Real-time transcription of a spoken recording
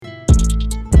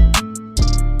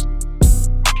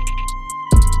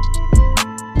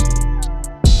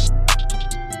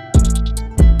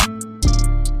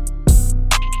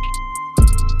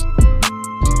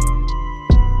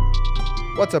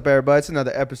What's up, everybody? It's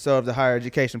another episode of the Higher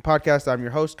Education Podcast. I'm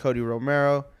your host, Cody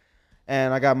Romero,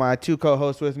 and I got my two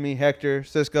co-hosts with me, Hector,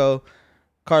 Cisco.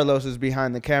 Carlos is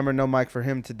behind the camera. No mic for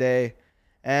him today.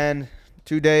 And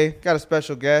today, got a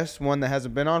special guest, one that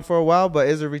hasn't been on for a while, but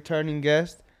is a returning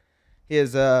guest. He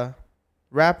is a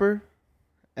rapper,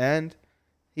 and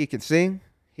he can sing.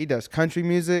 He does country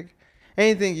music.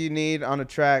 Anything you need on a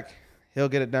track, he'll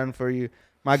get it done for you.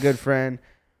 My good friend,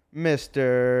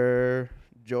 Mr.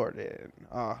 Jordon.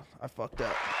 Oh, I fucked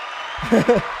up.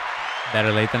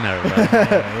 Better late than never.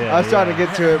 I was trying to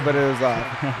get to it, but it was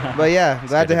off. But yeah,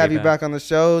 glad to have you back on the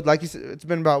show. Like you said, it's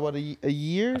been about, what, a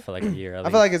year? I feel like a year. I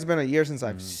feel like it's been a year since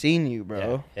I've seen you,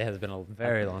 bro. Yeah, it has been a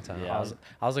very long time. Yeah.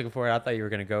 I was looking forward. I thought you were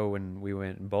going to go when we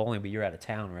went bowling, but you were out of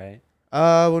town, right?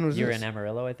 When was You were this? in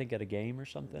Amarillo, I think, at a game or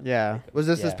something. Yeah. Was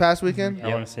this Yeah. past weekend? I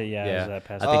want to say, it was that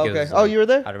past I think Oh, it okay. was, Oh, you were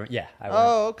there? I don't, yeah. I went.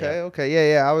 Oh, okay, Yeah.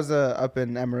 okay. Yeah. I was up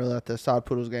in Amarillo at the Sod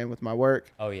Poodles game with my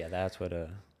work. Oh, yeah, that's what.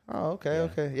 Oh, okay, yeah.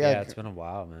 okay. Yeah, Yeah, it's been a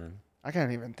while, man. I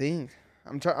can't even think.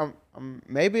 I'm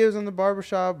maybe it was in the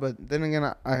barbershop, but then again,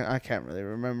 I can't really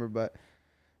remember. But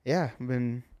yeah,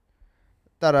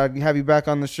 thought I'd have you back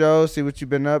on the show, see what you've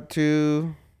been up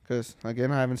to, because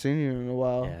again, I haven't seen you in a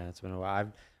while. Yeah, it's been a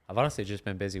while. I've honestly just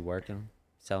been busy working,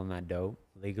 selling that dope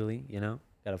legally, you know.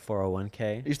 Got a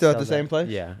 401k. You still at Sell the same that- place?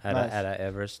 Yeah, Nice. at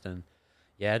Everest. And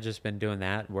yeah, just been doing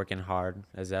that, working hard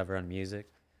as ever on music.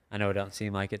 I know it don't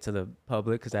seem like it to the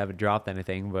public because I haven't dropped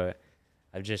anything, but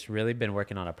I've just really been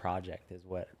working on a project is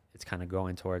what it's kind of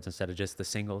going towards instead of just the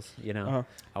singles, you know. Uh-huh.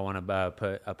 I want to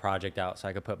put a project out so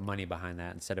I could put money behind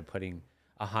that instead of putting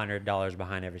 $100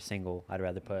 behind every single. I'd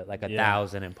rather put like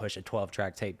 1,000 and push a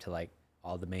 12-track tape to like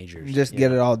all the majors. Just you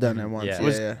get know? it all done at once. Yeah.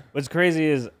 Yeah. What's crazy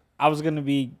is I was going to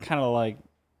be kind of like,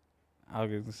 I was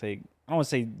going to say, I don't want to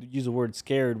say use the word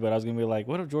scared, but I was going to be like,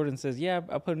 what if Jordan says, yeah,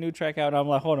 I put a new track out? And I'm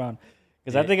like, hold on.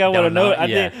 Because I think I would have known.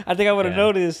 I think I would have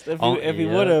noticed if he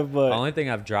would have. But the only thing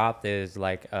I've dropped is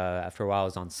like after a while I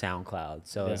was on SoundCloud,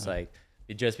 so it's like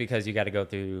just because you got to go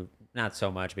through not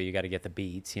so much, but you got to get the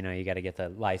beats, you know, you got to get the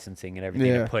licensing and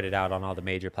everything to put it out on all the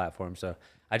major platforms. So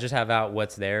I just have out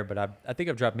what's there, but I think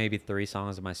I've dropped maybe 3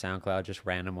 songs on my SoundCloud, just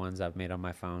random ones I've made on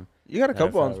my phone. You got a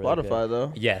couple on felt really Spotify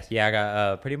though. Yes, yeah, I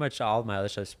got pretty much all of my other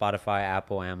stuff: Spotify,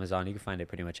 Apple, Amazon. You can find it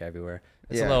pretty much everywhere.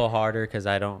 It's a little harder because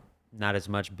I don't not as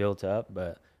much built up,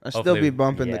 but I still be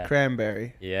bumping the yeah.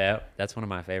 Cranberry. Yeah, that's one of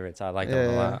my favorites. I like that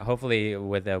one a lot. Hopefully,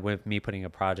 with me putting a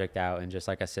project out and just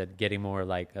like I said, getting more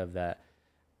like of that,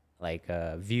 like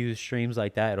views, streams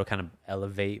like that, it'll kind of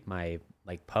elevate my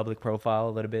like public profile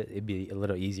a little bit. It'd be a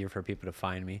little easier for people to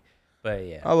find me. But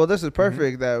yeah. Oh well, this is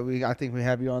perfect that I think we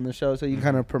have you on the show, so you can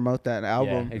kind of promote that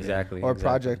album, Yeah, exactly, or exactly.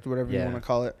 project, whatever you want to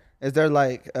call it. Is there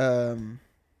like a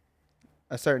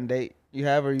certain date you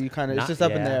have, or you kind of it's just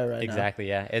up in the air right now? Exactly,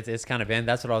 yeah. It's kind of been.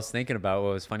 That's what I was thinking about.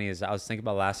 What was funny is I was thinking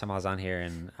about last time I was on here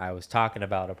and I was talking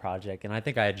about a project, and I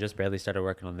think I had just barely started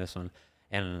working on this one.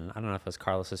 And I don't know if it was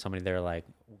Carlos or somebody. They were like,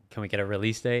 "Can we get a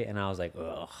release date?" And I was like,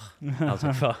 "Ugh." I was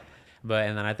like, "Fuck." But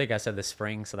and then I think I said the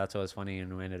spring, so that's what was funny,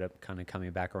 and we ended up kind of coming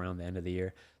back around the end of the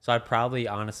year. So I'd probably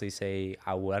honestly say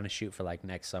I want to shoot for like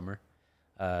next summer.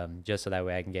 Just so that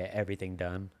way I can get everything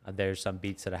done. There's some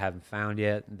beats that I haven't found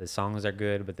yet. The songs are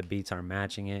good, but the beats aren't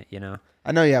matching it, you know?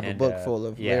 I know you have a book full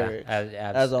of lyrics,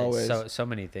 as always. So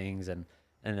many things, and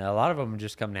a lot of them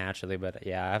just come naturally, but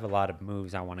yeah, I have a lot of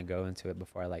moves I want to go into it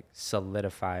before I like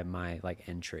solidify my like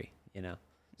entry, you know?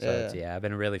 So I've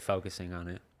been really focusing on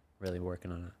it, really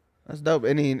working on it. That's dope.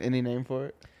 Any name for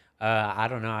it? I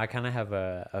don't know. I kind of have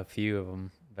a few of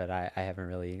them, but I haven't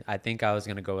really. I think I was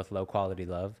going to go with Low Quality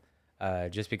Love.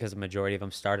 Just because the majority of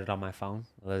them started on my phone,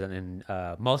 and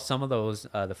some of those,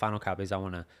 the final copies, I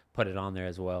want to put it on there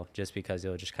as well, just because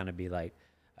it'll just kind of be like,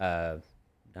 I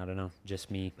don't know,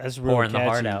 just me pouring the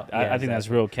heart out. I think that's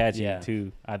real catchy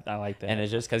too. I like that. And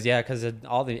it's just because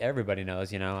everybody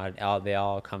knows, you know, they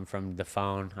all come from the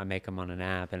phone. I make them on an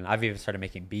app, and I've even started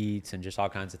making beats and just all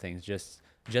kinds of things, just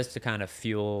to kind of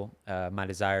fuel my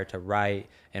desire to write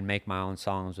and make my own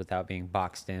songs without being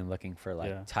boxed in, looking for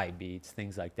like tight beats,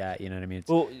 things like that. You know what I mean?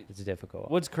 It's difficult.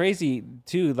 What's crazy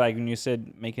too, like when you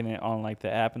said making it on like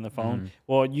the app and the phone,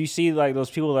 well, you see like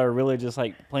those people that are really just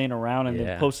like playing around and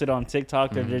then post it on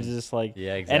TikTok. They're just like,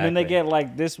 exactly. And then they get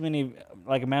like this many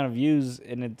like amount of views,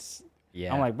 and it's,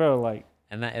 I'm like, bro, like.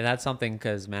 And that's something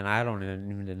because, man, I don't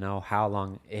even know how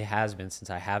long it has been since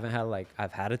I haven't had,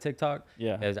 I've had a TikTok.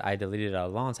 Yeah. I deleted it a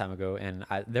long time ago. And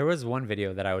there was one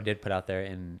video that I did put out there,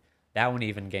 and that one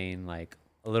even gained,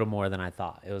 a little more than I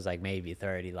thought. It was like maybe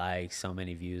 30 likes, so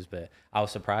many views, but I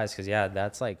was surprised because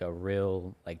that's like a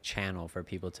real like channel for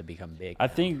people to become big. I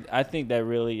think that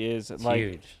really is It's like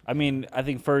huge. I mean, I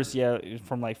think first,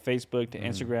 from like Facebook to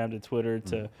Instagram to Twitter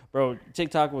to bro,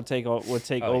 TikTok will take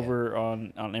over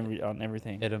on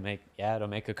everything. It'll make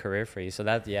a career for you. So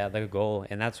that's the goal,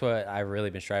 and that's what I've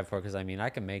really been striving for. Because I mean, I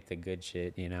can make the good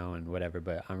shit, and whatever,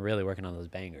 but I'm really working on those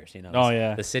bangers.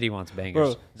 The city wants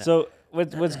bangers. Bro, so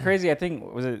what's crazy? I think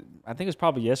it was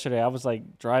probably yesterday. I was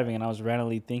like driving and I was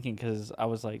randomly thinking because I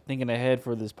was like thinking ahead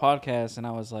for this podcast, and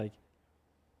I was like,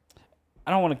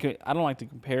 I don't like to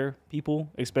compare people,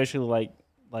 especially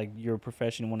like your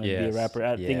profession want to be a rapper.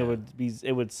 I think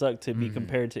it would suck to be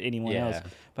compared to anyone else.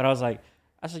 But I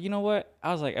said, you know what?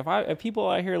 I was like, if people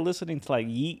out here listening to like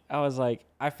Yeet,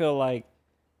 I feel like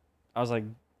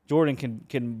Jordon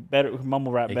can better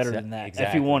mumble rap better than that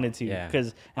if he wanted to.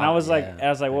 I was like,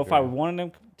 well, if I wanted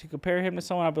him to compare him to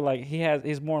someone, I'd be like,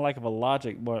 he's more like of a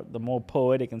Logic, but the more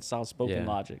poetic and soft spoken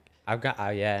Logic. I've got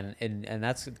and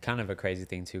that's kind of a crazy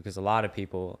thing too, because a lot of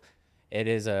people, it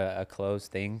is a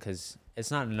closed thing, because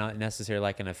it's not necessarily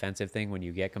like an offensive thing when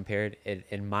you get compared.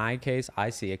 In my case, I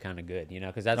see it kind of good,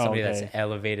 because that's somebody that's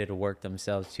elevated to work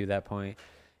themselves to that point.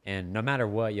 And no matter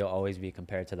what, you'll always be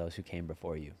compared to those who came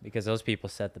before you, because those people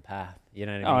set the path. You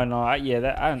know what I mean? Oh no,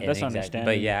 that's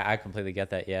understandable. But I completely get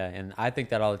that. Yeah, and I think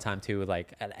that all the time too.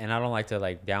 Like, and I don't like to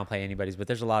like downplay anybody's, but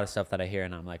there's a lot of stuff that I hear,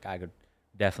 and I'm like, I could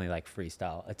definitely like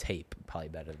freestyle a tape probably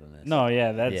better than this. No,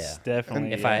 that's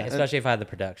definitely. Especially if I had the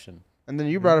production. And then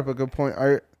you brought up a good point.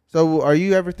 Are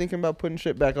you ever thinking about putting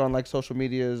shit back on like social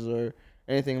medias or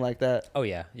anything like that? Oh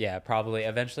yeah, probably.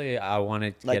 Eventually, I want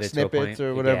to like get it to a point snippets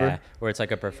or whatever, where it's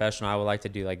like a professional. I would like to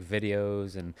do like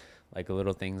videos and like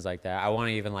little things like that. I want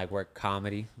to even like work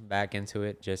comedy back into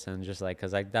it, just like,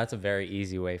 because like that's a very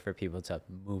easy way for people to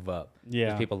move up.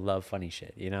 Yeah, people love funny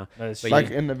shit, But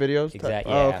like in the videos.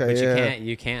 Exactly. Yeah. But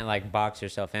you can't like box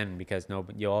yourself in, because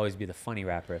you'll always be the funny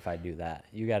rapper if I do that.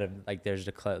 You gotta like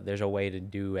there's a way to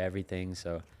do everything.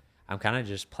 So I'm kind of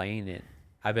just playing it.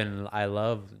 I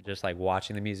love just like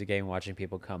watching the music game, watching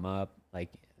people come up like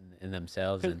in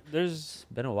themselves. And there's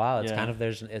been a while. It's kind of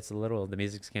the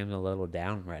music game's a little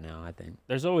down right now, I think.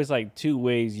 There's always like two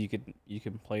ways you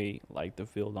can play like the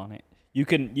field on it. You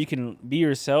can be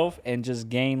yourself and just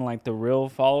gain like the real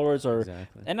followers,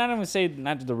 and not even say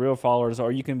not the real followers,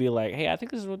 or you can be like, hey, I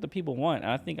think this is what the people want,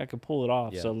 and I think I could pull it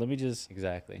off. So let me just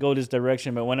go this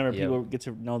direction. But whenever people get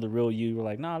to know the real you, you're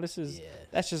like, nah, that's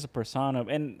just a persona.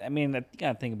 And I mean, you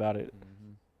gotta think about it.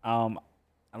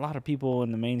 A lot of people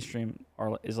in the mainstream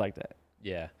is like that.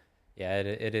 Yeah,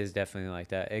 it is definitely like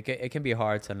that. It can be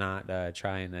hard to not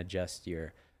try and adjust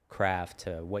your craft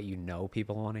to what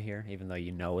people want to hear, even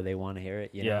though they want to hear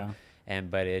it, know.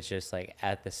 But it's just like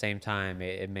at the same time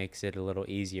it makes it a little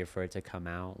easier for it to come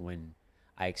out when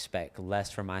I expect less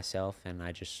for myself, and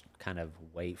I just kind of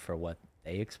wait for what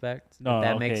they expect.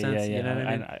 That makes sense. You know what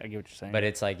I mean? I get what you're saying. But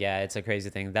it's like, it's a crazy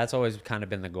thing. That's always kind of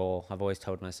been the goal. I've always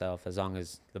told myself, as long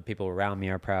as the people around me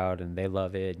are proud and they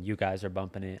love it, and you guys are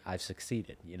bumping it, I've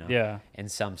succeeded, in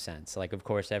some sense. Like, of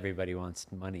course, everybody wants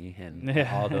money and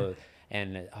all those.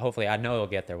 And hopefully, I know it'll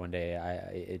get there one day.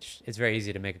 It's very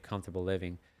easy to make a comfortable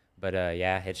living, but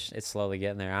it's slowly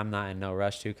getting there. I'm not in no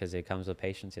rush to, because it comes with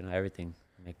patience. Everything.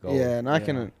 Make gold. Yeah, and I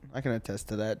can attest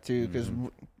to that too, because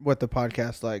with the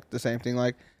podcast, like the same thing.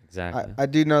 Like, exactly. I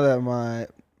do know that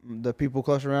the people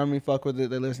close around me fuck with it.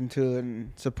 They listen to it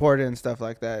and support it and stuff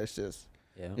like that. It's just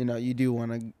you do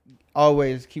want to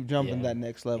always keep jumping that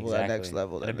next level, that next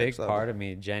level. And a big part of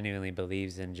me genuinely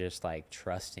believes in just like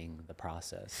trusting the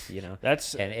process,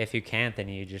 and if you can't, then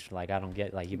you just like, I don't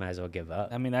get, like, you might as well give up.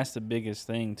 I mean, that's the biggest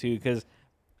thing too, because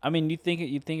I mean, you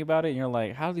think about it, and you're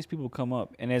like, how do these people come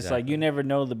up? And it's like, you never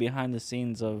know the behind the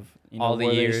scenes of all the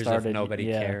years of nobody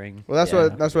caring. Well,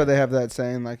 that's why they have that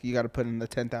saying, like, you got to put in the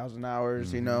 10,000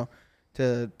 hours,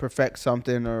 to perfect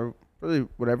something, or really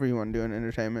whatever you want to do in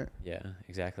entertainment. Yeah,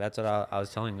 exactly. That's what I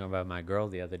was telling about my girl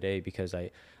the other day, because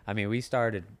I mean, we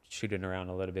started shooting around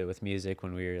a little bit with music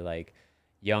when we were like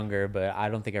younger, but I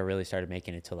don't think I really started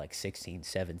making it till like 16,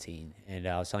 17. And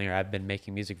I was telling her, I've been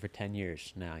making music for 10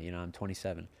 years now. I'm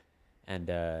 27. And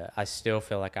I still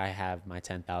feel like I have my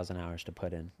 10,000 hours to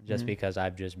put in, just because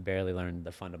I've just barely learned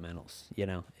the fundamentals.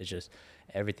 It's just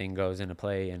everything goes into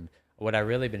play. And what I've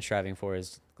really been striving for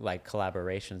is like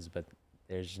collaborations, but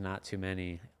there's not too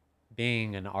many.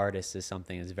 Being an artist is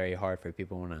something that's very hard for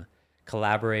people who want to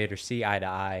collaborate or see eye to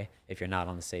eye if you're not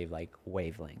on the same like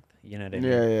wavelength. You know what I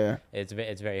mean? Yeah. It's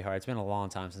very hard. It's been a long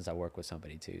time since I worked with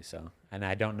somebody too. So, and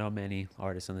I don't know many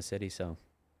artists in the city, so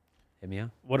Hit me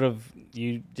up. What if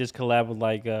you just collab with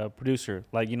like a producer,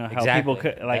 like you know how Exactly.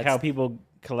 people how people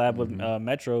collab with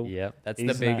Metro. Yep, that's the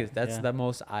He's biggest. not- That's yeah. the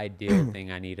most ideal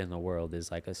thing I need in the world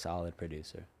is like a solid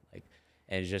producer. Like,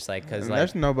 and it's just like because And like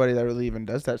there's nobody that really even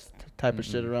does that type of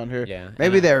shit around here. yeah,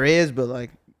 Maybe and I- there is, but like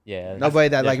yeah nobody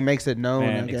that yeah. like makes it known.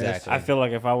 Man, I guess. exactly. I feel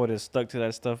like if I would have stuck to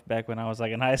that stuff back when I was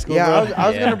like in high school, Yeah, bro. I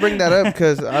was Yeah. gonna bring that up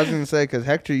because I was gonna say because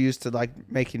Hector used to like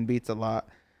making beats a lot.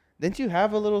 Didn't you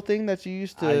have a little thing that you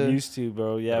used to? I used to,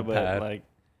 bro. Yeah, A but pad. like,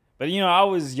 but you know, I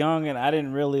was young and I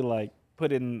didn't really like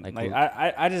put in Like, like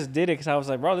I just did it because I was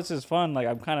like, bro, this is fun. Like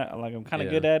I'm kind of Yeah.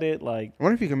 good at it. Like I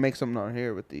wonder if you can make something on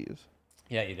here with these.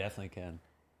 Yeah, you definitely can.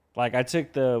 I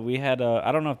took we had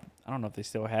I don't know if they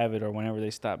still have it or whenever they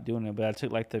stopped doing it, but I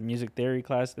took like the music theory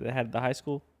class that they had at the high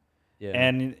school. Yeah,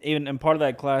 And even in part of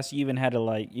that class, you even had to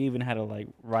like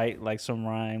write like some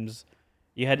rhymes.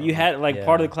 You had like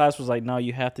part of yeah. the class was like, no,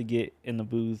 you have to get in the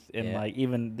booth and Yeah. like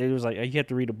even there was like you have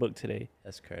to read a book today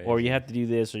that's crazy. or you have to do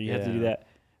this or you have to do Yeah. that.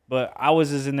 But I was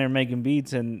just in there making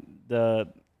beats and I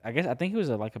think he was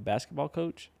like a basketball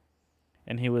coach,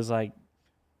 and he was like,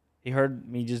 he heard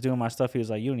me just doing my stuff. He was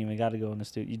like, you don't even got to go in the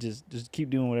studio. You just keep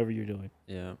doing whatever you're doing.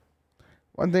 Yeah.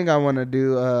 One thing I want to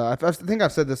do, I think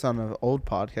I've said this on an old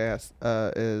podcast,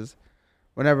 is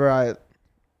whenever I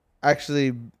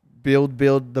actually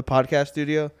build the podcast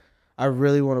studio, I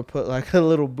really want to put like a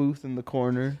little booth in the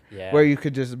corner Yeah. where you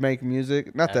could just make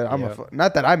music. Not that Yep.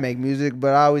 not that I make music,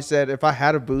 but I always said if I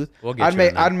had a booth, We'll get I'd you make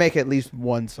on that. I'd make at least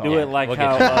one song. Do Yeah, it like we'll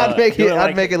get how you. I'd make do it.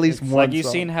 I'd make at least one. Like you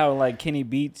song. seen how like Kenny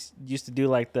Beats used to do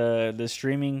like the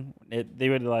streaming. They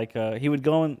would like he would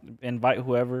go and invite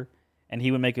whoever, and he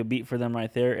would make a beat for them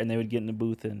right there, and they would get in the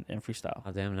booth and freestyle.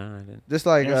 Oh damn, no, I didn't. Just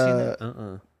like You ever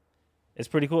seen It's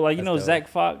pretty cool. Like you That's know dope. Zach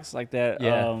Fox, like that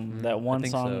Yeah. Mhm. that I one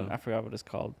think song. so. I forgot what it's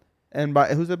called. and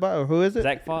by who's it by or who is it?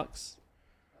 Zach Fox.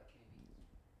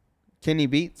 Kenny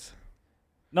Beats.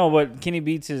 No, but Kenny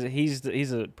Beats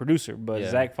he's a producer, but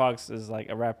Yeah. Zach Fox is like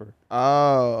a rapper.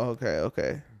 Oh,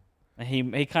 okay. And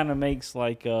he kind of makes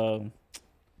like I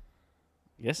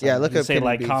guess Yeah, I look could up say Kenny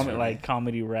like Beats.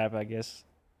 comedy rap, I guess.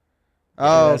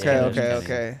 Oh, that's okay, Kenny okay, Beats.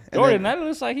 okay. And Jordan, then- that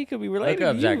looks like he could be related Look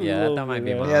up to Zach, you. yeah, a that little might bit,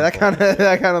 be right? my yeah, that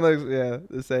uncle. kind of looks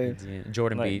the same. Yeah,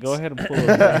 Jordan Like, Beats. go ahead and pull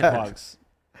up Zach Fox.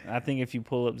 I think if you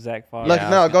pull up Zach Fox, Look, Yeah,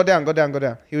 no, I was go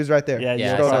down. He was right there. Yeah, Yeah,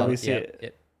 you I Scroll saw down. it. We it. see Yep, it.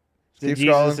 yep. The Keep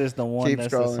Jesus scrolling. is the one. Keep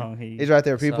That's scrolling. the song He's right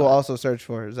there. People So- also search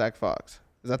for Zach Fox.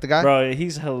 Is that the guy? Bro,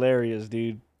 he's hilarious,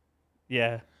 dude.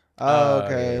 Yeah. Oh, Oh,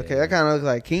 okay, yeah, okay. yeah. That kind of looks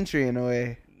like Kingtree in a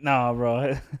way. Nah,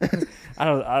 bro. I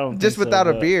don't. Just think so, without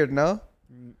a but- beard, no?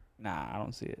 Nah, I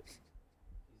don't see it.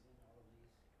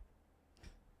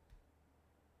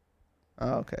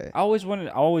 Oh, okay. I always wanted to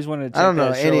check I don't know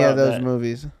that show any out, of those that-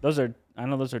 movies. I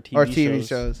know those are TV Or shows. TV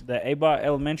shows. The A-Bot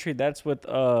Elementary, that's with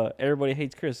Everybody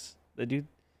Hates Chris. The dude,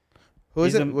 Who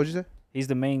is He's it? a- What'd you say? he's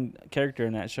the main character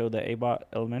in that show, the A-Bot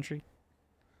Elementary.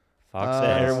 Fox That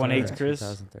says, Everyone Hates Chris.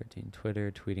 2013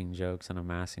 Twitter tweeting jokes and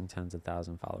amassing tens of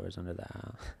thousands of followers under the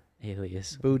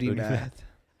alias Booty math.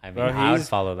 I mean, Bro, I would he's-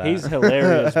 follow that. He's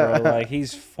hilarious, bro. Like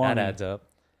he's that funny. adds up.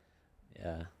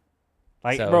 Yeah.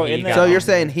 Like, So bro, he in got- that, So you're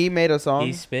saying he made a song?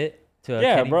 He spit to a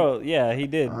yeah, Kenny bro, yeah, he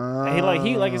did. And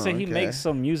he like I said, he okay. makes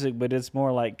some music, but it's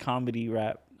more like comedy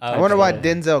rap. Oh, I wonder why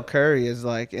okay. Denzel Curry is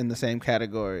like in the same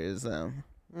category as them.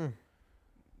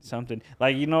 Something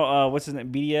like what's his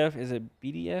name? BDF? Is it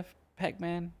BDF?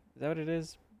 Pac-Man? Is that what it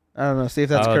is? I don't know. See if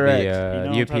that's Oh, correct. The You know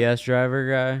what I'm talking- UPS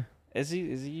driver guy. Is he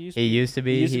used? He used to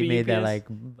be. used to He be made that UPS? like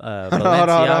hold on,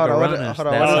 Balenciaga hold on, runners. hold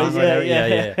on, That hold on. song, Oh, whatever. yeah,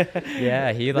 yeah.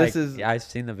 Yeah, he like. This is- I've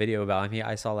seen the video about him.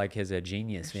 I saw like his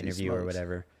Genius She interview or smokes.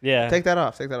 whatever. Yeah. Take that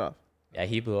off. Take that off. Yeah,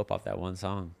 he blew up off that one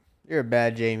song. You're a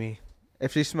bad Jamie.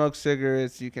 If she smokes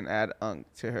cigarettes, you can add unk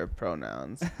to her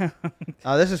pronouns.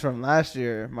 Oh, this is from last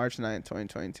year, March 9th,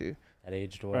 2022. That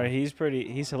aged well. Bro,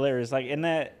 he's hilarious. Like in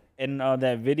that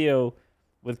video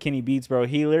with Kenny Beats, bro,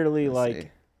 he literally Let's like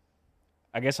see.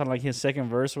 I guess on like his second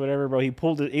verse or whatever, bro, he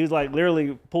was like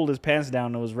literally pulled his pants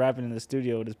down and was rapping in the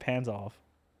studio with his pants off.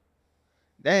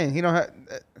 Dang, he don't have.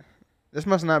 This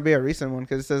must not be a recent one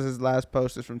because it says his last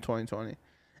post is from 2020,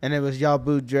 and it was y'all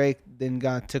booed Drake, then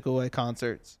God took away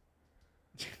concerts.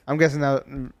 I'm guessing that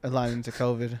aligning to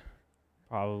COVID.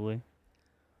 Probably.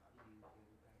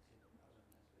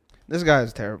 This guy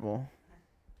is terrible.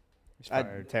 He's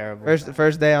fired. Terrible.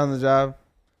 First day on the job.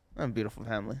 A beautiful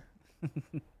family.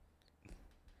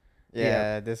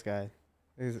 yeah, this guy.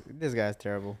 This guy's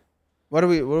terrible. What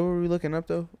were we looking up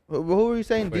though? What were you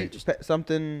saying? Wait,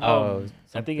 Something. Oh,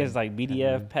 I think it's like BDF,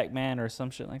 Pac-Man. Pac-Man or some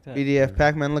shit like that. BDF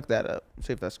Pac-Man. Look that up.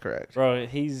 See if that's correct. Bro,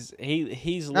 he's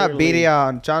Not literally BDF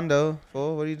on Chando.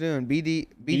 Fool. What are you doing? BDF.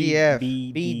 BDF. I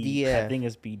BDF. think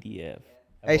it's BDF.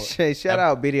 Hey, shout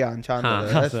out BD on Chanda.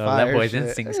 That's So fire that boy's shit.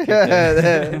 instincts kicked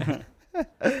in.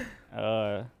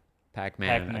 Uh, Pac-Man,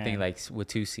 I Pac-Man. think like with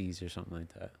 2 C's or something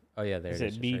like that. Oh yeah, there is it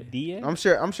is. it just right. BDA?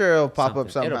 I'm sure it'll pop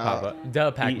up Something. somehow. It'll pop up.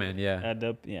 Duh, Pac-Man, yeah.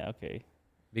 Yeah, okay.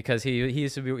 Because he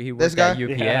used to be he This worked at guy?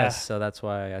 UPS, Yeah. so that's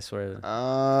why I swear.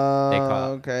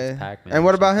 Oh, okay. it's Pac-Man And or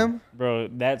what about something. him?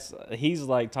 Bro, he's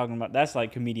like talking about, that's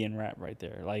like comedian rap right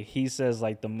there. Like he says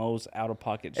like the most out of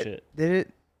pocket shit.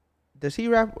 Does he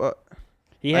rap?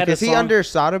 He Like, had a is song, he under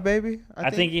Sada Baby? I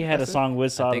think he had a that's it. song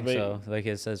with I Sada think Baby. so. Like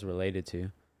it says related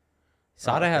to.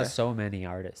 Sada okay. has so many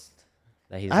artists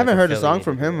that he's. I haven't like heard a song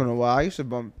from affiliated him in a while. I used to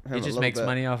bump him. with. He a just little makes bit.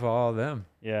 money off of all of them.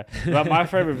 Yeah. But my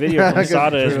favorite video from Guess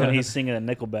Sada is true. when he's singing a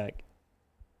Nickelback.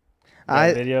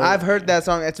 That video. I've heard that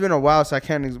song. It's been a while, so I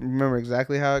can't remember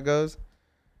exactly how it goes.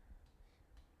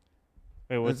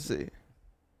 Wait, Let's what's see.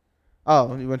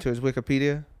 Oh, you went to his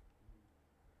Wikipedia.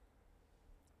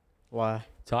 Why?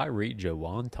 Tyree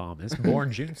Jawan Thomas,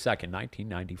 born June 2nd,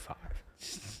 1995.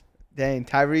 Dang,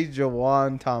 Tyree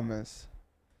Jawan Thomas.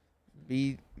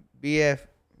 BF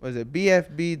was it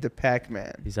BFB the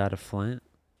Pac-Man? He's out of Flint.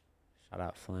 Shout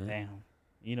out Flint. Damn.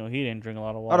 You know he didn't drink a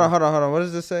lot of water. Hold on. What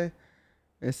does this say?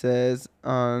 It says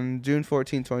on June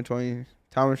 14, 2020,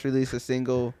 Thomas released a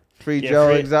single, Free Yeah, Joe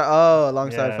Free- Exotic.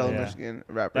 alongside Yeah, fellow yeah. Michigan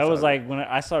rapper. That was Sada. like when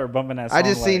I started bumping that song. I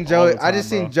just like, seen all Joe. the time, I just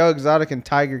seen bro. Joe Exotic and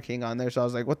Tiger King on there, so I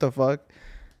was like, "What the fuck?"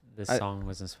 This I- song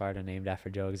was inspired and named after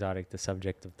Joe Exotic, the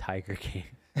subject of Tiger King.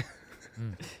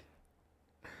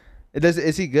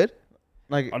 Is he good?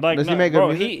 Like, Like, does he no, make bro,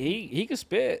 good music? he could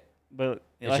spit, but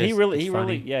It's like, just- it's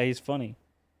funny. yeah, he's funny.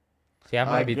 See, I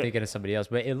might be good. thinking of somebody else,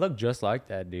 but it looked just like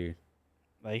that dude.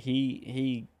 Like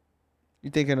he You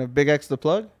thinking of Big X the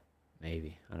Plug?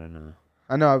 Maybe. I don't know.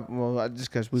 I know. Just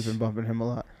because we've been bumping him a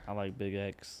lot. I like Big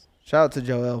X. Shout out to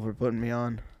Joel for putting me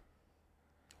on.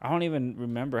 I don't even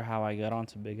remember how I got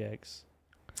onto Big X.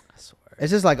 I swear.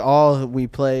 It's just like all we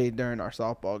played during our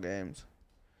softball games,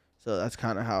 so that's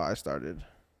kind of how I started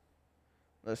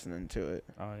listening to it.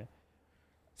 Oh yeah.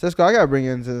 Cisco, I gotta bring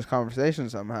you into this conversation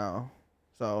somehow.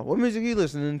 So, what music you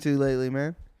listening to lately,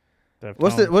 man?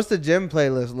 What's the gym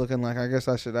playlist looking like? I guess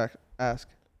I should ask.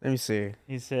 Let me see.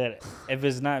 He said if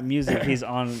it's not music, he's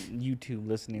on YouTube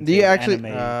listening. Do to you actually-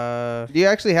 anime. Do you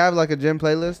actually have like a gym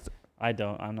playlist? I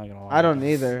don't. I'm not gonna lie. I don't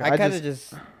either. I kind of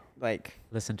just like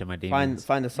Listen to my find demons.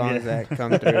 find the songs Yeah. that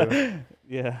come through.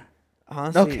 Yeah. No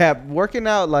Honestly, cap. Working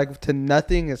out like to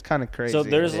nothing is kind of crazy. So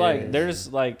there's It like is.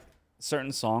 there's like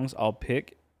certain songs I'll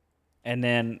pick, and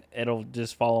then it'll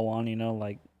just follow on. You know,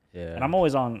 like, Yeah. and I'm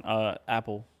always on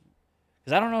Apple,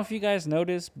 because I don't know if you guys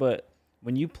noticed, but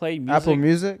when you play music, Apple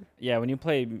Music. yeah, when you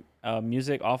play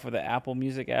music off of the Apple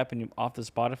Music app and off the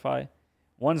Spotify,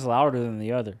 one's louder than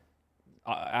the other.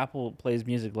 Apple plays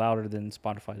music louder than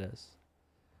Spotify does.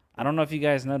 I don't know if you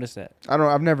guys noticed that.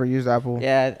 I've never used Apple.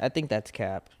 yeah, I think that's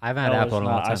cap. I've had No, Apple it's in a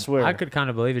long not. I time. swear. I could kind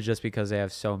of believe it just because they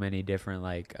have so many different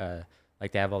like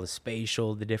they have all the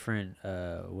spatial, the different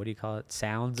what do you call it,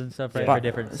 sounds and stuff, right? Spot- For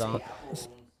different songs.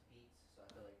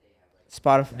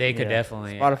 Spotify. They could Yeah.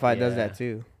 definitely. Spotify does yeah. that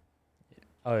too.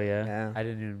 Oh yeah. Yeah. I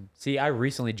didn't even see. I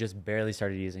recently just barely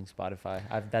started using Spotify.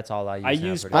 That's all I use. I now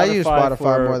use for Spotify, I use Spotify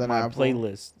for more than my Apple.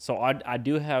 playlist. So I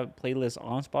do have playlists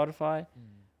on Spotify,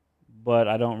 but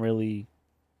I don't really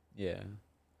Yeah.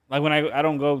 like when I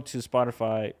don't go to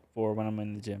Spotify for when I'm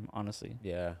in the gym. Honestly,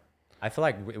 Yeah. I feel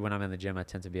like when I'm in the gym, I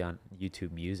tend to be on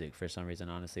YouTube Music for some reason,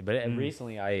 honestly. But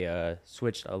recently, I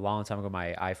switched a long time ago.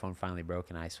 My iPhone finally broke,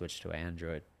 and I switched to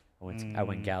Android. I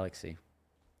went Galaxy.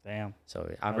 damn. So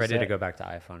I'm How's ready to that? go back to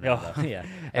iPhone. Yo. Now, though. Yeah,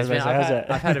 I was about to say, how's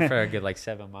that? I've had it for a good like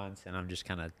 7 months, and I'm just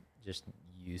kind of just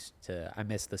used to. I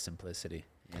miss the simplicity.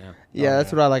 You know? Yeah, Oh,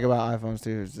 that's yeah. what I like about iPhones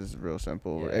too. It's just real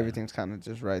simple. Yeah. Everything's kind of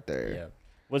just right there. Yeah.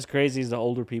 What's crazy is the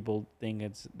older people think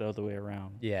it's the other way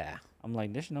around. Yeah. I'm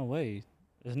like, there's no way.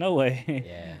 There's no way.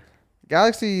 Yeah.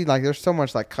 Galaxy, like, there's so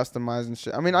much like customizing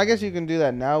shit. I mean, I guess you can do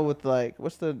that now with like,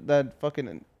 what's that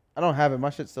fucking? I don't have it. My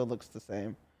shit still looks the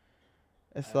same.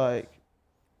 It's like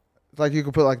you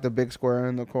could put like the big square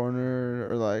in the corner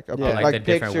or like a Yeah, like the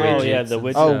different pictures. Oh, yeah, widgets the and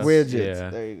widgets. Oh, stuff. widgets. Yeah.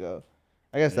 There you go.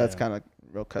 I guess that's Yeah. kind of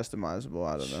real customizable.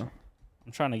 I don't know.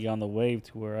 I'm trying to get on the wave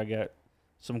to where I got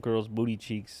some girl's booty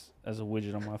cheeks as a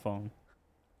widget on my phone.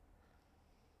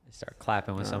 Start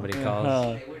clapping when somebody Yeah.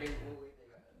 calls.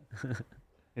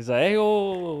 He's like, hey,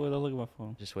 oh, look at my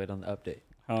phone. Just wait on the update.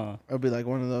 Huh. It'll be like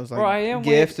one of those like Bro, I am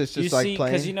gifts. waiting- It's just you like see,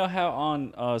 playing. because you know how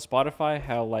on Spotify,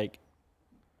 how like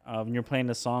when you're playing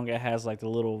the song, it has like the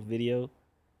little video.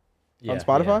 Yeah,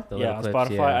 Spotify? the Yeah, little on clips,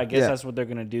 Spotify. yeah. I guess Yeah. that's what they're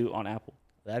gonna do on Apple.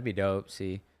 That'd be dope.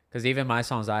 See, Because even my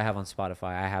songs I have on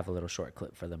Spotify, I have a little short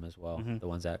clip for them as well. Mhm. The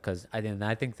ones that, because I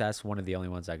think that's one of the only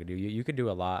ones I could do. You could do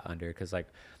a lot under, because like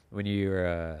when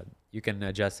you're you can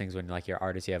adjust things when like your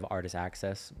artist, you have artist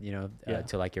access, Yeah.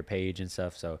 to like your page and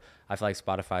stuff. So I feel like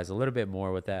Spotify is a little bit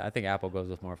more with that. I think Apple goes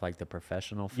with more of like the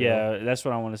professional feel. Yeah, that's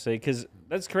what I want to say. Because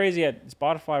that's crazy.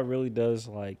 Spotify really does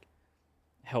like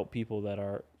help people that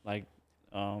are like,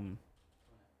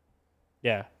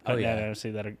 yeah. Oh, yeah. I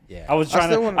see that. Yeah. I was trying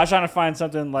to. wanna- I was trying to find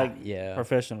something like yeah.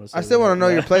 professional. To I say, still want to know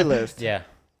yeah. your playlist. Yeah.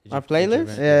 My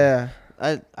playlist? Yeah.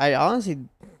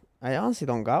 I honestly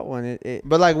don't got one. It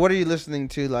But like, what are you listening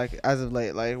to like as of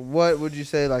late? Like, what would you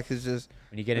say like is just?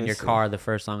 When you get in Let me your see. car, the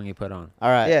first song you put on. all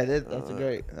right. Yeah, that's a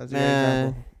great. That's a great Man,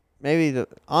 example. maybe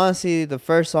honestly the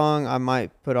first song I might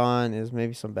put on is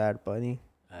maybe some Bad Bunny.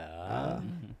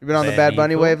 You been on the Bad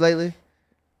Bunny Benny wave lately?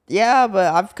 Yeah,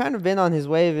 but I've kind of been on his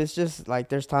wave. It's just like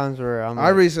there's times where I'm. I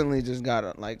like, recently just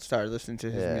got like started listening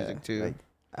to his yeah, music too. like,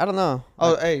 I don't know.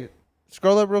 Oh, Like, hey,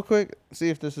 scroll up real quick. See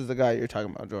if this is the guy you're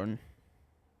talking about, Jordan.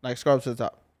 Like, scroll up to the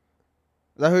top.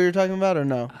 Is that who you're talking about or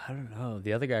no? I don't know.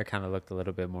 The other guy kind of looked a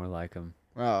little bit more like him.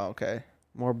 Oh, okay.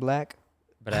 more black.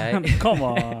 But I Come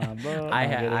on, bro. I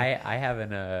don't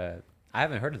get it.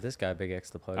 haven't heard of this guy, Big X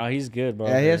the Plug. Oh, he's good, bro.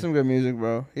 Yeah, he has some good music,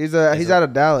 bro. He's Is out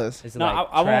of Dallas. Is it No, like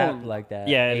I trap, won't- like that?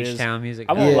 yeah, it is. H-Town music.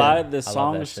 I won't Yeah. lie. The I love that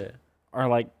songs shit. are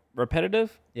like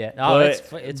repetitive. Yeah. Oh,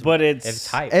 But it's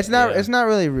tight. It's not. Yeah. It's not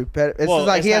really repetitive. It's Well, just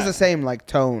like it's he has not- the same like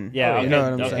tone. Yeah, Oh, okay, you know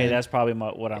what I'm okay, saying. that's probably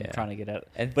what I'm Yeah. trying to get at.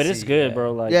 And But it's see, good, yeah.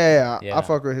 bro. Like, yeah. Yeah. I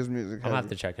fuck with his music. I'm gonna have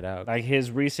heavy. to check it out. like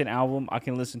his recent album, I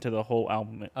can listen to the whole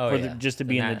album just to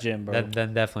be in the gym, bro.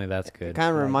 Then definitely that's It good. kind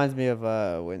of Like- reminds me of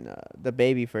when the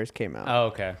baby first came out. Oh,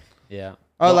 okay. Yeah.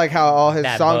 Oh, like how all his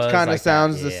That songs buzz kind of like that,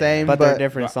 sounds the yeah. same, but they're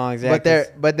different songs. Yeah,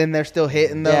 but then they're still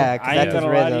hitting though. Yeah, 'cause I that's ain't his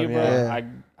gonna lie to you, rhythm, bro. yeah.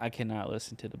 I cannot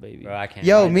listen to the baby. Bro, I can't.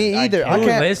 Yo, either. me either. I Who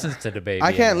can't. listens to the baby?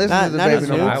 I can't listen not to the not baby his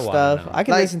no new more. I wanna stuff. know. I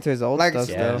can Like- listen to his old Like, stuff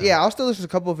yeah. still. yeah, I'll still listen to a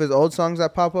couple of his old songs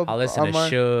that pop up. I'll listen on to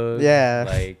mine. Suge. Yeah.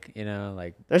 Like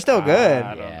like. They're still good.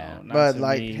 I don't Yeah. know. Not But to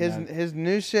like me, his not- his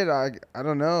new shit, I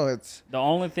don't know. It's the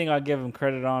only thing I give him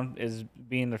credit on is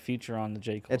being the feature on the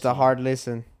J Cole. It's a song. hard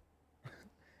listen.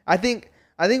 I think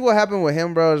what happened with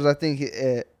him, bro, is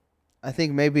I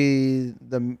think maybe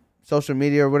the social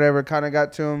media or whatever kind of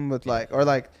got to him with like or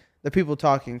like the people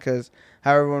talking because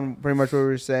how everyone pretty much what we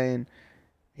were saying.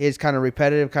 His kind of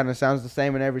repetitive, kind of sounds the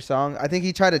same in every song. I think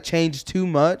he tried to change too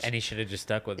much. And he should have just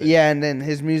stuck with it. Yeah, and then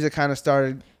his music kind of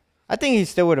started. I think he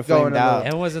still would have Going flamed a out.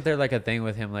 And wasn't there like a thing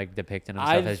with him like depicting himself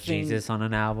I as think- Jesus on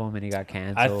an album and he got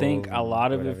canceled? I think a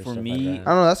lot of it whatever, for stuff me- like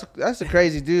I don't know. That's a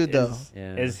crazy dude though.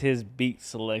 Yeah. Is his beat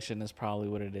selection is probably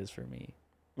what it is for me.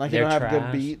 Like he They're don't have good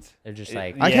trash. beats. They're just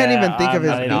like I can't even think of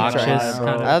his I'm not beats even right gonna obnoxious, lie,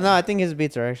 now. kinda. I don't know. I think his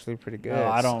beats are actually pretty good. No,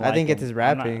 I don't. I think like it's his him.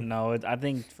 I'm not- rapping. no, I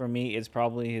think for me it's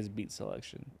probably his beat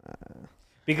selection. I-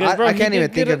 Because bro, I he can't did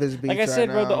even think good of his beats Like I said,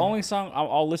 right bro, the now. only song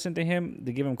I'll listen to him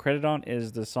to give him credit on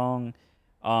is the song,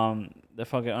 the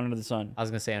fucking Under the Sun. I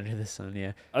was gonna say Under the Sun,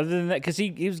 yeah. Other than that, because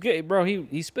he was good, bro.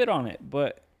 He spit on it,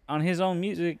 but on his own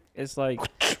music, it's like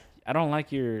I don't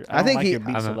like your. I, I don't think like he- your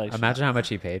beat selection. Imagine how much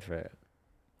he paid for it.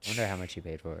 Wonder how much he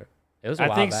paid for it. It was. A I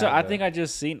while think back, so. I but- think I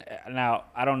just seen now.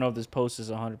 I don't know if this post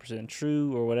is 100%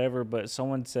 true or whatever, but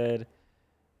someone said,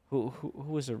 who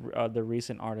was the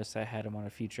recent artist that had him on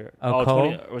a feature? Oh,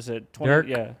 Cole? 20, was it 20? Dirk?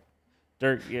 Yeah,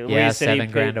 Dirk. Yeah, Yeah, he said he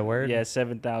 $7,000 paid- a word. Yeah,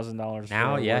 $7,000.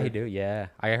 Now, for a yeah, he word. do. Yeah,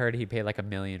 I heard he paid like $1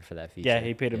 million for that feature. Yeah,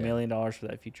 he paid $1 million for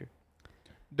that feature.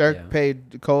 Dirk Yeah.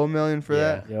 paid Cole $1 million for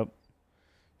that. Yep,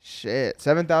 Shit,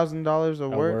 $7,000 a a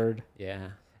word. word. Yeah.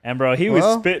 And bro, he was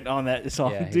Well, spitting on that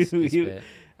song, Yeah, dude. he He- spit.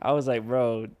 I was like,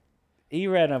 bro, he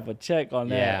ran up a check on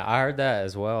that. Yeah, I heard that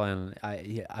as well, and I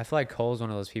feel like Cole's one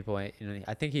of those people. I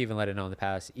think he even let it know in the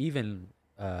past, even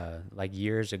like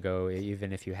years ago.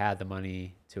 Even if you had the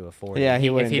money to afford, Yeah, it, he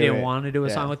if wouldn't he do didn't it. want to do a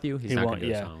Yeah. song with you, he's He not won't- gonna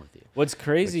do yeah. a song with you. What's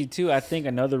crazy too, I think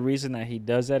another reason that he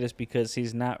does that is because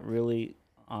he's not really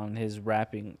on his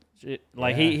rapping shit.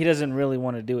 Like Yeah. he doesn't really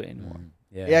want to do it anymore.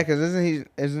 Yeah, Yeah, because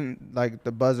isn't like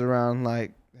the buzz around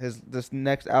like this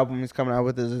next album he's coming out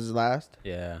with is his last.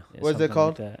 yeah. Yeah, What's it something like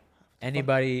called? that.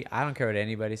 Anybody, I don't care what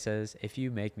anybody says. If you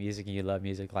make music and you love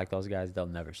music like those guys, they'll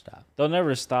never stop. They'll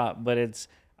never stop, but it's.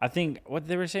 I think what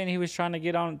they were saying he was trying to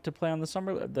get on to play on the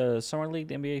summer league,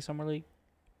 the NBA summer league.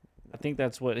 I think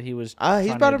that's what he was. He's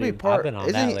trying about to do. be part. been on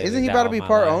Isn't that he? lately, Isn't he that about to all be my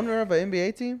part life. owner of an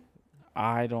NBA team?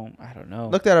 I don't know.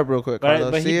 Look that up real quick, But-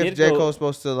 Carlos. but he See if did J go- Cole's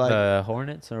supposed to like. The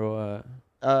Hornets or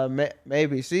what?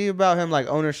 Maybe see about him like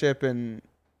ownership in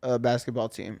a basketball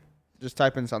team. Just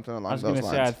type in something I along was those gonna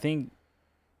lines. say I think,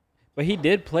 but he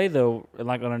did play though,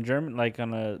 like on a German, like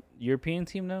on a European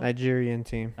team. No, Nigerian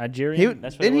team. Nigerian. he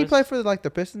That's what didn't it he was? play for like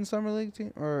the Pistons summer league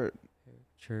team or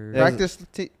Church.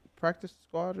 Practice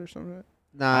squad or something.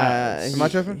 Nah, Am I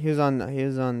tripping? he was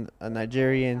on a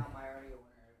Nigerian.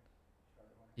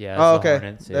 Yeah. Oh, it's the okay.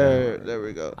 Hornets, yeah. There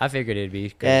we go. I figured it'd be.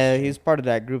 'cause- Yeah, he's part of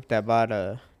that group that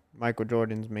bought Michael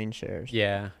Jordan's main shares.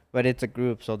 Yeah. But it's a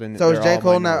group, so then. So is they're J. all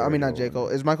Cole now? I mean, minority not J. or Cole.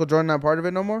 whatever. Is Michael Jordan not part of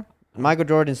it no more? Michael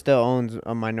Jordan still owns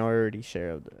a minority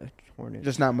share of the Hornets.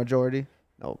 Just not majority.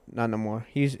 No, not no more.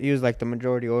 He was like the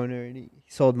majority owner, and he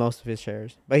sold most of his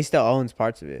shares, but he still owns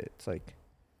parts of it. It's like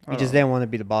he just didn't want to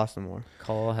be the boss no more.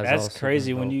 Cole has. That's also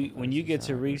crazy been when you get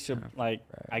to reach like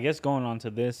I guess going on to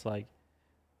this like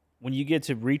when you get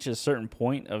to reach a certain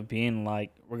point of being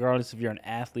like regardless if you're an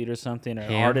athlete or something or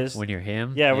an artist. When you're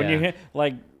him. Yeah, when you're him,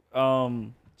 like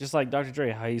just like Dr.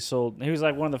 Dre, how he was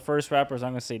like one of the first rappers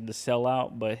I'm gonna say to sell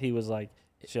out, but he was like,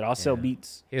 shit, I'll sell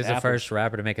beats. He was to the Apple. first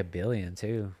rapper to make $1 billion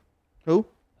too. Who?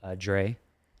 Dre,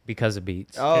 because of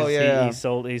beats. Oh 'Cause yeah.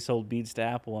 he sold beats to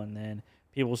Apple, and then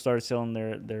people started selling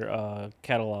their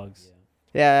catalogs.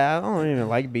 Yeah, I don't even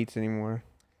like Beats anymore.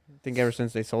 I think ever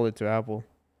since they sold it to Apple.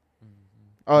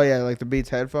 Oh yeah, like the Beats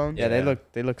headphones. Yeah, Yeah.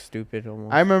 they look stupid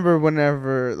almost. I remember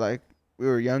whenever like we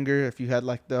were younger, if you had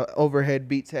like the overhead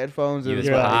Beats headphones, You it was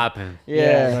was like, popping.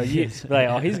 yeah, like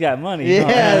oh, he's got money.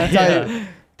 yeah, huh?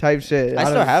 type shit. I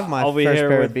still have my over first here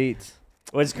pair with- of Beats.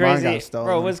 What's Mine got crazy, stolen.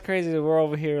 bro? What's crazy? We're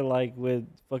over here like with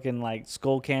fucking like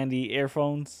skull candy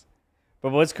earphones.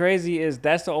 But what's crazy is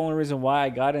that's the only reason why I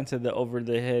got into the over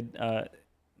the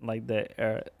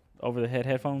head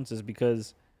headphones is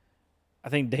because I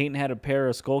think Dayton had a pair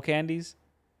of skull candies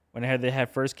when they had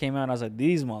first came out. I was like,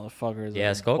 these motherfuckers.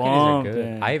 Yeah, are skull candies are good.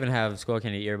 bumping. I even have skull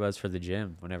candy earbuds for the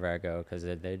gym whenever I go because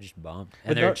they just bump But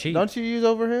and they're cheap. Don't you use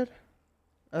overhead?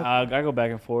 I go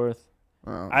back and forth.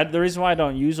 Oh. The reason why I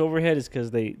don't use overhead is because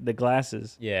the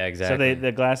glasses. Yeah, exactly. So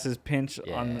the glasses pinch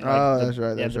Yeah. on like, Oh, the, that's right,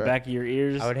 yeah, that's the right. back of your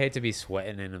ears. I would hate to be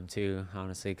sweating in them too,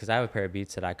 honestly, because I have a pair of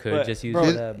Beats that I could But, just use bro,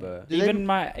 for that. But Do they- even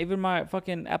my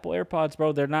fucking Apple AirPods,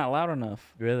 bro, they're not loud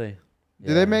enough. really,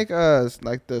 Do they make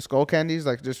like the skull candies,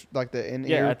 like just like the in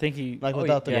Yeah, I ear? think he Like Oh,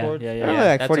 without the yeah, cord? yeah, I yeah. don't know,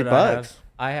 like that's $40. what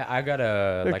I have. I got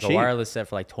a They're like cheap. a wireless set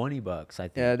for like $20. I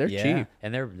think. Yeah, they're cheap.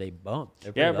 and they bump.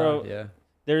 They're Yeah, pretty bro. loud, Yeah.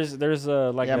 There's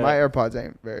like Yeah, my AirPods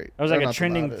ain't very. it was they're like a not the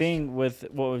trending loudest. thing with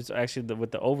what was actually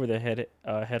with the over the head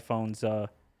headphones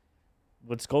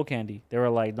with skull candy. They were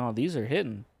like, no, these are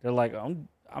hitting. They're like, I'm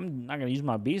not gonna use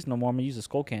my Beats no more. I'm gonna use the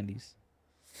skull candies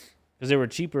because they were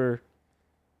cheaper.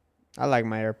 I like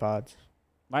my AirPods.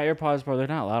 My AirPods, bro, they're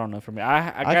not loud enough for me. I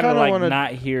kinda gotta like wanna-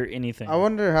 not hear anything. I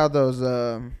wonder how those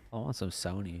I want some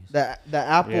Sony's. the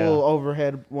Apple Yeah.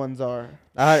 overhead ones are.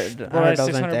 I heard Bro, those that's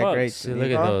aren't that $600. great. See, to look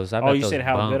me. at those. I oh, bet you those said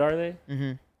how bump. good are they?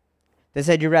 Mm-hmm. They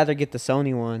said you'd rather get the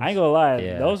Sony one. I ain't gonna lie,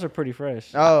 Yeah. those are pretty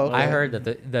fresh. Oh, okay. I heard that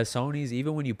the Sony's,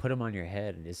 even when you put them on your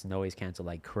head, it's noise cancel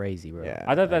like crazy, bro. Yeah.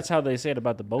 I thought that's how they say it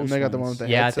about the Bose. And they got the ones. one with the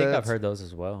Yeah, I think I've headsets. heard those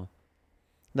as well.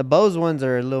 The Bose ones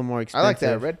are a little more I expensive. like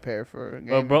that red pair for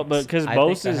gaming. But because I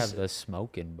Bose think I is have the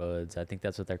smoking buds. I think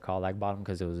that's what they're called. I bought them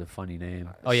because it was a funny name.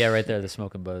 Oh yeah, right there, the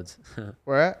smoking buds.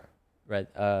 Where at? Right.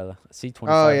 See, 25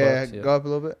 Oh yeah, bucks. go up a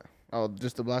little bit. Oh,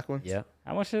 just the black one. Yeah.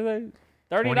 how much are they?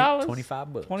 $30.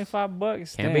 25 bucks. $25.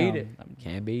 Can't Damn. beat it.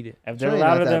 Can't beat it. If they're really not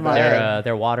louder that than my bad.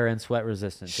 They're water and sweat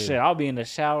resistant too. shit, I'll be in the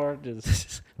shower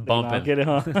just Bumping. I'll get it,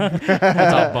 huh?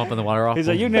 That's all bumping the water off. He's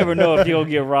like, you never know if you'll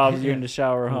get robbed if you're in the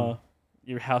shower, huh?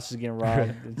 Your house is getting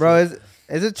robbed. and Bro, shit.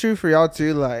 is it true for y'all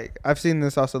too? Like I've seen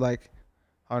this also like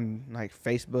on like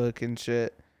Facebook and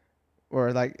shit,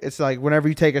 or like it's like whenever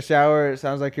you take a shower, it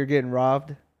sounds like you're getting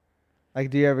robbed. Like,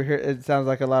 do you ever hear? It sounds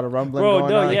like a lot of rumbling bro,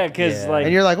 going no, on. yeah, because Yeah. like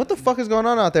And you're like, what the fuck is going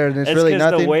on out there? And it's it's really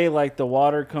because nothing. the way like the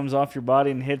water comes off your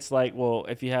body and hits like, well,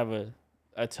 if you have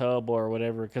a tub or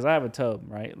whatever, because I have a tub,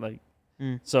 right? Like,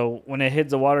 Mm. so when it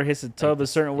hits the water hits the tub a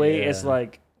certain way, it's yeah.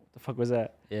 like, what the fuck was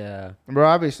that? Yeah. Bro,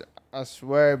 I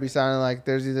swear it'd be sounding like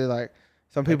there's either like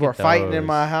some people are at fighting in those.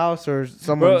 my house or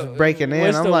someone's Bro, breaking in.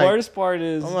 What's I'm the like, worst part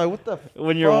is what the?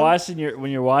 when you're fuck?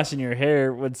 washing your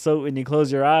hair with soap and you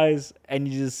close your eyes and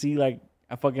you just see like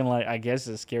a fucking like I guess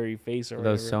a scary face or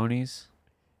whatever. Those Sonys.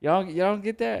 Y'all don't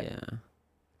get that? Yeah.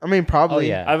 I mean,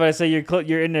 probably. Oh, yeah. I was about to say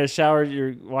you're in the shower,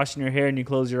 you're washing your hair, and you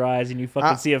close your eyes, and you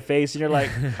fucking see a face, and you're like,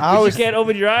 I but always, you can't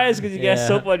open your eyes because you got Yeah.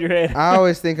 soap on your head. I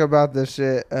always think about this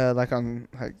shit like on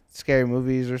like scary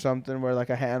movies or something where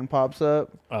like a hand pops up.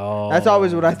 Oh, That's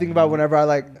always what I think about whenever I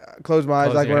like close my eyes.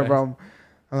 Close Like your whenever eyes.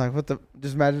 I'm like, what the?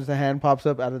 Just imagine if the hand pops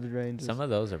up out of the drain. Just, Some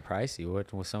of those are pricey.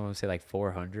 What will someone say like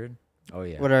 400? Oh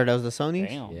yeah. What are those? The Sonys?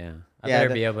 Damn. Yeah. I Yeah, better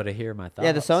the- be able to hear my thoughts.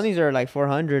 Yeah, the Sonys are like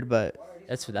 400, but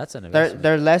That's an they're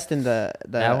investment. less than the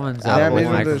That one's Yeah, Apple these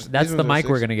ones micro- are- That's these the ones are mic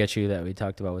we're 60. gonna get you that we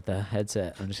talked about with the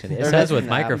headset. I'm just kidding. It They're says with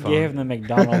messing up. microphone. Give him the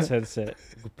McDonald's headset.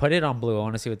 Put it on blue. I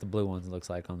want to see what the blue one looks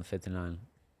like on the 59.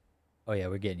 Oh yeah,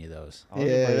 we're getting you those. I'll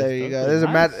Yeah, buy there those. you Those go. are There's a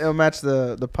match. nice. It'll match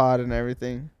the pod and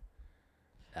everything.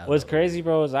 What's crazy,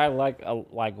 bro, is I like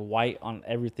white on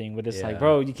everything, but it's like, Yeah.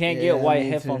 bro, you can't Yeah, get white me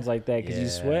headphones too. like that because you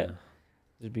sweat.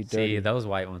 Just be dirty. See, those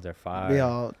white ones are fire. Be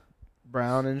all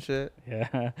brown and shit.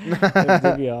 Yeah,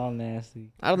 they be all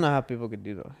nasty. I don't know how people could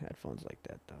do the headphones like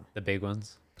that though. The big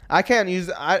ones. I can't use.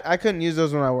 I couldn't use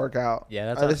those when I work out.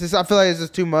 Yeah, that's This is, I feel like it's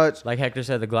just too much. like Hector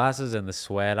said. The glasses and the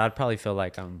sweat. I'd probably feel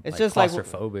like I'm. It's Like just like-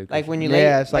 claustrophobic. Like when you Yeah,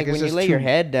 lay, it's like like it's when you just lay your too-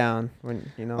 head down, when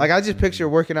you know. Like I just picture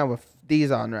working out with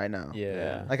these on right now.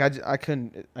 Yeah. Like I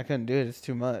couldn't do it. It's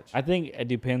too much. I think it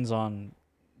depends on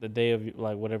the day of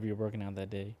like whatever you're working out that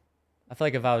day. I feel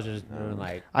like if I was just doing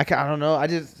like I don't know.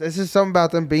 It's just something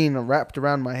about them being wrapped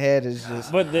around my head is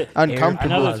just But the,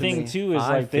 uncomfortable. another to thing me. too is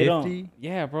like they 550? don't.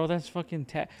 Yeah, bro, that's fucking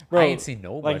I ain't seen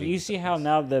nobody. Like you see how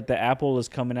now that the Apple is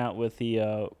coming out with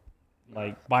the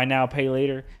like buy now pay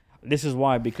later. This is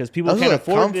why, because people Those can't look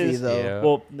afford comfy this. though. Yeah.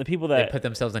 Well, the people They that put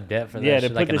themselves in debt for that. Yeah, shit,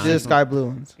 they like put an this- Just iPhone. sky blue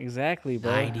ones. exactly,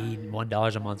 bro.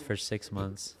 $91 a month for 6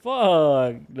 months,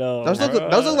 Fuck no. Those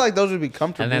look like those would be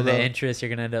comfortable. and then the though. interest you're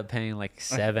gonna end up paying like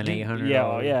 $700-800.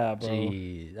 Yeah, bro.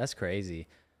 Jeez, that's crazy.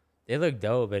 They look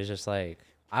dope, but it's just like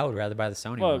I would rather buy the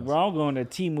Sony Fuck, ones. bro. I'm going to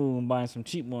Temu and buying some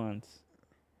cheap ones.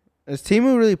 Is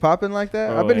Timu really popping like that?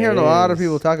 Bro, I've been hearing it a lot of is.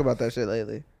 people talk about that shit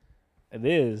lately. It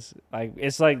is like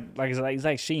it's like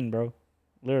Shein, bro.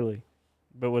 Literally,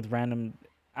 but with random.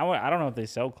 I don't know if they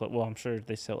sell clothes. Well, I'm sure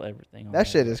they sell everything. on That there.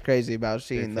 shit is crazy about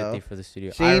Shein $350 though. for the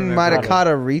studio. I Shein remember might have how- caught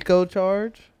a RICO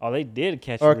charge, Oh, they did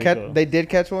catch. or Rico. they did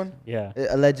catch one, Yeah,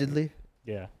 allegedly.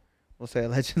 yeah. We'll say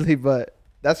allegedly, but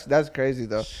that's crazy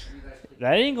though.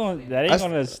 That ain't going. That's-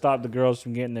 to stop the girls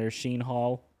from getting their Shein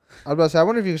haul. I was about to say, I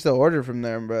wonder if you can still order from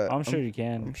there, but I'm sure you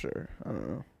can. I'm sure. I don't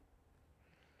know.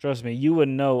 Trust me, you would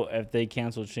know if they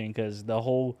canceled Shein because the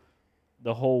whole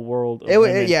world. Of It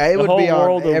would- women, yeah, it the would whole be on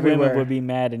world of everywhere. women would be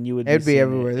mad, and you would. It'd be seeing it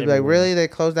everywhere. They'd be like, everywhere. really? They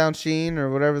closed down Shein or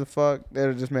whatever the fuck?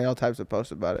 They'd just made all types of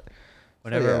posts about it.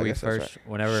 Whenever yeah, I we guess that's first,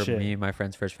 whenever Shit. me and my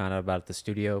friends first found out about the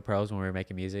studio pros when we were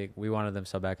making music, we wanted them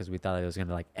so bad because we thought it was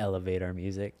gonna like elevate our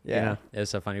music. You Yeah. know? It was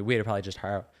so funny. We'd have probably just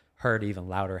heard even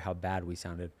louder how bad we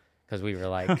sounded because we were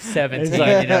like 17. It's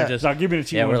like, you know, just give me the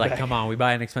cheap yeah. ones We're like, back. come on, we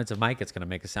buy an expensive mic, it's gonna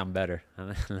make us sound better.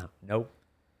 No, nope.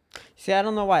 See, I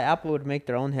don't know why Apple would make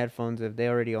their own headphones if they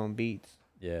already own Beats.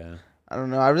 Yeah, I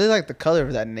don't know. I really like the color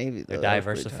of that navy. they're Though. That was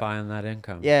pretty tight. diversifying that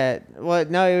income. Yeah, well,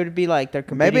 no, it would be like they're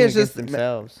Maybe competing it's against just-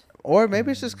 themselves. Or maybe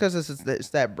it's just because it's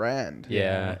that brand.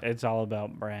 Yeah. It's all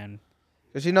about brand.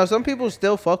 Because some people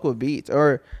still fuck with Beats,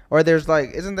 or there's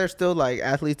like, isn't there still like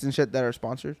athletes and shit that are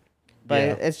sponsors? But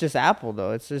Yeah. it's just Apple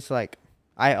though. It's just like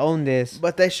I own this.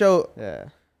 But they show Yeah,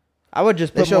 I would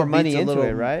just they put show more money Beats a into little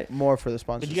it, right? more for the But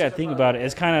sponsors. you gotta think about it.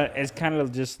 It's kind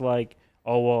of just like,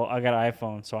 oh well, I got an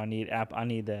iPhone, so I need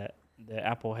the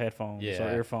Apple headphones or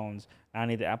Yeah. earphones. I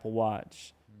need the Apple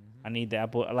Watch. I need the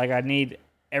Apple. Like I need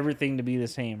everything to be the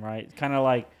same, right? Kind of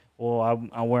like, well,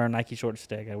 I'm wearing Nike shorts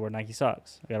today. I gotta wear Nike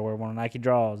socks. I gotta wear one of Nike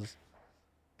draws.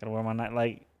 Gotta wear my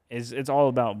like. It's all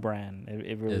about brand.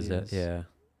 It really is. Is it? Yeah.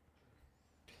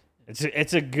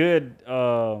 It's a good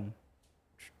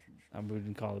I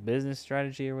wouldn't call it business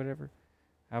strategy or whatever,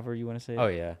 however you want to say it. Oh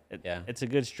yeah. It- Yeah. It's a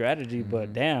good strategy,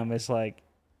 but damn, it's like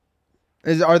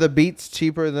Are the Beats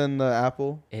cheaper than the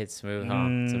Apple? It's smooth, huh?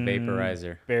 It's a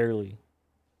vaporizer. barely.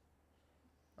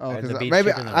 Oh, Are the 'cause Beats maybe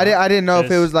cheaper than I didn't know if it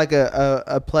Just- was like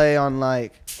a play on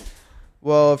like,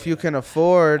 well, if you can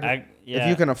afford Yeah. if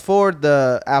you can afford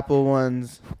the Apple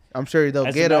ones, I'm sure they'll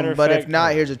As a get matter them. of But if fact,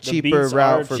 not, here's a the cheaper Beats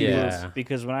route are for cheaper Beats. Yeah.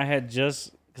 because when I had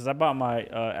because I bought my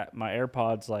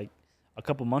AirPods like a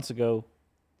couple months ago,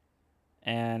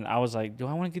 and I was like, do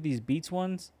I want to get these Beats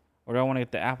ones or do I want to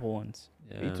get the Apple ones?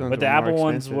 Yeah. Beats But ones the are more Apple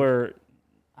ones expensive. were,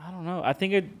 I don't know. I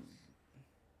think it.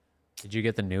 Did you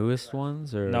get the newest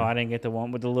ones or No, I didn't get the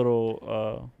one with the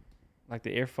little like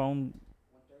the earphone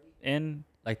in.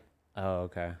 Oh,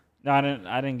 okay. No,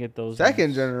 I didn't get those. Second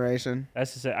ones. generation.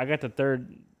 That's to say, I got the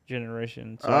third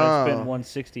generation, so Oh. I spent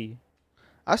 160.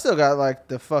 I still got like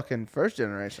the fucking first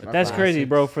generation. I That's thought. crazy,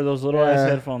 bro. For those little ass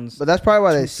Yeah. headphones, But that's probably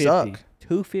why they 250. suck.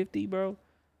 250, bro.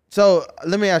 So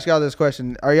let me ask y'all this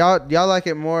question: y'all like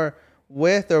it more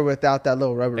with or without that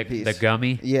little rubber piece? The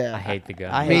gummy? Yeah. I hate the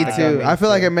gummy. I Me hate the too. gummy, I feel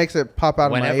like too. it makes it pop out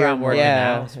of my Whenever ear I'm more. working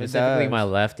Yeah, out, it specifically does. my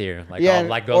left ear, like Yeah, I'll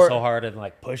like go or- so hard and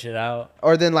like push it out.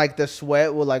 Or then like the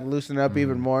sweat will like loosen up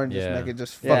even more and just Yeah. make it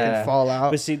just fucking Yeah. fall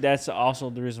out. But see, that's also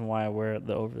the reason why I wear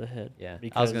the over the head. Yeah,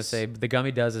 because I was gonna say the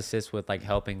gummy does assist with like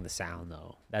helping the sound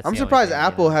though. That's I'm the only surprised thing, you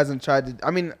Apple know? hasn't tried to.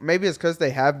 I mean, maybe it's because they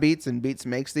have Beats and Beats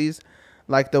makes these.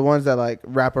 Like the ones that like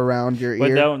wrap around your But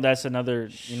ear. that's another,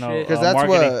 Because that's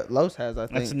marketing. what Los has, I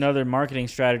think. That's another marketing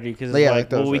strategy because it's Yeah, like, like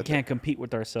those we right can't compete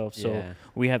with ourselves, so Yeah.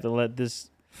 we have to let this.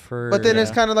 But then it's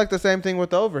Yeah. kind of like the same thing with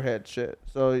the overhead shit.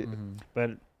 So Mhm.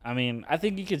 But I mean, I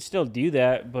think you could still do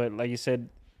that, but like you said,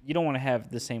 you don't want to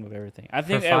have the same of everything. I For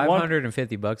think at one,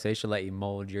 $550, they should let you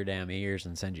mold your damn ears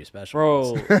and send you special.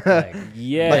 bro, ones. Like,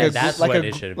 yeah, like a, that's like what a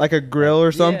it should like a grill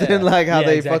or something, Yeah. like how Yeah,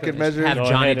 they exactly. fucking measure. Have Go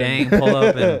Johnny ahead and- Dang pull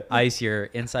up and ice your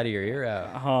inside of your ear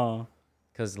out. huh?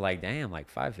 Cause like, damn, like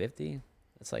 $550.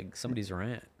 That's like somebody's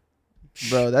rent.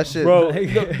 Bro, that shit. Bro,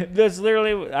 that's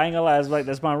literally. I ain't gonna lie. It's like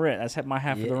that's my rent. That's my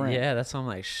half of the rent. Yeah, that's what I'm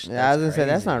like. Yeah, I was gonna say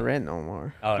that's crazy. not rent no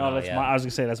more. Oh No, no, that's yeah. my. I was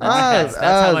gonna say that's my. That's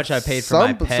how much I paid for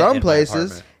my pet some in places. my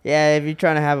apartment. Yeah, if you're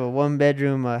trying to have a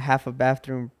 1-bedroom, half a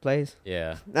bathroom place,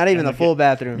 Yeah, not even And a full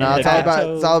bathroom. No, Yeah, it's all the about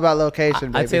condo. it's all about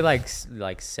location, baby. I'd say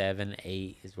like 7,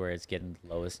 8 is where it's getting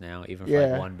lowest now. Even for Yeah.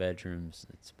 like 1 bedrooms,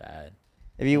 it's bad.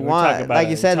 If you We're talking want, about like a-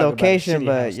 you said, we're talking about a location, city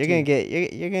but house, you're too. gonna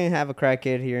get you're gonna have a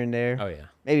crackhead here and there, Oh yeah.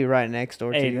 maybe right next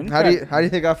door Hey, to you. them how do you crack- how do you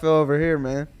think I feel over here,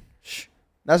 man?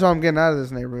 That's why I'm getting out of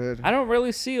this neighborhood. I don't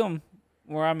really see them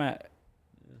where I'm at.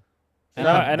 And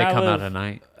Yeah. I, and They I come live, out at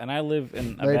night. and I live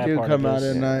in a They bad do part come of out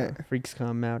this. at night. Freaks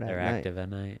come out They're at night. active at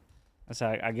night. So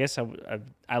I guess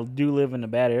I do live in a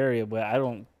bad area, but I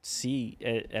don't see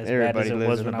it as Everybody bad as it lives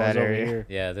was in when a I was bad over area. here.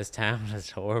 Yeah, this town is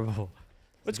horrible.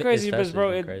 What's It's crazy because, especially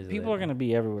bro, been crazy people are lately. gonna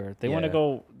be everywhere. They want to Yeah.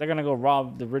 go. They're gonna go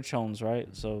rob the rich homes, right?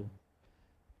 So,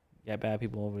 yeah, bad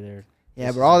people over there.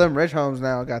 Yeah, but all them rich homes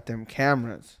now got them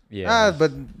cameras. Yeah.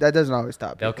 But that doesn't always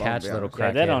stop. They'll people, I'll catch be little honest.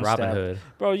 Yeah, they crackhead don't Robin stop. Hood.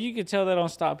 Bro, you can tell they don't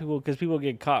stop people because people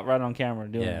get caught right on camera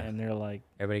doing Yeah. it, and they're like,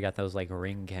 Everybody got those like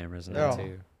Ring cameras Yeah. now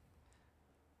too.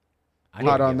 I Hot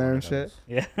need to on get there one and of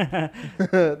shit. those.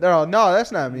 yeah, They're all, no,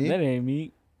 that's not me. that ain't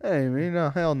me. That ain't me. No,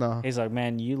 hell no. He's like,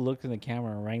 man, you looked in the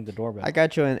camera and rang the doorbell. I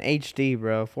got you in HD,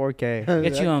 bro, 4K.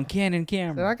 Get you on Canon Said,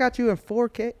 camera. I got you in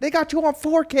 4K. They got you on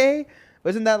 4K.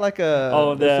 Wasn't that like a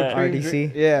Oh, the Supreme RDC?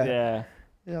 drink? Yeah. Yeah.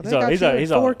 Yeah, they He's all, got he's you all, in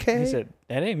he's all, 4K. he said,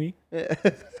 that ain't me.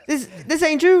 This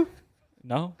ain't you.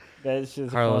 No, that's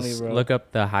just Carlos, funny, bro. look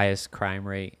up the highest crime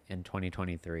rate in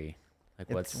 2023.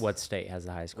 Like It's- what state has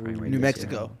the highest crime Ooh, rate? New this year?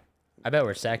 Mexico. I bet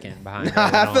we're second behind. I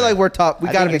feel Illinois. like we're top. We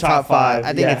I got to think be top top five. five. I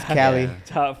think Yeah. it's Cali. Yeah.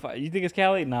 Top 5. You think it's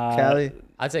Cali? Nah. Cali.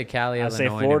 I'd say Cali, I'd say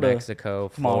Illinois, Florida. New Mexico,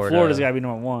 Come on, Florida. Florida's got to be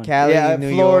number 1. Cali, Yeah,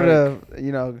 New Florida. York,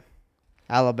 You know,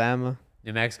 Alabama.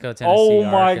 New Mexico, Tennessee. Oh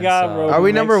my God, Arkansas. bro. Are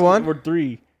we number one? We're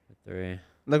 3. 3.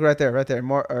 look right there, right there.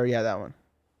 More, or yeah, that one.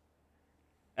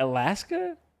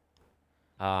 Alaska?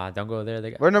 Don't go there.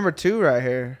 They got We're number 2 right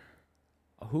here.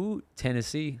 who?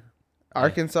 Tennessee.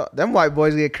 Arkansas. Them white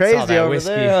boys get crazy that over whiskey.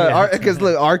 there. Because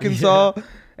look, Arkansas,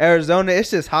 Arizona,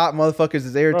 it's just hot. Motherfuckers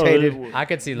is irritated. Bro, I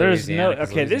could see there's Louisiana. no.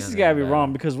 'cause Okay, this has Louisiana's got to be bad.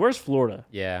 wrong because where's Florida?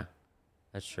 Yeah,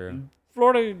 that's true.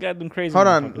 Florida got them crazy. Hold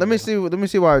on. motherfuckers, Let me bro. see. Let me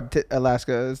see why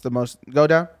Alaska is the most. Go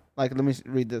down. Like, let me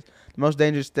read this. The most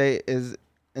dangerous state is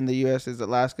in the U.S. is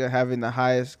Alaska, having the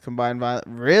highest combined violence.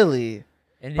 Really?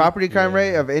 Property crime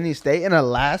rate of any state in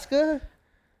Alaska?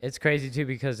 It's crazy too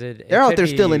because it They're out could there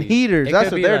stealing be- heaters. it That's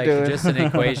could what be they're like doing. Just an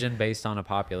equation based on a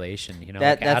population. You know,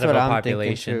 That- like that's out of what a I'm thinking,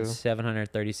 population, too.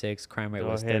 736 crime rate Go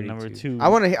was ahead, 32. number 2.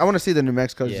 I want to see the New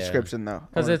Mexico's Yeah. description though.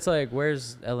 Because it's like,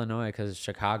 where's Illinois? Because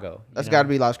Chicago. That's got to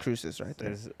be Las Cruces right there.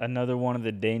 There's another one of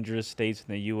the dangerous states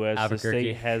in the U.S. The Albuquerque.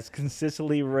 state has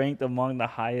consistently ranked among the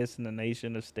highest in the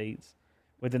nation of states.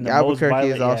 Within the Yeah, most Albuquerque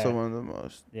violent, is also yeah, one of the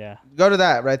most. Yeah. Go to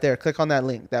that right there. Click on that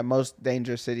link. That most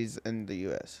dangerous cities in the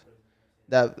U.S.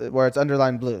 That where it's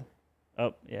underlined blue.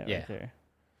 Oh, yeah, Yeah. right there.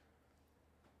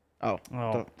 Oh,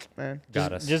 Oh, man.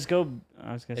 Got us. just go.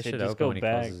 I was gonna It say, should just open go when he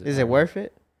back. closes Is it worth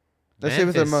it? Let's see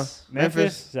what's the Memphis. most.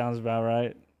 Memphis sounds about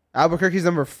right. Albuquerque's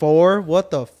number 4.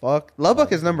 What the fuck?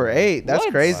 Lubbock is number 8. That's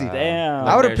What? crazy. Wow. Damn.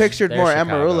 I would have There's- pictured there's more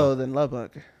Chicago. Amarillo than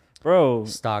Lubbock. Bro,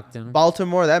 Stockton.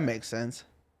 Baltimore, that makes sense.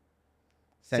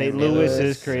 St. Louis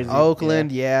is crazy.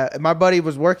 Oakland, yeah. My buddy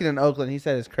was working in Oakland. He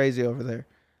said it's crazy over there.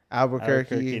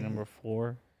 Albuquerque, number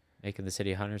 4. Making the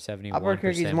city 171%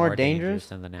 Albuquerque's more more dangerous dangerous?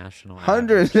 than the national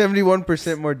average.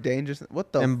 171% more dangerous.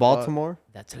 What the In fuck? Baltimore?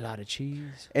 That's a lot of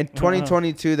cheese. In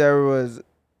 2022, there was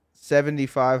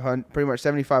 7,500, pretty much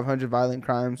 7,500 violent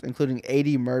crimes, including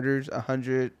 80 murders,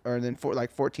 100, or then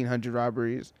 1,400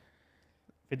 robberies,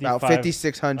 about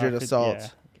 5,600 assaults.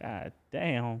 Yeah. God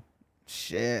damn.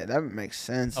 Shit, that makes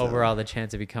sense. though. Overall, the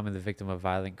chance of becoming the victim of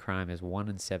violent crime is 1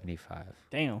 in 75.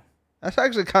 Damn. That's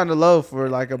actually kind of low for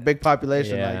like a big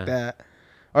population Yeah. like that,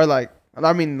 or like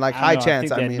I mean like I high don't know,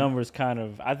 chance. I I think that mean, number's kind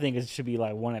of. I think it should be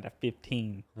like 1 out of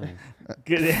 15. Hmm.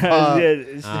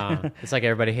 It's like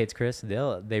everybody hates Chris.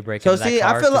 They break So into see, that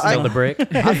I car feel to like- steal the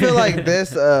brick. I feel like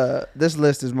this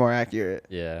list is more accurate.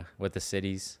 Yeah, with the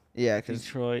cities. Yeah, because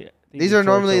Detroit. I think these are Detroit's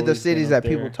normally the always been cities up that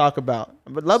people there. talk about.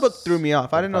 But Lubbock threw me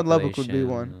off. I didn't know Lubbock would be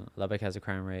one. Population, Lubbock has a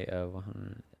crime rate of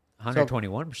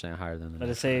 121% higher than the Let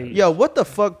us national say- average. Yo, what the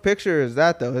fuck picture is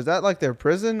that though? Is that like their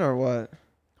prison or what?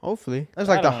 Hopefully. That's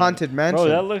I like the don't- haunted mansion. Bro,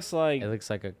 that looks like It looks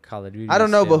like a Call of Duty. I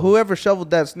don't know, but still. whoever shoveled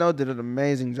that snow did an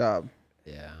amazing job.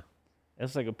 Yeah.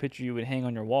 that's like a picture you would hang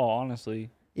on your wall. Honestly.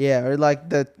 Yeah, or like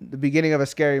the beginning of a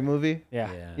scary movie. Yeah.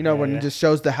 You know, when it just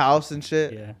shows the house and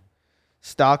shit. Yeah.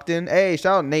 Stockton. Hey,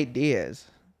 shout out Nate Diaz.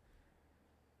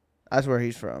 That's where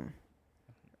he's from.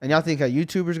 And y'all think a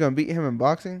YouTuber's gonna beat him in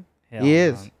boxing? Hell He no.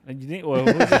 is. You think? Well,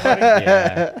 who's he fighting?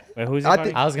 Yeah. Wait, who's he I fighting?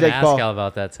 think- I was gonna Jake ask Paul. y'all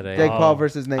about that today. Jake Oh. Paul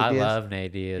versus Nate I Diaz. love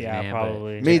Nate Diaz, Yeah, man.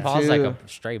 probably. But Me Jake Paul's like too. a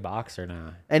straight boxer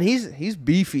now. And he's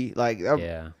beefy. Like that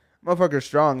Yeah. motherfucker's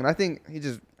strong. And I think he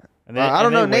just And I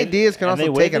don't know. Nate Diaz can and they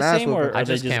also weigh take an the ass same, or whooping. are I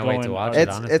they just can't wait to going- watch are it,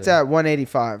 they- honestly. It's at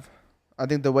 185. I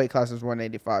think the weight class is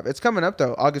 185. It's coming up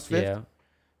though, August 5th. Yeah.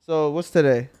 So what's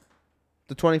today?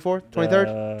 The 24th,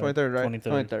 23rd, 23rd, right?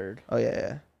 23rd. 23rd. Oh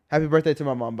yeah. Happy birthday to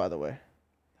my mom, by the way.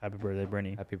 Happy birthday,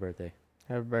 Brittany. Happy birthday.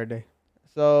 Happy birthday.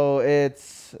 So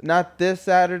it's not this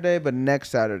Saturday, but next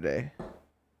Saturday.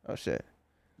 Oh shit.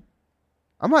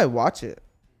 I might watch it.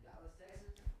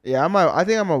 Yeah, I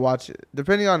think I'm gonna watch it.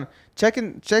 Depending on check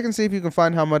and see if you can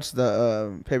find how much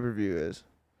the pay-per-view is.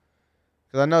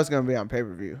 Cause I know it's gonna be on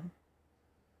pay-per-view.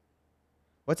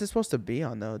 What's it supposed to be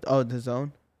on though? Oh, the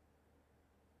Zone.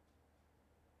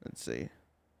 Let's see.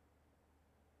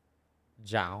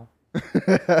 Zhao.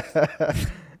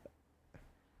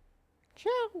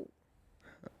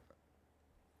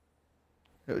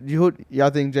 Y'all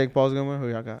think Jake Paul's gonna win? Who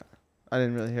y'all got? I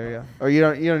didn't really hear y'all. Or you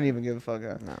don't even give a fuck.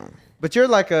 Huh? No. But you're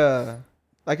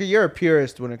you're a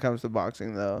purist when it comes to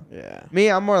boxing though. Yeah. Me,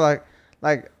 I'm more like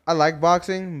I like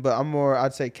boxing, but I'm more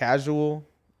I'd say casual.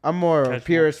 I'm more a Casual.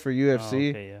 purist for Oh, UFC,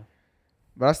 okay, yeah.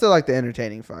 but I still like the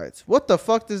entertaining fights. What the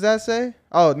fuck does that say?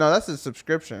 Oh no, that's a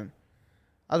subscription.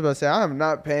 I was about to say I am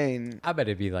not paying. I bet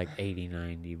it'd be like 80,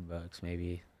 90 bucks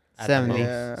maybe. At the 70. most.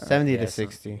 Yeah. 70 to Yeah,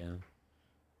 60. Yeah.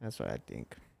 That's what I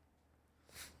think.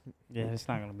 Yeah, it's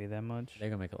not gonna be that much. They're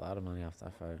gonna make a lot of money off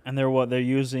that fight. And they're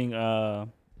using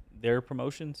their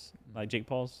promotions like Jake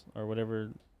Paul's or whatever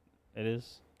it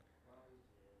is.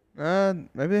 Maybe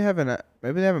they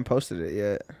haven't posted it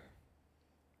yet.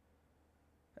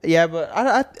 Yeah, but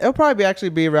it'll probably actually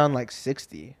be around like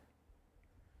 60.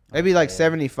 Maybe like Okay.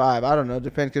 75. I don't know.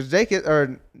 Depends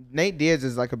because Nate Diaz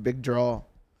is like a big draw.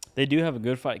 They do have a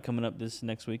good fight coming up this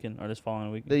next weekend or this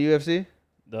following weekend. The UFC.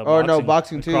 The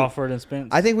boxing with too. Crawford and Spence.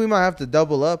 I think we might have to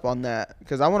double up on that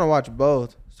because I want to watch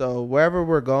both. So wherever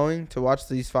we're going to watch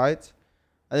these fights,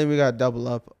 I think we got to double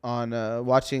up on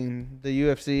watching the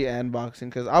UFC and boxing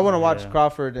because I want to watch Yeah.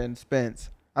 Crawford and Spence.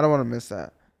 I don't want to miss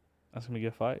that. that's gonna be a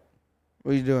good fight.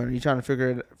 What are you doing? Are you trying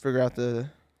to figure out the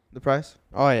price?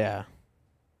 Oh, yeah.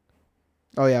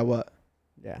 Oh yeah, what?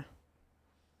 Yeah.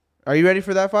 Are you ready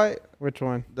for that fight? Which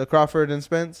one? The Crawford and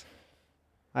Spence?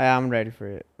 I'm ready for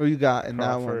it. Who you got in that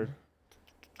Crawford. one?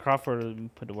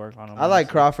 Crawford put the work on him. I like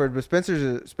honestly. Crawford, but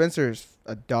Spencer's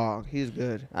a dog. He's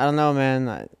good. I don't know, man.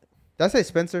 Did I say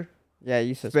Spencer? Yeah,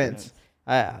 you said Spence.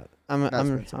 I'm Not I'm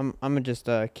Spencer. I'm I'm gonna just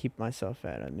keep myself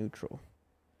at a neutral.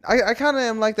 I kind of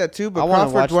am like that too, but I wanna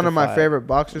Crawford's watch one the of my fight. favorite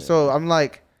boxers. Yeah. So I'm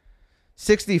like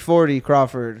 60-40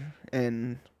 Crawford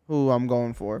and who I'm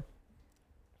going for.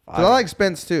 'Cause I like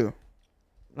Spence too.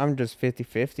 I'm just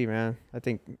 50-50, man. I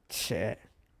think shit.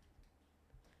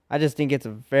 I just think it's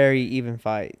a very even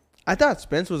fight. I thought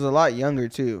Spence was a lot younger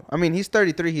too. I mean, he's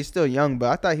 33. He's still young, but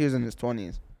I thought he was in his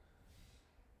 20s.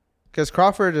 Because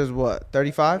Crawford is what,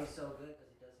 35?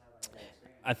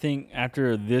 I think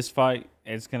after this fight,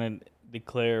 it's gonna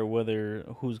declare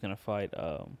who's gonna fight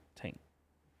Tank.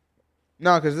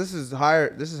 No, because this is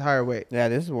higher. This is higher weight. Yeah,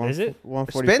 this is one. Is it?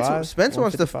 145. Spence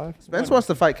wants to 155. Spence wants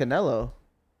to fight Canelo.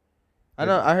 I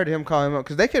know. I heard him call him up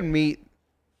because they could meet,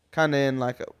 kind of in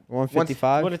like a,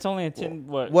 155. But it's only a 10.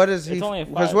 what is he? It's only a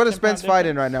Because what is 10 pound Spence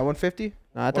fighting difference. right now? 150?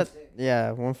 No, I thought. Yeah,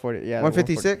 140. Yeah,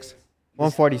 156?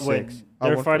 146. Wait, Oh,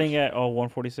 they're 146. fighting at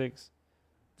 146.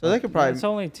 So they could probably. It's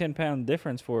only 10-pound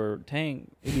difference for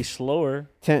Tank. It'd be slower.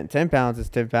 10 pounds is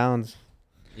 10 pounds.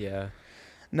 Yeah.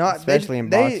 No, especially in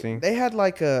boxing. They had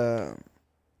like a.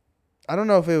 I don't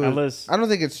know if it was. Unless I don't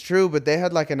think it's true, but they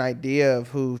had like an idea of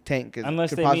who Tank could they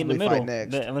meet in possibly the middle. fight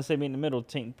next. Unless they meet in the middle,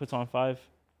 Tank puts on 5,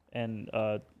 and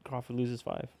Crawford loses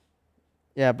 5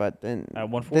 Yeah, but then at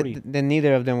 140. then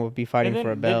neither of them will be fighting And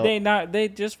for a then belt. They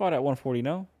just fought at 140.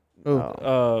 No,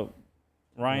 Ooh.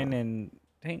 Ryan and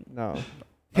Tank. No.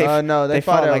 No, They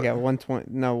fought fought like at 120.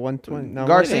 No, 120. No,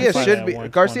 Garcia fight should at be 120.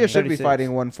 Garcia should be 36. fighting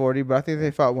 140, but I think they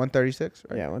fought 136.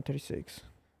 Right? Yeah, 136.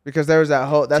 because there was that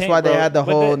whole. That's why they had the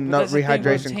whole that's the thing, bro.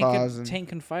 rehydration clause. And, Tank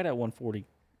can fight at 140.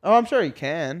 oh, I'm sure he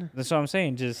can. That's what I'm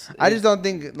saying. I just don't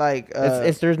think like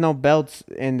If there's no belts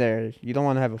in there, you don't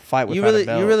want to have a fight without a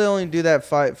belt. you really only do that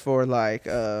fight for like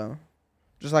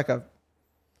just like a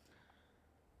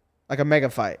mega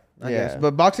fight, I guess.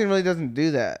 But boxing really doesn't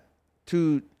do that.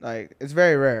 Like it's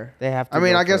very rare. They have to. I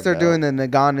mean, go I for guess a they're belt. doing the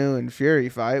Nagano and Fury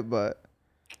fight, but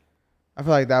I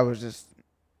feel like that was just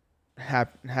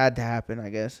had to happen, I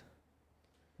guess.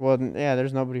 Well, yeah,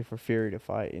 there's nobody for Fury to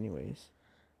fight, anyways.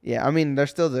 Yeah, I mean,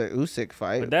 there's still the Usyk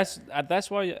fight. But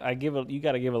that's why you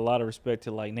got to give a lot of respect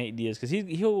to like Nate Diaz because he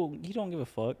don't give a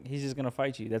fuck. He's just gonna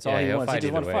fight you. That's all he wants. He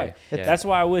just wants to fight. Yeah. That's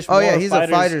why I wish. Oh more yeah, he's fighters,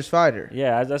 a fighter's fighter.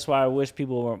 Yeah, that's why I wish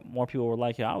more people were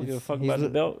like him. I don't give a fuck about the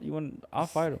belt. I'll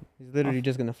fight him. He's literally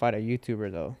just gonna fight a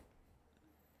YouTuber though.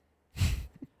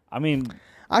 I mean,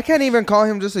 I can't even call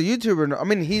him just a YouTuber. I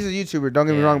mean, he's a YouTuber. Don't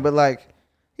get me wrong, but like,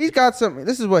 he's got some.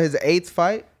 This is what his eighth,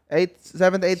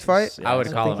 seventh, eighth fight. I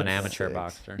would call think him an it's amateur six.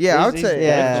 boxer. Yeah, I would say. definitely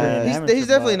Yeah, an he's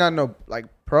definitely not no like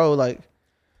pro. Like,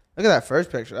 look at that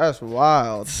first picture. That's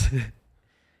wild.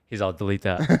 He's all delete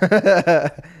that.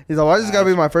 He's like, why does this gotta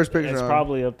be my first picture? it's on?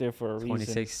 probably up there for a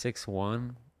reason.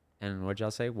 26-6-1, and what'd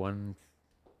y'all say? What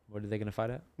are they gonna fight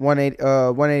at?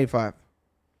 185.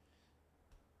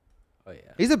 Oh yeah.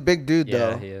 He's a big dude Yeah,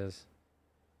 though. he is.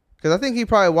 Because I think he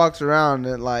probably walks around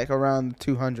at like around the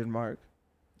 200 mark.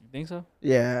 You think so?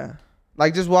 Yeah.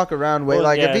 Like just walk around weight. Well,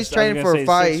 Like yeah, if he's I was training gonna for a say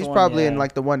fight, he's 6'1", probably in yeah.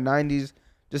 like the 190s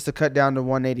just to cut down to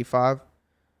 185.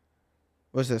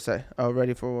 What's this say? Oh,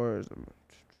 ready for war.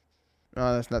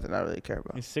 No, that's nothing I really care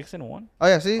about. He's 6-1. Oh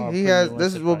yeah, see, Oh, he pretty has. This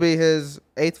realistic will be fights. his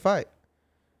 8th fight.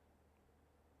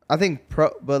 I think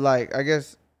but like I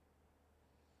guess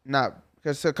not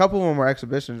because a couple of them were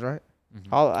exhibitions, right?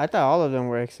 Mhm. I thought all of them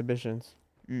were exhibitions.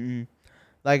 Mm-mm.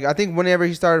 Like I think whenever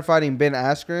he started fighting Ben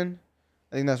Askren,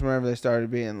 I think that's whenever they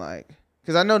started being like.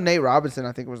 Because I know Nate Robinson,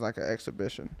 I think was like an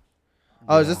exhibition.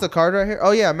 Oh, is this the card right here?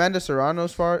 Oh yeah, Amanda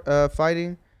Serrano's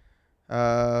fighting.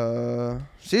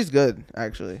 She's good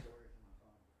actually.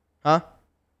 Huh?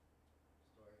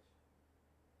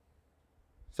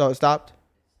 So it stopped?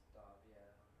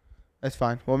 That's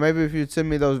fine. Well, maybe if you'd send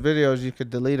me those videos, you could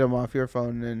delete them off your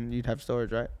phone and you'd have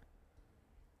storage, right?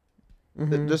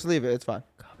 Mhm. Just leave it. It's fine.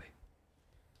 Copy.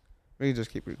 We can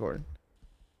just keep recording.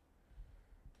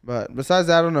 But besides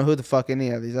that, I don't know who the fuck any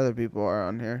of these other people are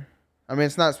on here. I mean,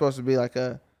 it's not supposed to be like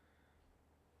a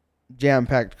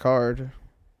jam-packed card.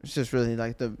 It's just really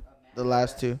like the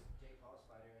last two.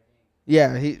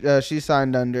 Yeah, she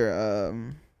signed under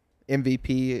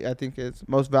MVP. I think it's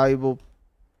most valuable.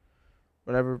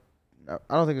 Whatever. No,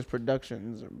 I don't think it's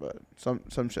productions, but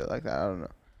some shit like that. I don't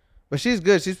know. But she's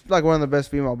good. She's like one of the best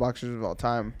female boxers of all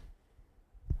time.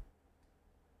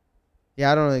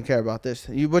 Yeah, I don't really care about this.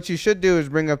 What you should do is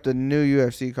bring up the new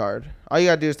UFC card. All you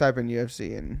gotta do is type in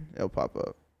UFC and it'll pop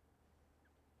up.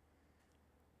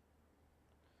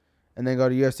 And then go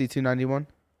to UFC 291.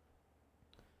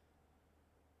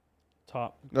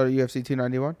 Top. Go to UFC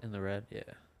 291. In the red, yeah.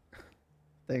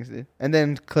 Thanks, dude. And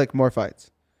then click more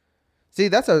fights. See,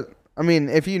 I mean,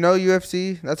 if you know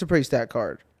UFC, that's a pretty stacked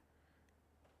card.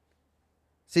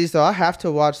 See, so I have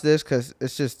to watch this because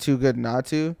it's just too good not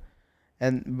to.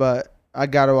 But I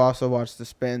got to also watch the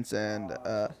Spence and...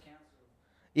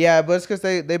 yeah, but it's because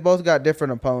they both got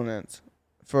different opponents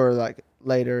for, like,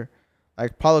 later.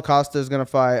 Like, Paulo Costa is going to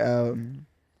fight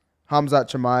Hamzat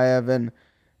Chimaev, and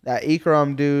that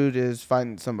Ikram dude is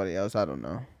fighting somebody else. I don't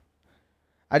know.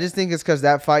 I just think it's because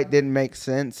that fight didn't make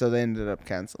sense, so they ended up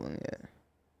canceling it.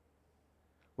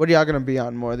 What are y'all going to be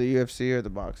on more, the UFC or the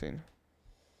boxing?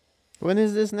 When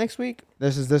is this next week?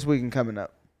 This is this weekend coming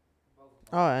up.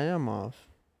 Oh, I am off.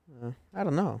 I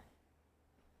don't know.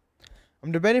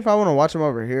 I'm debating if I want to watch them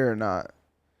over here or not.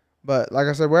 But like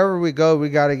I said, wherever we go, we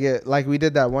got to get, like we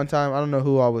did that one time. I don't know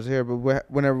who all was here,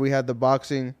 but whenever we had the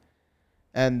boxing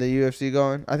and the UFC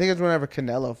going, I think it's whenever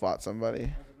Canelo fought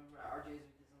somebody.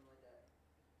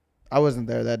 I wasn't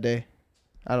there that day.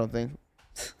 I don't think.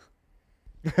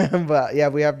 But yeah,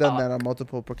 we have done that on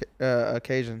multiple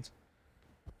occasions.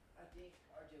 I think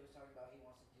RJ was talking about he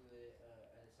wants to do it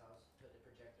at his house, put the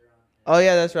projector on. Oh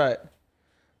yeah, that's right.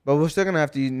 But we're still gonna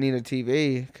have to need a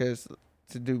TV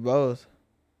to do both,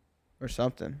 or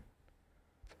something.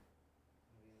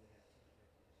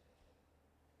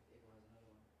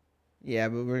 Yeah,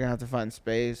 but we're gonna have to find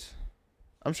space.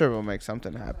 I'm sure we'll make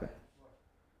something happen.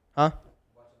 Huh?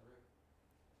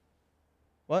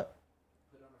 What?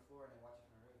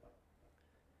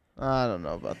 I don't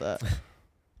know about that.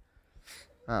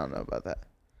 I don't know about that.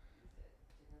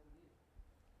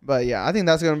 But yeah, I think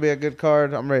that's gonna be a good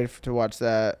card. I'm ready to watch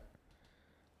that.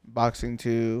 Boxing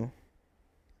 2.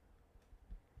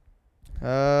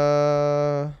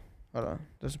 Hold on.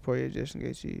 Does Poirier, Jason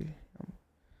Gaethje.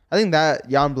 I think that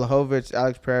Jan Blachowicz,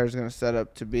 Alex Pereira is gonna set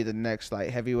up to be the next like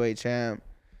heavyweight champ,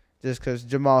 just because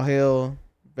Jamal Hill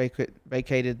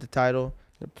vacated the title.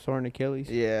 Torn Achilles.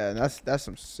 Yeah, that's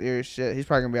some serious shit. He's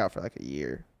probably gonna be out for like a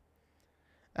year.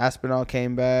 Aspinall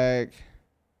came back,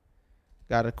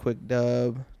 got a quick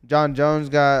dub. John Jones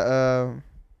got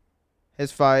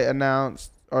his fight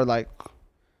announced, or like,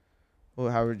 well,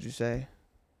 how would you say,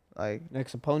 like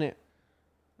Next opponent.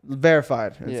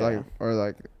 verified? It's Yeah. like, or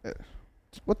like,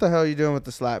 what the hell are you doing with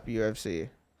the slap UFC?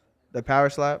 The power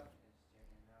slap?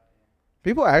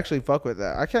 People actually fuck with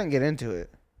that. I can't get into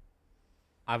it.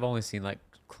 I've only seen like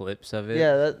clips of it.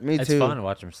 Yeah, me it's too. fun to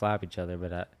watch them slap each other,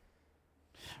 but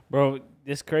Bro,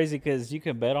 it's crazy because you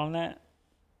can bet on that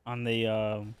on the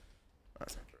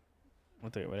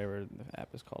whatever the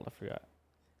app is called. I forgot.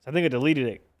 So I think I deleted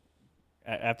it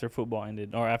after football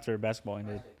ended or after basketball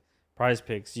ended. Prize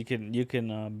Picks. You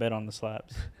can bet on the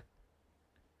slaps.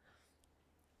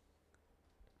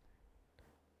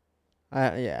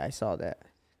 I saw that.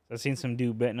 I seen some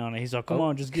dude betting on it. He's like, "Come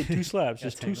on, just get 2 slaps,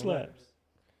 just 2 slaps."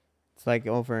 It's like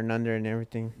over and under and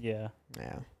everything. Yeah.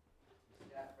 Yeah.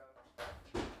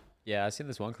 yeah, I seen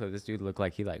this one clip. This dude looked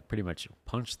like he like pretty much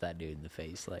punched that dude in the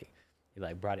face. Like he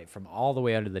like brought it from all the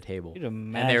way under the table, You'd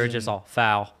and they were just imagine- all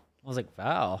foul. I was like,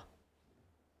 foul.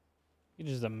 You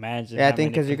just imagine. Yeah, I how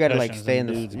think many because you gotta like concussions stay in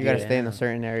them the dudes you gotta get. stay in a Yeah.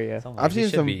 certain area. So I'm like, I've he seen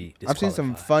should some. be I've seen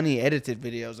some disqualified. funny edited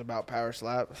videos about power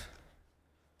slap.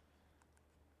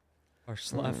 Are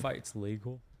slap fights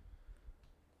legal?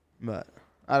 But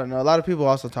I don't know. A lot of people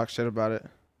also talk shit about it.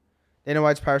 Dana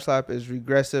White's power slap is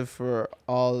regressive for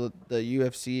all the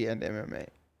UFC and MMA.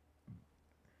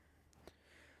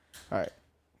 All right,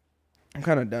 I'm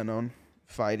kind of done on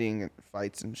fighting and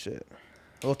fights and shit.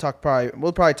 We'll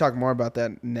probably talk more about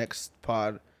that next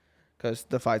pod, because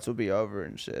the fights will be over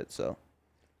and shit. So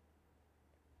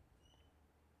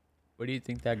What do you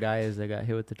think that guy is that got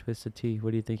hit with the twisted T?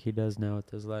 What do you think he does now with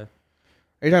his life?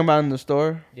 are you talking about in the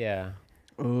store? Yeah,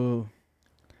 Ooh,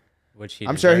 which he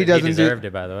I'm sure he doesn't do- deserved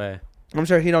it, by the way. I'm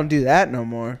sure he don't do that no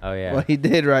more. Oh yeah, What he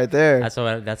did right there.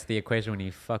 that's the equation when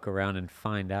you fuck around and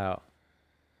find out.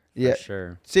 Yeah. For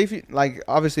sure. See if you like.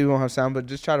 Obviously, we won't have sound, but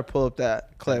just try to pull up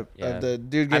that clip Yeah. of the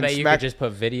dude I getting bet you could smacked. just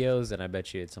put videos, and I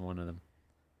bet you it's on one of them.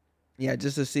 Yeah,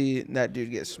 just to see that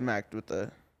dude get smacked with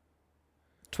the.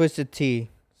 Twisted T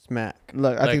smack.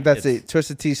 Look, I Look, think that's it's- it.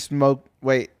 Twisted Tea Smoke.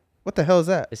 Wait, what the hell is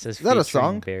that? It says Is that a featuring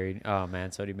song? Buried. Oh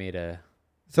man, somebody made a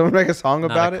Someone make a song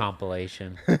not about a it?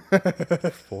 compilation.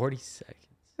 40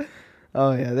 seconds.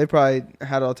 Oh yeah, they probably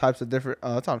had all types of different.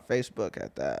 Oh, it's on Facebook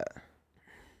at that.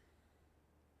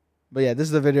 But yeah, this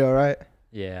is the video, right?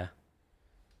 Yeah.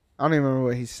 I don't even remember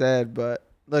what he said, but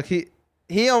look, he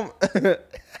Yeah.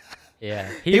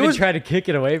 He He even was- tried to kick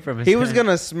it away from his he was hand.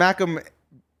 gonna smack him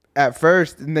at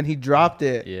first, and then he dropped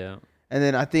it. Yeah. And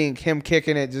then I think him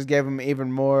kicking it just gave him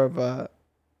even more of a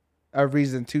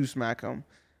reason to smack him.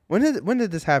 When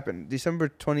did this happen? December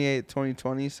 28th,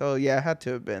 2020. So yeah, it had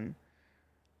to have been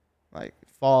like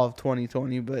fall of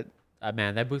 2020. But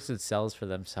Man, that boosted sales for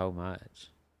them so much.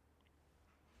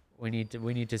 We need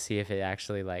to see if it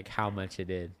actually like how much it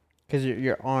did. Cause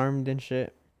you're armed and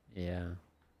shit. Yeah.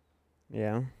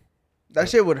 Yeah. that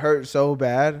shit would hurt so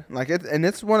bad. Like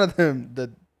it's one of them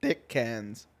the thick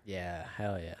cans. Yeah.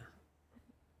 Hell yeah.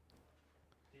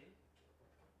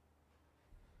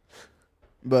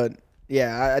 But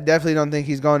yeah, I definitely don't think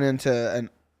he's going into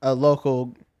a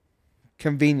local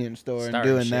convenience store and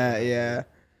Starting doing shit that. like Yeah. that.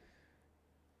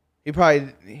 He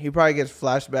probably gets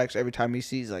flashbacks every time he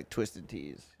sees like Twisted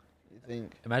Teas. You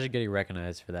think? Imagine getting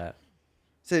recognized for that.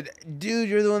 Said, dude,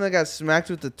 you're the one that got smacked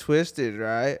with the Twisted,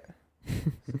 right?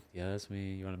 Yeah, that's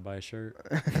me. You want to buy a shirt?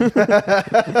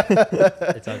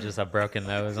 It's all just a broken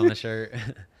nose on the shirt.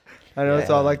 I know it's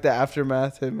all Yeah. like the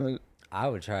aftermath. Him, I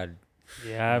would try.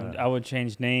 Yeah, I would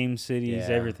change names, cities,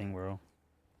 Yeah. everything, bro.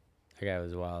 That guy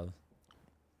was wild.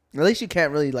 at least you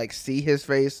can't really like see his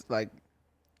face like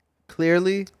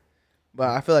clearly, but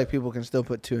I feel like people can still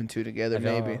put two and two together.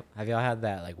 Maybe. Have y'all had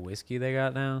that like whiskey they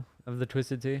got now of the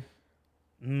Twisted Tea?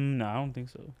 No, I don't think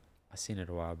so. I seen it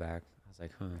a while back. I was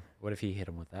like, what if he hit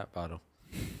him with that bottle?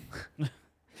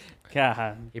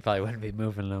 God, He probably wouldn't be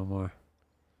moving no more.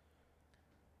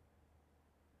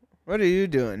 What are you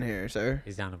doing here, sir?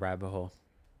 He's down the rabbit hole.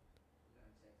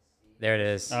 There it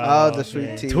is. Oh, the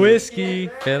sweet tea.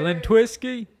 Twisky. Feeling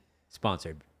Twisky.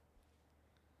 Sponsored.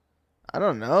 I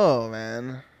don't know,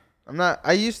 man. I'm not.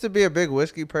 I used to be a big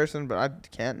whiskey person, but I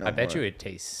can't. No I bet more. you it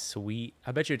tastes sweet.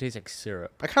 I bet you it tastes like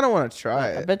syrup. I kind of want to try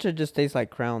I it. bet you it just tastes like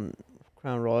Crown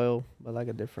Crown Royal, but like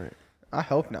a different. I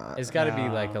hope not. It's got to be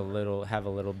Nah. like have a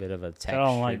little bit of a texture. I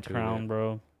don't like to Crown, it.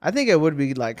 bro. I think it would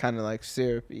be like kind of like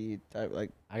syrupy type,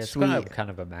 like I guess sweet. I'm kind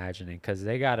of imagining because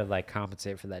they got to like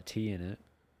compensate for that tea in it.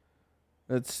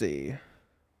 Let's see.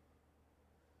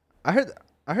 I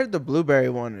heard the blueberry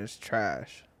one is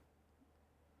trash.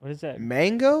 What is that?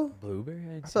 Mango?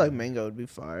 Blueberry? I feel like mango would be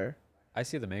fire. I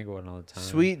see the mango one all the time.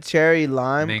 Sweet cherry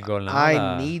lime. Mango lime.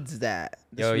 I needs that.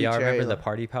 The Yo, sweet y'all cherry remember the lime.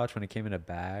 party pouch when it came in a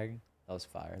bag? That was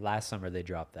fire. Last summer they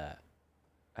dropped that.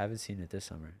 I haven't seen it this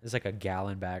summer. It's like a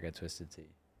gallon bag of Twisted Tea.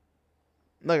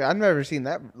 Look, I've never seen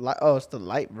that. Oh, it's the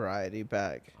light variety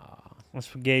bag.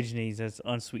 What's what Gage needs? That's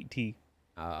unsweet tea.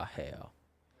 Hell.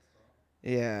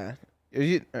 Yeah.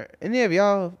 Are any of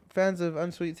y'all fans of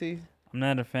unsweet tea? I'm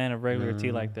not a fan of regular tea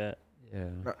No. like that. Yeah.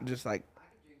 No, just like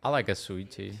I like a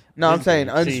sweet tea. no, I'm This saying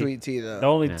tea. unsweet tea The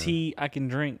though. only No. tea I can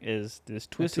drink is this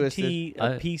twisted, Twisted. tea,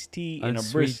 a peace tea, and a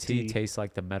Unsweet brisk tea tea. tastes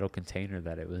like the metal container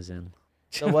that it was in.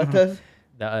 So what does?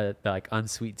 The like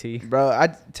unsweet tea. Bro,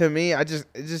 to me, it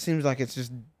just seems like it's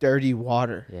just dirty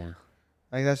water. Yeah.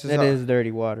 Like that's just That all- is dirty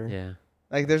water. Yeah.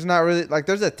 like there's not really like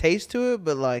there's a taste to it,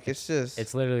 but like it's just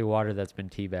It's literally water that's been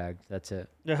teabagged. That's it.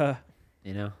 Yeah,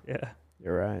 You know? yeah.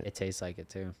 You're right. It tastes like it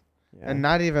too. Yeah. and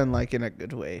not even like in a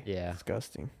good way. Yeah.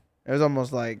 disgusting. It was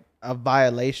almost like a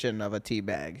violation of a tea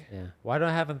bag. Yeah. Why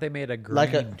haven't they made a green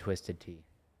Like a- twisted tea?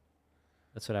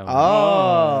 That's what I want.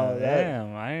 Oh, that-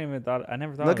 damn! I didn't even thought. I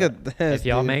never thought. Look of that. at this. If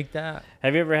y'all dude. make that,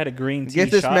 Have you ever had a green tea?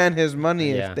 Get this shot? man his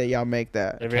money Yeah. if y'all make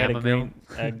that. Ever had a chamomile?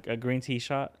 a green tea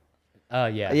shot? yeah.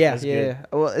 Yeah, that's yeah. good.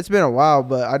 Well, it's been a while,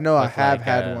 but I know I With have like,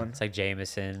 had one. It's like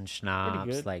Jameson, schnapps.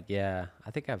 good. Like, yeah.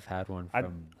 I think I've had one I-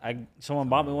 from. Someone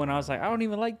bought me one. I was like, I don't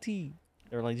even like tea.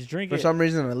 They were like, just drink For it. some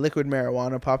reason, a liquid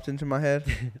marijuana popped into my head.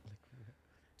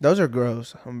 Those are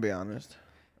gross. I'm gonna be honest.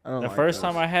 I don't The like first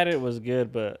those. time I had it was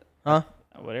good, but Huh?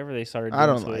 whatever they started I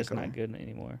doing don't to it, like it's them. not good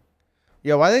anymore.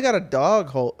 Yo, why they got a dog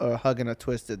hugging a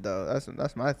twisted though?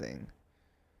 That's my thing.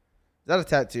 Is that a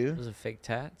tattoo? Those are fake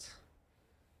tats.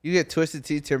 You get twisted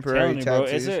tea temporary Telling you, bro,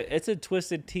 tattoos. it's a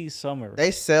twisted tea summer. They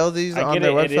sell these I on get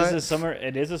their it. website.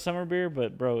 It is a summer beer,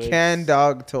 but bro, it's, Can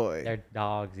dog toy. Their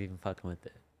dogs even fucking with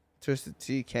it. Twisted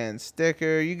tea can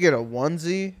sticker. You get a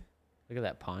onesie. Look at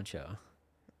that poncho.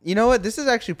 You know what? This is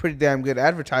actually pretty damn good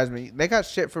advertisement. They got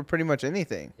shit for pretty much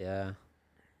anything. Yeah.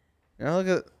 You know, look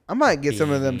at. I might get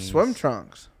some of them swim Beanies.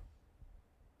 trunks.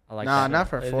 I like Nah, that. not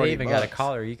for If 40 They even got a bucks.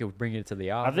 collar. You could bring it to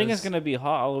the I office. think it's gonna be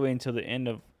hot all the way until the end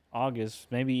of August,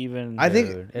 maybe even. I think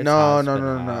Dude, it's no, hot, no, it's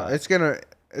no, been no. hot.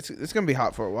 It's gonna be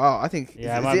hot for a while. I think.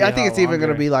 Yeah, it might be I think hot it's even gonna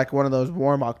longer. be like one of those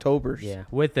warm Octobers. Yeah.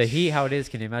 With the heat, how it is,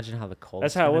 can you imagine how the cold?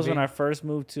 That's how it was when I first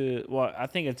moved to. Well, I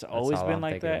think it's always all been I'm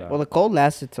like thinking that. about. Well, the cold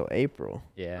lasted till April.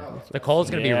 Yeah. Oh, The cold's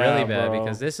gonna be Yeah, really bad bro.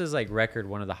 because this is like record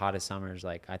one of the hottest summers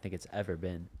like I think it's ever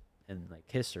been in like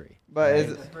history. But Right?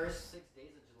 is The first 6 days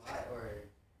of July or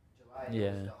July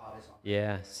Yeah. was the hottest on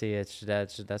Yeah, see,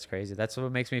 that's crazy. That's what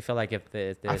makes me feel like if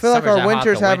the I feel like summer's our that hot,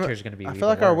 winters the haven't. winter's gonna be I feel even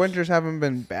like our worse. winters haven't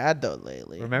been bad though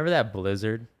lately. Remember that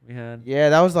blizzard we had? Yeah,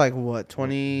 that was like what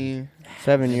 20.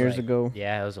 7 years like- ago.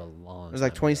 Yeah, it was a long. It was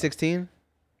like time ago. 2016.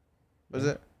 Was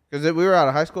Yeah. it? Because we were out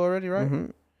of high school already, right? Mhm.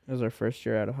 It was our first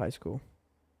year out of high school.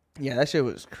 Yeah, that shit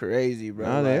was crazy, bro.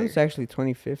 No, it Like, was actually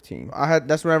 2015.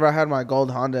 that's whenever I had my gold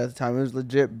Honda at the time. It was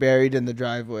legit buried in the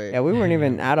driveway. Yeah, we weren't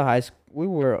even out of high school. We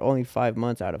were only 5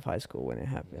 months out of high school when it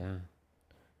happened. Yeah.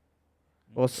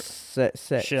 Well, Shit, I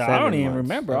 7 don't even months.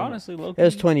 remember 7 honestly. Low It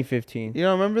was 2015. You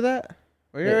don't remember that?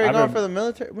 Were you Yeah, already I going rem- for the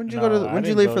military? When did you No, go to? I When did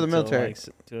you didn't leave go for the till, military? like,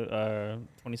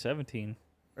 2017.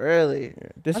 Really? Yeah,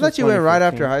 this I was thought you went right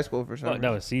after 2015. high school for some Fuck, that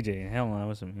reason. was CJ. Hell no, that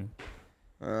wasn't me.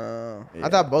 I Yeah.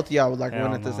 thought both of y'all would like Hell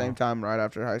went at the no. same time right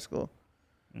after high school.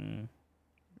 Mm.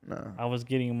 No, I was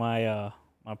getting my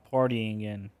my partying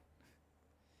in.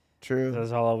 true.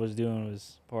 That's all I was doing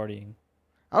was partying.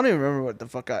 I don't even remember what the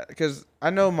fuck because I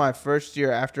know my first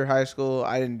year after high school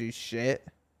I didn't do shit.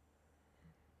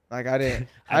 Like I didn't,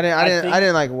 I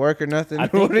didn't like work or nothing. I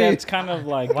think What do you- that's kind of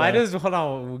like. Why does hold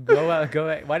on go out?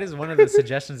 Why does one of the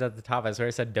suggestions at the top? I swear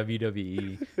it said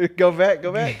WWE. go back,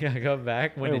 go back. Yeah, go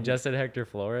back when Wait, it just said Hector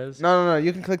Flores. No.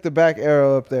 You can click the back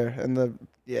arrow up there and the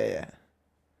yeah.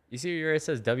 You see where it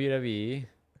says WWE?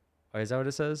 Or is that what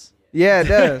it says? Yeah, it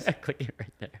does. Click it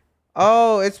right there.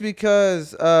 Oh, it's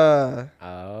because Oh.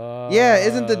 yeah,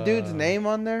 isn't the dude's name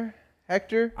on there?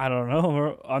 Hector? I don't know.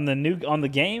 Bro. On the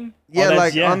game. Yeah,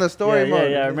 that's- like on the story yeah,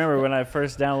 mode. Yeah, I remember when I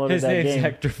first downloaded His that name's game.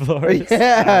 Hector Flores. I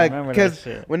Yeah, remember that because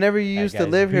shit. whenever you That used to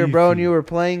guy's live here, bro, and beefy. you were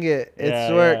playing it, it's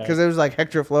Yeah, where yeah. because it was like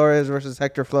Hector Flores versus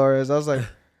Hector Flores. I was like,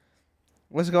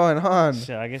 what's going on?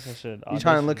 Shit, I guess I should. You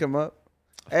trying to look him up?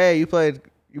 Hey, you played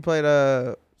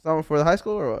something for the high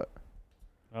school or what?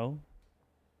 Oh,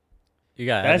 You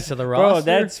got added That's to the bro. roster.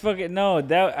 That's fucking no.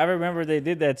 That I remember they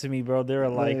did that to me, bro. They were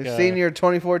like senior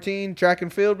 2014 track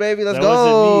and field, baby. Let's that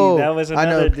go. wasn't me. That was I know.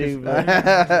 another dude. Bro.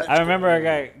 I remember I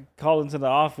got called into the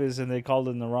office and they called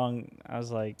in the wrong. I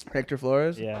was like, Hector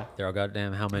Flores. yeah. They're all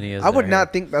goddamn. How many is I would there?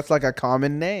 not think that's like a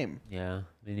common name. Yeah,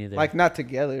 me neither. Like not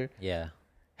together. yeah.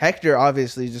 Hector,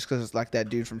 obviously, just because it's like that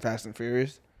dude from Fast and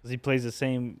Furious. 'Cause he plays the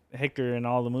same Hector in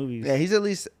all the movies. Yeah, he's at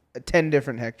least 10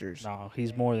 different Hectors. No,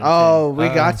 he's more than. Oh, 10.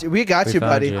 we got you. We got We you,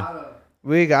 found buddy. you.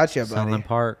 We got you, buddy. Sunland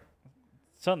Park.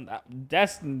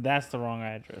 That's the wrong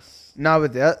address. No,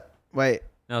 but that. Wait.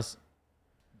 No,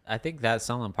 I think that's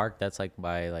Sunland Park. That's like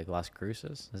by like Las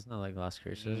Cruces. Isn't that like Las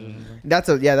Cruces or something?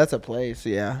 That's a place.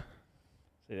 Yeah.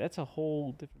 See, that's a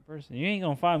whole different person. You ain't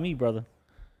gonna find me, brother.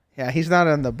 Yeah, he's not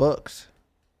in the books.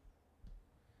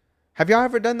 Have y'all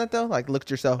ever done that though? Like looked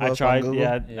yourself I up tried. on Google?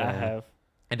 Yeah, Yeah. I have.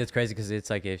 And it's crazy because it's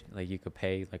like if like you could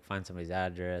pay like find somebody's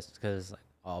address because it's like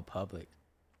all public.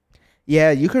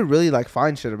 Yeah, you could really like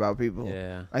find shit about people.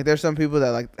 Yeah. Like there's some people that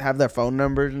like have their phone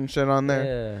numbers and shit on there.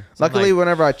 Yeah. Luckily, Like,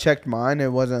 whenever I checked mine,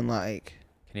 it wasn't like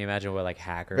can you imagine what like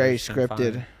hackers very can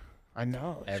scripted. find? I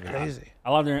know, it's Everything. crazy.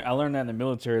 I learned that in the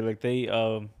military. Like they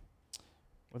what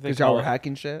they Because y'all call were it?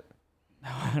 hacking shit.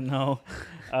 No.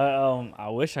 I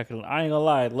wish I could. I ain't gonna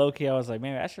lie. Low key, I was like,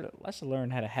 man, I should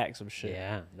learn how to hack some shit.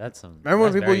 Yeah, that's some. Remember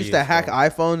when that's people very used to hack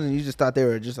useful. iPhones and you just thought they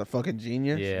were just a fucking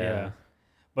genius? Yeah.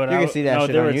 But You I, can see that no,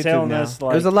 shit they on were YouTube telling now. us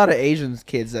like, There's a lot of Asian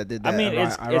kids that did that. I mean,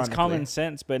 it's ironically. common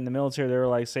sense, but in the military, they were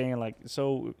like saying like,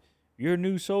 so you're a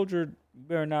new soldier, you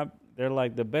better not. They're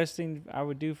like, the best thing I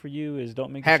would do for you is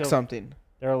don't make hack yourself. something.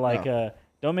 They're like,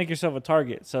 don't make yourself a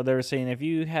target. So they were saying if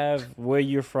you have where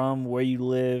you're from, where you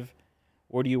live,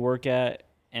 where do you work at,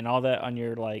 and all that on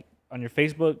your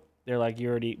Facebook, they're like, you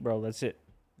already, bro, that's it.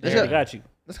 They This already guy- got you.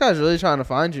 This guy's really trying to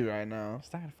find you right now.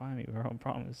 It's not gonna find me, bro. I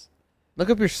promise. Look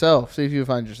up yourself. See if you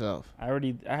find yourself. I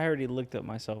already looked up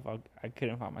myself. I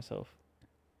couldn't find myself.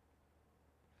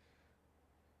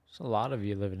 There's a lot of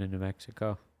you living in New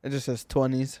Mexico. It just says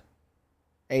 20s,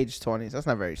 age 20s. That's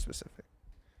not very specific.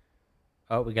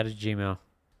 Oh, we got a Gmail.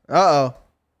 Uh-oh.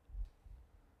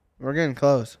 We're getting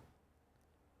close.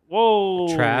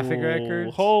 Whoa! Traffic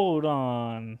records? Hold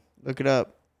on. Look it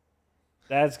up.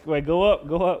 Wait. Go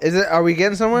up. Is it? Are we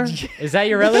getting somewhere? Is that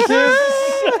your relative?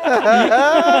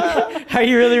 Are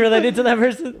you really related to that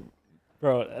person?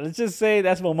 Bro, let's just say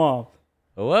that's my mom.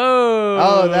 Whoa.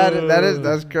 Oh,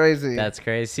 that's crazy. That's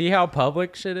crazy. See how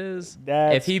public shit is?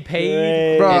 That's If he paid-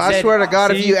 crazy. Bro, It I said- swear to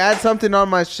God, if see? you add something on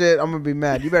my shit, I'm gonna be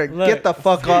mad. You better Look. get the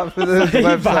fuck off of this He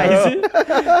website. buys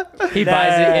it. He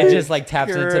buys it and just like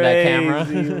taps into that camera.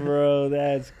 Crazy, bro,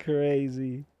 that's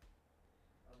crazy.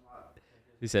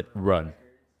 He said, "Run."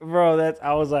 Bro,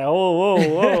 I was like,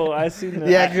 whoa. I seen that.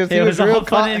 Yeah, because he It was was real all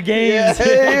fun and games.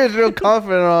 Yeah, he was real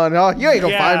confident on. Oh, you ain't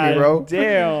gonna find me, bro.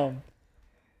 Damn.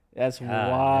 That's God,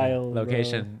 wild. man.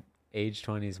 Location, age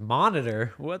 20s.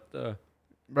 Monitor. What the?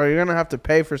 Bro, you're gonna have to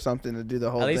pay for something to do the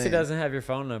whole At least thing. it doesn't have your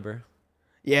phone number.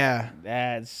 Yeah. Bro.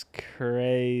 That's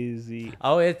crazy.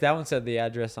 Oh, that one said the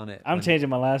address on it. I'm changing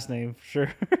my last name for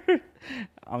sure.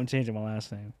 I'm changing my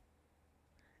last name.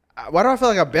 Why do I feel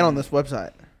like I've been on this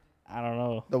website? I don't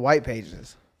know. The white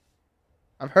pages.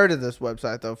 I've heard of this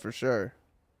website though for sure.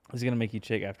 It's gonna make you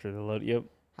check after the load. Yep.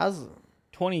 How's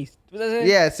 20. What does that say?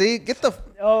 Yeah, see, get the.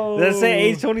 Oh. Does it say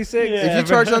age 26? If you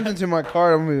charge something to my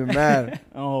card, I'm gonna be mad.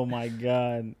 Oh my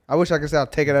god. I wish I could say I'll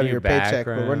take it out of Your your paycheck,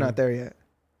 but we're background. not there yet.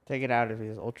 take it out of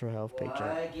his ultra health Will paycheck?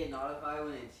 I get notified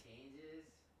when it changes?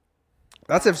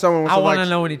 That's if someone wants I to want to like,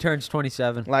 know when he turns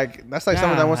 27. like that's like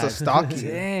someone that wants to God stalk you.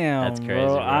 Damn. That's crazy,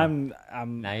 bro. bro.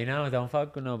 I'm Now you know. Don't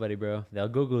fuck with nobody, bro. They'll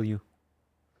Google you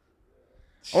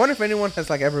I wonder if anyone has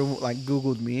like ever like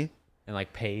Googled me. and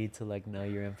like paid to like know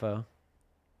your info.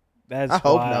 That's I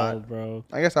hope wild, not. bro.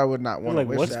 I guess I would not They're want to like,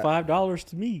 wish what's that. $5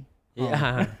 to me?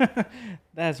 Yeah.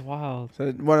 That's wild.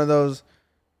 So one of those.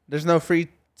 There's no free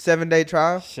 7-day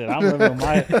trial. Shit, I'm living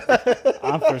my.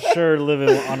 I'm for sure living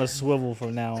on a swivel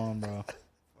from now on, bro.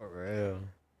 For real.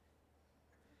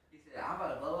 He said, I'm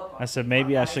about to blow up on I said you."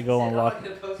 maybe I My should guy go said, unlock. "I'm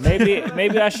gonna post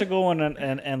Maybe I should go on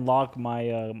and lock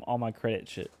my all my credit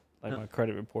shit, like my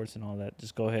credit reports and all that.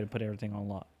 Just go ahead and put everything on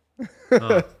lock.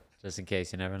 Huh. Just in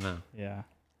case, you never know. Yeah,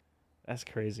 that's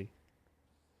crazy.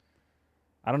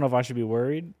 I don't know if I should be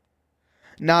worried.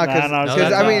 Nah, Nah, because no,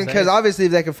 that's I what mean, I'm because saying. obviously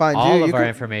if they can find All you, of you our can,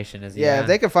 information is yeah, if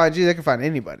they can find you, they can find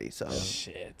anybody. So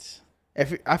Shit.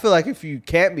 if I feel like if you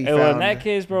can't be Hey, well, in found, that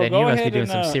case, bro, Then go you must ahead be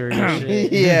doing and some serious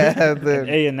shit. yeah, then,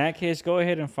 hey, in that case, go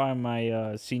ahead and find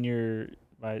my senior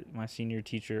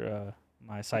teacher,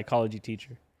 my psychology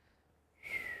teacher.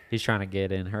 He's trying to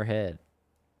get in her head.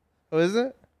 what is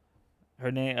it?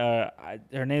 Her name,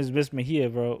 her name's Miss Mejia,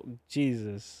 bro.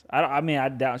 Jesus, I mean, I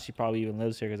doubt she probably even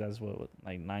lives here because that's what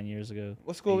like 9 years ago.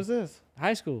 What school was this?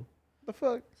 High school. The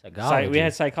fuck? We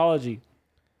had psychology.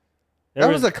 That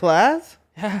was a class?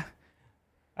 Yeah.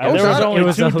 It was a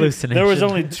There hallucination. was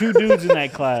only 2 dudes in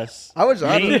that class. I was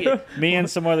me and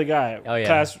some other guy. Oh, yeah.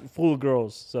 Class full of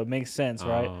girls, so it makes sense,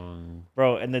 right,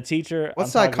 bro? And the teacher.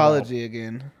 What's I'm talking psychology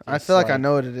again? I It's feel like I like-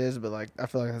 know what it is, but like I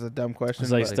feel like that's a dumb question.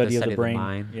 It's like but- study of the brain.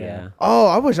 mind. Yeah. Yeah. Oh,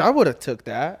 I wish I would have took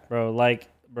that. Bro,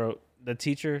 the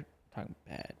teacher talking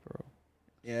bad, bro.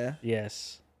 Yeah.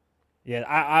 Yes. Yeah,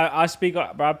 I speak,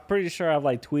 but I'm pretty sure I've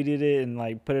like tweeted it and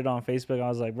like put it on Facebook. I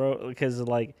was like, bro, because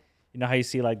like, you know how you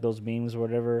see like those memes or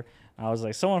whatever. I was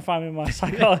like, someone find me my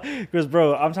psychology, because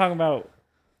bro, I'm talking about.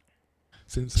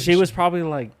 She was probably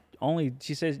like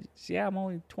she says, yeah, I'm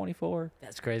only 24.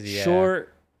 That's crazy. Yeah.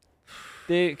 Short,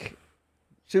 thick.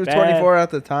 She was Bad. 24 at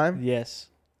the time. Yes.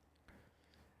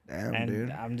 Damn, And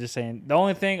dude. I'm just saying, the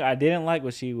only thing I didn't like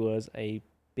was she was a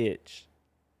bitch.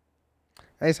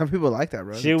 Hey, some people like that,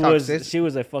 bro. She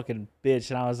was a fucking bitch,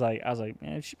 and I was like,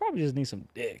 man, she probably just needs some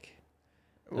dick.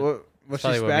 Was That's she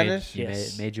probably what Spanish?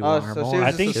 Yes. Made you Oh, want her so she more. was I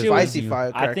just think a she was- spicy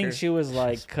firecracker. I think she was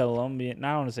like Colombian. No,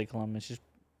 I don't want to say Colombian. She's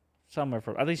somewhere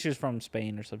from. I think she was from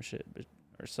Spain or some shit.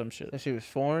 So she was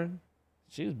foreign?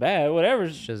 She was bad. Whatever.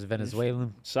 She's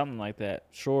Venezuelan. Something like that.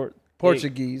 Short. thick,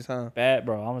 Portuguese, huh? bad,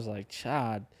 bro. I was like,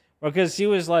 chad. Because she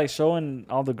was like showing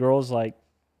all the girls like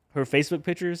her Facebook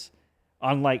pictures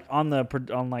on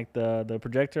the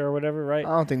projector or whatever, right? I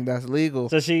don't think that's legal.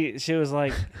 So she was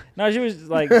like, no, she was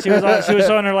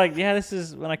showing her like, yeah, this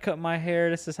is when I cut my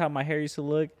hair. This is how my hair used to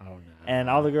look. Oh no. And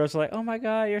all the girls are like, oh my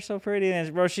god, you're so pretty.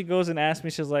 And bro, she goes and asks me,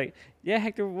 she's like, yeah,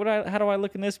 Hector, how do I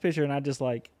look in this picture? And I just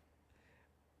like,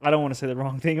 I don't want to say the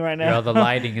wrong thing right now. Yo, the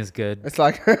lighting is good. It's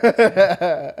like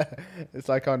it's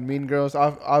like on Mean Girls.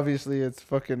 Obviously, it's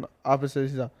fucking opposite.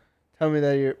 She's like, tell me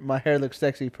that my hair looks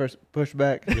sexy. Push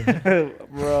back.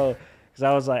 Bro, because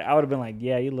I was like, I would have been like,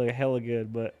 yeah, you look hella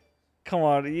good, but come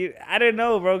on, I didn't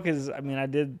know, bro, because I mean,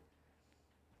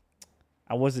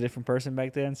 I was a different person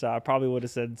back then, so I probably would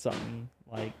have said something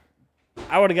like,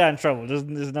 I would have got in trouble. Just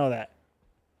know that.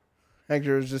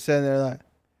 Hector was just sitting there like,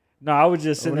 No, I was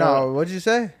just sitting there. no, what'd you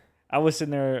say? I was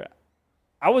sitting there.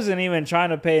 I wasn't even trying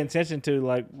to pay attention to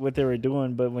like what they were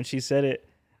doing, but when she said it,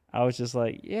 I was just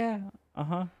like, yeah,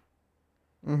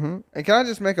 Mm-hmm. And can I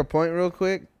just make a point real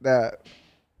quick that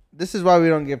this is why we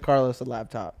don't give Carlos a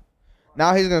laptop.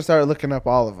 Now he's gonna start looking up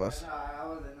all of us. No, I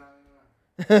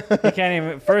wasn't. He can't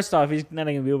even. First off, he's not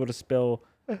even be able to spell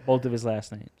both of his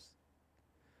last names.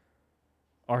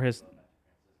 Or his.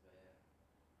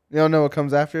 You don't know what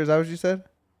comes after? Is that what you said?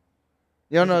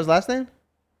 You don't know his last name?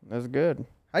 That's good.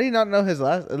 How do you not know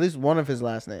at least one of his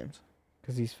last names?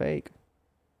 Because he's fake.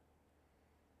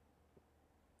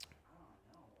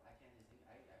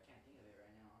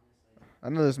 I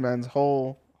know this man's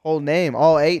whole name,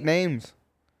 all 8 names.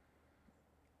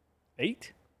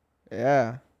 8?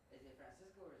 Yeah. Is it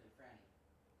Francisco or is it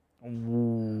Franny?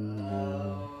 Ooh.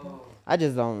 Oh. I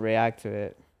just don't react to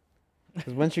it.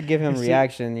 Because once you give him You see-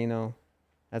 reaction, you know,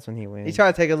 that's when he wins. He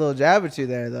tried to take a little jab at you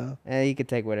there, though. And he could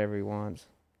take whatever he wants.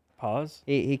 Pause.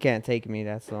 He can't take me.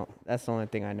 That's the only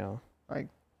thing I know.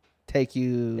 Take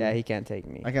you. Yeah, he can't take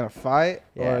me. Like in a fight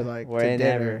Yeah, or like or to in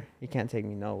dinner. ever. He can't take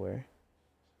me nowhere.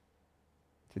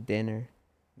 To dinner,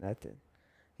 nothing.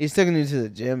 He's taking you to the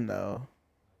gym though.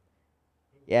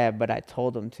 Yeah, but I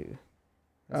told him to.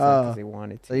 Because Oh, he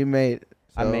wanted to. so you made.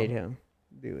 I so- made him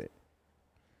do it.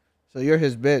 So you're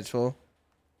his bitch, fool.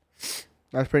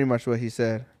 That's pretty much what he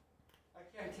said. I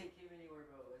can't take him anywhere,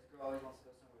 bro. This girl always wants to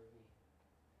go somewhere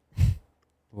with me.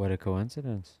 What a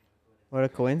coincidence. What a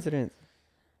coincidence.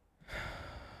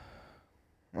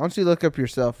 Why don't you look up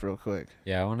yourself real quick?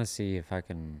 Yeah, I want to see if I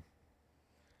can.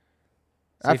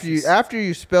 After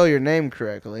you spell your name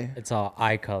correctly. It's all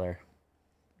eye color.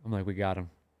 I'm like, we got him.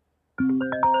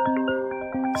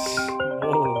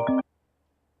 Whoa.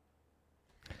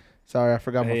 Sorry, I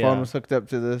forgot my Hey, phone was hooked up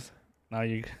to this. Now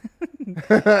you.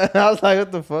 I was like,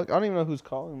 what the fuck? I don't even know who's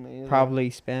calling me. Probably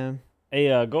spam. Hey,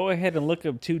 go ahead and look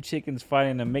up 2 chickens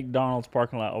fighting in a McDonald's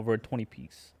parking lot over a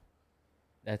 20-piece.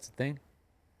 That's the thing.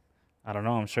 I don't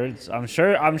know. I'm sure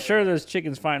there's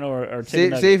chickens fighting over or See,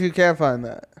 chicken see if you can find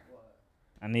that.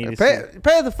 I need to see.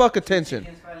 Pay the fuck attention.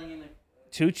 Chickens fighting in the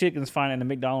 2 chickens fighting in the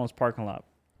McDonald's parking lot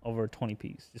over a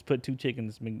 20-piece. Just put 2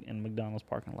 chickens in the McDonald's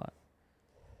parking lot.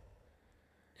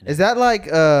 Is that like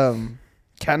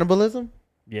cannibalism?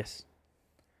 Yes.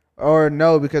 Or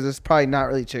no, because it's probably not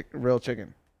really real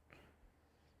chicken.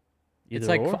 It's Either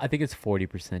like or. I think it's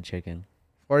 40% chicken.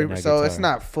 40, so nuggets it's are.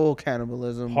 not full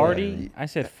cannibalism. but- Party. I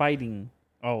said fighting.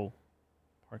 Oh,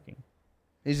 parking.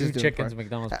 He's Two just doing chickens, fine.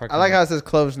 McDonald's parking I like lot. how it says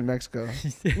closed in Mexico.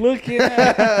 Look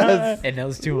at that. It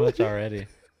knows too much already.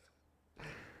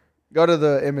 Go to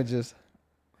the images.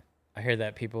 I hear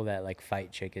that people that like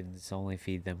fight chickens only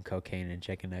feed them cocaine and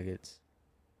chicken nuggets.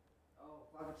 Oh,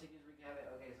 Papa Chickens wreak havoc.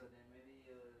 Okay, so then maybe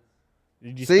it was.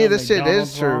 Did you See, spell this shit is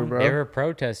McDonald's true, wrong? bro. They were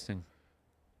protesting.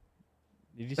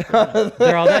 Did you spell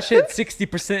They're all that shit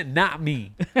 60% not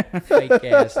me. Fake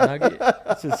ass nugget.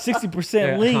 It's a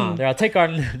 60% lean. They're all take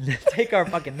our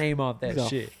fucking name off that So-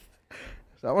 shit.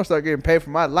 So I'm gonna start getting paid for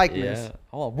my likeness. Yeah.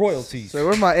 I want royalties. So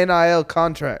where's my NIL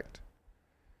contract?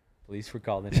 Police were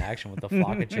called into action with the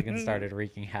flock of chickens started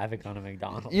wreaking havoc on a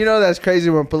McDonald's. You know that's crazy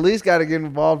when police got to get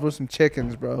involved with some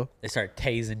chickens, bro. They started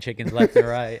tasing chickens left and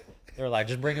right. They were like,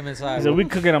 just bring them inside. So we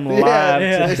cooking them Yeah, live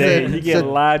yeah. today. Said- You get said-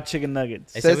 live chicken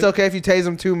nuggets. They So said it's we- okay if you tase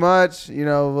them too much. You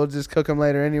know, we'll just cook them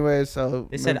later anyway. So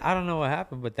They said, I don't know what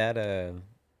happened, but that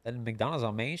McDonald's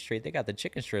on Main Street, they got the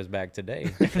chicken strips back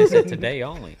today. They said today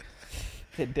only.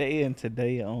 Today and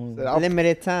today only. Said, I'll,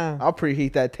 Limited time. I'll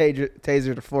preheat that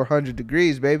taser to 400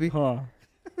 degrees, baby. Huh.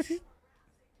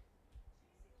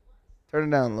 Turn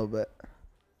it down a little bit.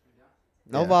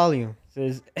 No Yeah. volume.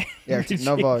 Says Yeah,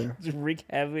 no volume. Just wreak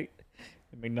havoc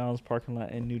in McDonald's parking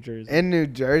lot in New Jersey. In New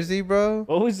Jersey, bro.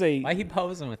 What was a Why he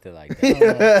posing with it like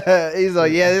that? He's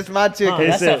like, yeah, this is my Huh, chicken.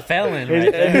 that's said- a felon he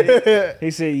right there. He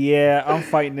said, "Yeah, I'm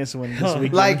fighting this one this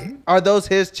weekend." Like, are those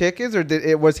his chickens, or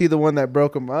was he the one that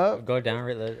broke them up? Go down.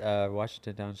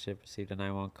 Washington Township received a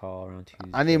 911 call around Tuesday.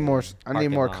 I need more. I need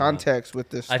Parking more lot. context with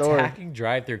this story. Attacking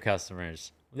drive-through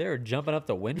customers. They were jumping up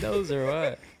the windows or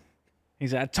what? he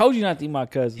said, "I told you not to eat my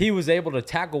cousin." He was able to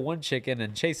tackle one chicken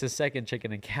and chase a second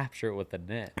chicken and capture it with the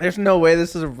net. There's no way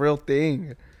this is a real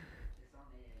thing. It's on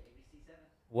the ABC7.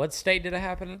 What state did it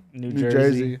happen in? New New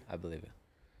Jersey. Jersey. I believe it.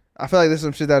 I feel like this is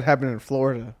some shit that happened in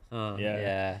Florida. Yeah.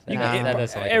 Yeah. That, You Nah. can- that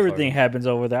does sound like a everything Florida. happens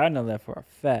over there. I know that for a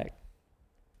fact.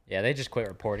 Yeah, they just quit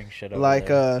reporting shit over Like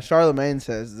there. Charlemagne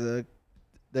says, the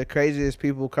craziest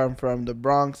people come from the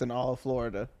Bronx and all of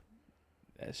Florida.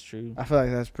 That's true. I feel like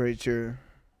that's pretty true.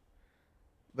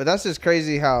 But that's just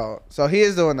crazy how. So he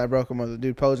is the one that broke him up. The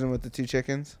dude posing with the two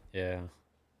chickens. Yeah.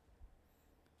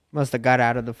 Must have got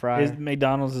out of the fryer. His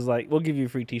McDonald's is like, we'll give you a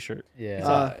free T-shirt. Yeah.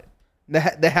 Uh,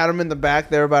 they had him in the back.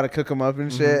 They were about to cook him up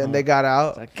and shit, and they got It's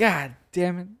out. like, God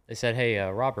damn it! They said, hey,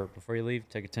 Robert, before you leave,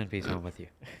 take a 10-piece home with you.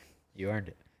 You earned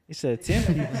it. He said, "Tim,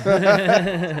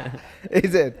 He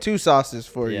said 2 sauces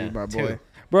for Yeah, you, my 2. boy.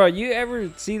 bro, you ever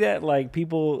see that? Like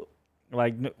people,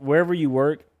 like wherever you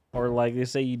work, or like they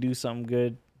say you do something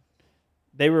good,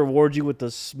 they reward you with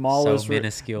the smallest. So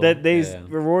minuscule. That they Yeah.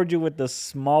 reward you with the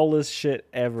smallest shit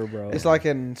ever, bro. It's like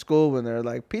in school when they're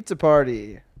like pizza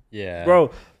party. Yeah.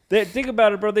 Bro, think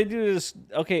about it, bro. They do this.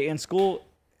 Okay, in school,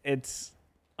 it's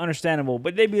understandable,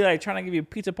 but they be like trying to give you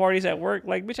pizza parties at work.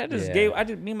 Like, bitch,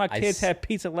 me and my I kids s- had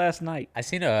pizza last night. I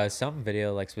seen some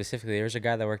video, like specifically, there was a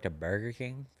guy that worked at Burger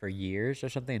King for years or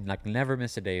something, and like never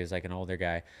missed a day. He was like an older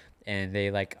guy, and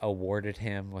they like awarded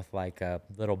him with like a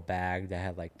little bag that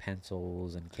had like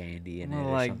pencils and candy in it I'm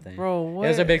or like, something. bro, what? It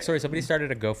was a big story. Somebody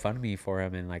started a GoFundMe for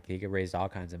him, and like he could raise all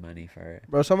kinds of money for it.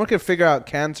 Bro, someone could figure out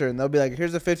cancer and they'll be like,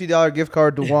 here's a $50 gift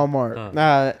card to Walmart.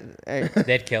 Huh. Hey,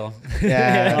 They'd kill him.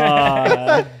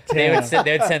 yeah. They would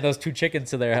send those 2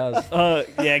 chickens to their house.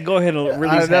 Yeah, go ahead and I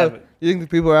release don't know. habit. You think the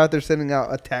people are out there sending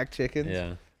out attack chickens?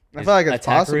 Yeah. I feel like it's Attack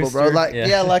possible, bro. rooster? Like,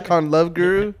 yeah, like on Love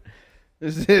Guru.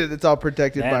 It's all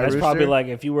protected Man, by that's Rooster. probably like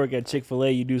if you work at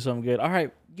Chick-fil-A, you do something good. All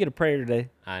right, get a prayer today.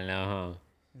 I know,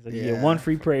 He's like, you Yeah. get one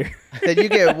free prayer. And you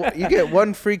get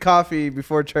 1 free coffee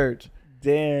before church.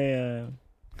 Damn.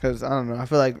 Because I don't know. I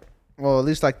feel like, well, at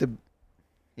least like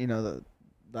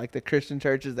the Christian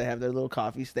churches, they have their little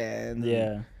coffee stand.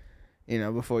 Yeah.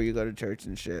 Before you go to church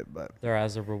and shit. But There,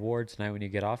 as a reward tonight when you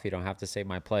get off, you don't have to say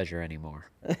my pleasure anymore.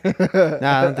 Nah,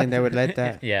 I don't think they would let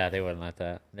that. Yeah, they wouldn't let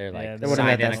that. They're Yeah, like they wouldn't signed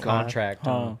let in that a slide. contract.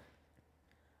 Huh.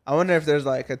 I wonder if there's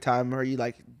like a time where you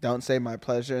like don't say my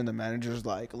pleasure and the manager's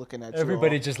like looking at you.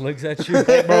 Everybody all. just looks at you.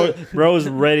 Bro's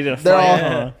ready to They're fight. all,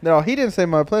 Huh? no, he didn't say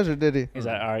my pleasure, did he? He's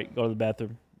like, all right, go to the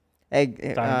bathroom. Hey,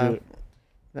 Time to do it.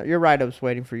 no, your write-up's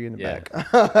waiting for you in the Yeah.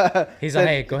 back. He's like,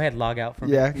 hey, go ahead, log out from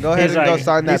Yeah, go ahead He's and like- go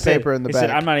sign he that said- paper in the he back. said,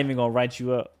 I'm not even gonna write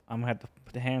you up. I'm gonna have to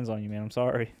put the hands on you, man. I'm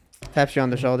sorry. Taps you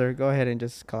on the shoulder. Go ahead and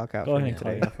just clock out Go for ahead me and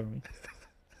call today. it out for me.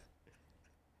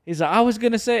 He's like, I was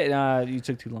gonna say it. Nah, you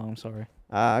took too long. I'm sorry.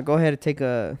 Go ahead and take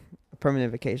a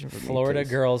permanent vacation for me. Florida please.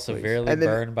 girl Please. severely And then-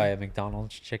 burned by a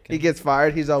McDonald's chicken. He gets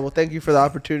fired. He's all, well, thank you for the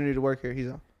opportunity to work here. He's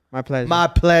all, My pleasure. my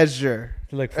pleasure.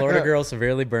 Look, Florida girl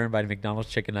severely burned by McDonald's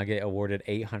chicken nugget awarded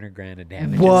 $800,000 in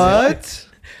damages. What?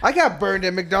 I got burned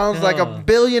at McDonald's like a Oh.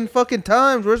 billion fucking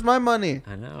times. Where's my money?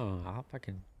 I know. I'll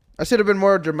fucking I should have been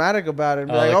more dramatic about it.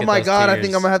 And be Oh, like, look oh at my those god, I tears.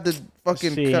 think I'm gonna have to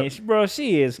fucking.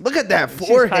 She is. Look at that She's hiding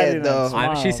forehead, that though.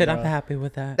 smile. She said, bro. "I'm happy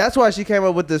with that." That's why she came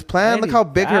up with this plan. Look how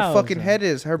big her fucking 80,000. head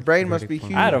is. Her brain must be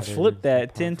huge. I'd have flipped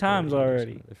that 10 times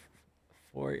already.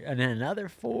 4, and then another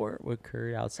 4 with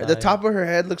Curry outside. The top of her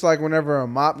head looks like whenever a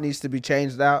mop needs to be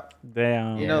changed out.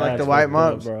 Damn. You know, like that's the white fucked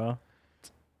up, mops. bro.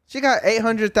 She got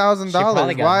 $800,000. She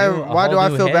probably got Why? a Why do whole I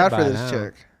new feel head bad for by this now.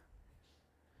 chick?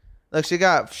 Look, she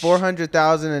got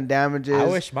 $400,000 in damages. I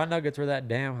wish my nuggets were that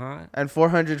damn hot. And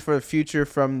 $400 for the future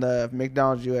from the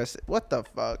McDonald's US. What the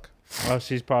fuck? Oh,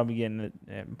 she's probably getting it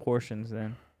in portions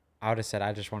then. I would have said,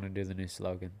 "I just want to do the new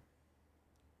slogan."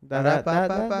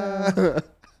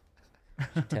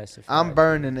 She tested for I'm it.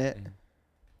 burning it.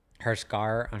 Her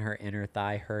scar on her inner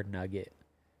thigh, her nugget.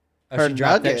 Oh, Her she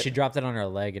dropped nugget? It. She dropped it on her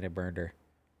leg and it burned her.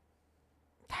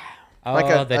 Oh,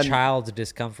 Like the a- child's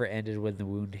discomfort ended when the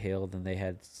wound healed, and they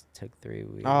took 3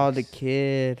 weeks. Oh, the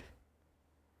kid.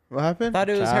 What happened? Thought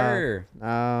it was Child. her. Oh, It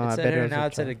I said bet her. it was Now a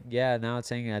it said, child. now it's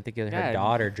saying I think her God.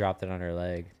 daughter dropped it on her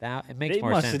leg. That it makes They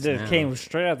more must sense have just now. came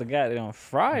straight out the goddamn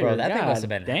fryer. Bro, that thing must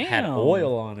God have been damn. had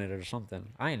oil on it or something.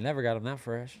 I ain't never got them that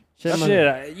fresh. Shit, man.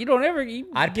 Shit, you don't ever. You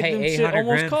I'd get pay them shit 800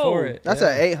 almost grand cold. for it. That's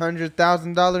yeah. a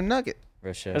 $800,000 nugget.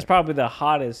 Real shit. That's probably the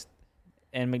hottest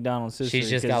in McDonald's history. She's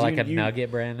just 'cause got like a you- nugget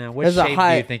brand now. It Which was a shape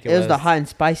hot. do you think It was the hot and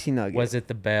spicy nugget. Was it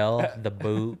the bell, the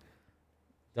boot?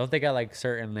 Don't they got like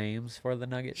certain names for the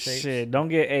nugget shapes? Shit, don't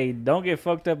get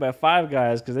fucked up at Five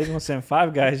Guys because they gonna send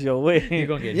Five Guys your way. You're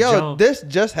gonna get Yo, jumped. this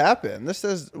just happened. This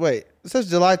says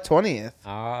July 20th.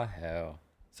 Oh hell.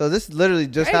 So this literally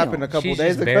just Damn. happened a couple She's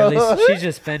days just ago. she's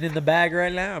just spending the bag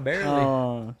right now,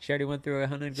 barely. She already went through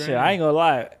 100 grand. Shit, I ain't gonna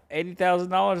lie.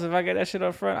 $80,000 if I get that shit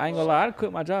up front, I ain't gonna lie. I'd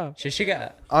quit my job. She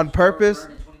got. On purpose.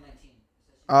 Burned in 2019.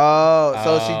 Oh,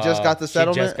 so she just got the She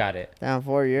settlement. just got it. down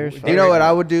 4 years? They You know were- what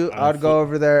I would do? I'm I'd go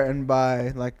over there and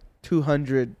buy like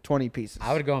 220 pieces.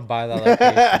 I would go and buy that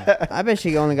location. I bet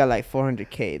she only got like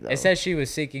 400K though. It says she was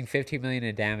seeking 15 million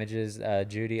in damages.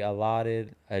 Judy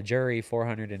allotted a jury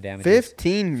 400 in damages.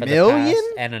 15 for the million? past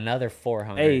and another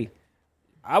 400. Hey,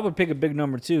 I would pick a big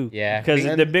number too. Yeah. because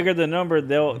And- the bigger the number,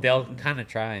 They'll kind of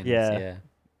try and Yeah.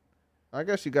 I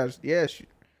guess you guys, shoot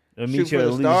they'll for meet you the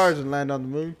at stars least. and land on the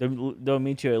moon. They'll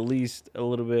meet you at least a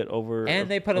little bit over. And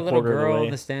they put a little quarter of the girl way.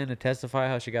 on the stand to testify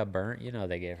how she got burnt. You know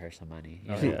they gave her some money.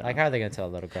 You Oh, know? yeah. Like how are they gonna tell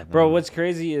a little girl? Bro, no? what's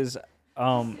crazy is we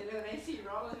Yeah,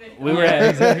 were at,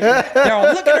 exactly. They're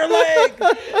all look at her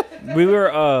leg. we were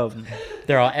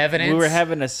They're all evidence. we were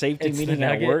having a safety It's the meeting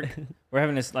at nugget. work. We're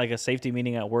having this like a safety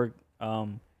meeting at work.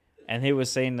 And he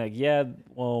was saying like, yeah,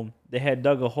 well, they had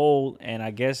dug a hole and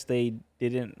I guess they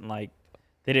didn't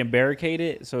barricade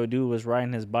it. So a dude was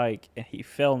riding his bike and he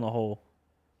fell in the hole,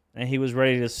 and he was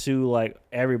ready to sue like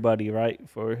everybody, right,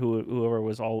 for whoever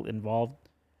was all involved.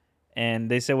 And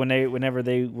they said whenever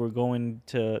they were going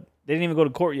to, they didn't even go to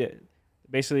court yet.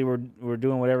 Basically, we're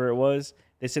doing whatever it was.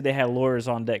 They said they had lawyers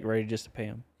on deck ready just to pay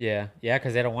him. Yeah,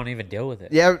 because they don't want to even deal with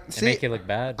it. Yeah, They see, make you look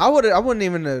bad. I wouldn't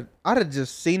even. I'd have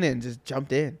just seen it and just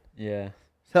jumped in. Yeah.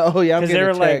 So oh yeah, I'm Because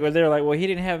getting they were like, well, he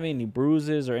didn't have any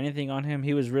bruises or anything on him.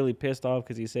 He was really pissed off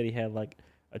because he said he had like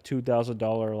a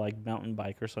 $2,000 like mountain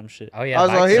bike or some shit. Oh yeah. I was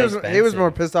like, bikes he are was expensive. more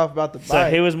pissed off about the So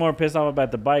bike. he was more pissed off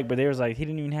about the bike, but they was like, he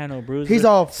didn't even have no bruises. He's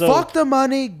all so, fuck the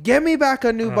money, give me back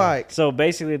a new bike. So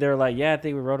basically, they were like, yeah, I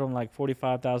think we wrote him like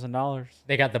 $45,000.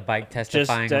 They got the bike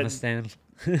testifying on that- the stand.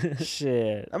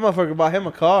 Shit. That motherfucker bought him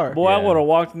a car. Boy, I Yeah. would have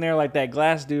walked in there like that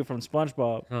glass dude from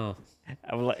SpongeBob. Oh.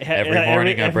 I was like, Every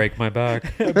morning I break my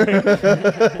back.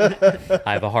 I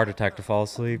have a heart attack to fall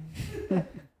asleep.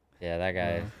 Yeah, that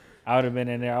guy. I would have been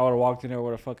in there. I would have walked in there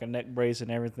with a fucking neck brace and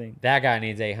everything. That guy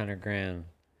needs 800 grand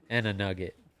and a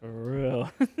nugget. For real.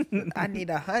 I need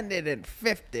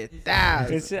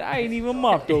 150,000. They said, I ain't even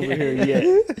mopped over here yet.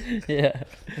 Yeah,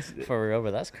 for real,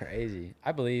 but that's crazy.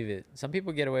 I believe it. Some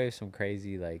people get away with some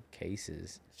crazy like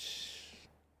cases.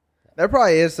 There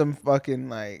probably is some fucking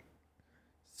like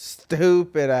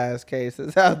stupid ass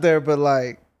cases out there, but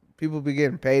like people be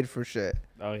getting paid for shit.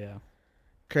 Oh, yeah.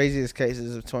 Craziest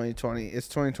cases of 2020. It's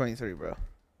 2023, bro.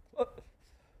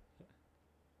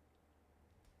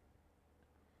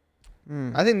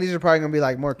 I think these are probably gonna be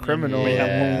like more criminal. We have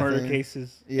Yeah. more murder things.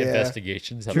 cases. Yeah.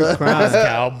 Investigations of True crime.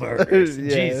 Moscow murders.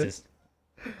 Yeah. Jesus.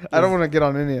 I don't want to get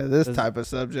on any of this Does- type of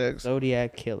subjects.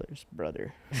 Zodiac killers,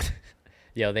 brother.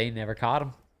 Yo, they never caught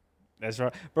him. That's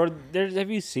right. Bro, have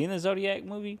you seen the Zodiac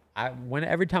movie?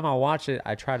 Every time I watch it,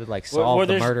 I try to like solve the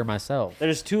there's- murder myself.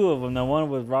 There's two of them. The one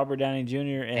with Robert Downey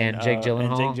Jr. And Jake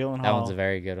Gyllenhaal. Gyllenhaal. That one's a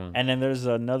very good one. And then there's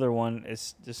another one.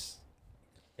 It's just,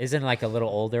 Isn't like a little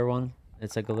older one?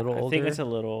 It's like a little I older. think it's a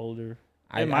little older.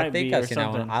 I might think be I've or seen that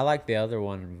one. something. I like the other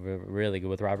one really good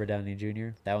with Robert Downey Jr.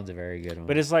 That one's a very good one.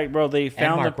 But it's like, bro, they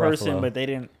found the Mark person, Ruffalo. but they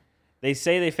didn't. They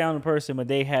say they found the person, but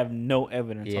they have no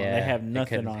evidence on him. They Yeah, have they nothing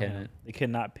couldn't on pin him. it. They could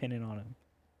not pin it on him.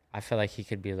 I feel like he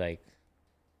could be like,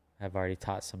 I've already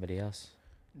taught somebody else,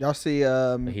 Y'all see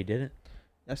but he didn't.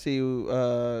 I see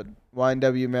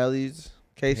YNW Melly's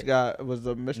case was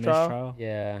a mistrial.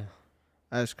 Yeah.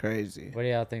 That's crazy. What do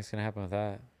y'all think's gonna happen with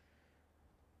that?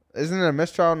 Isn't it a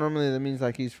mistrial normally? That means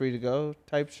like he's free to go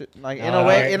type shit. Like in No,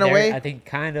 a way. I think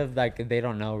kind of like they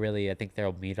don't know really. I think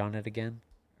they'll meet on it again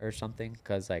or something.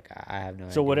 Cause like I have no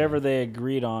idea. So whatever they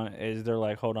agreed on is they're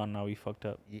like, hold on, no, we fucked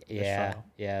up. Yeah, trial.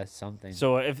 yeah, something.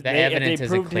 So if The they evidence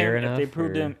isn't proved clear him, if they enough,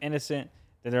 proved or- him innocent,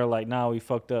 then they're like, nah, we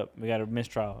fucked up. We got a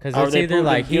mistrial. Because Or it's they either proved him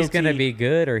like he's gonna guilty. be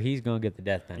good or he's gonna get the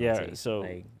death penalty. Yeah, so-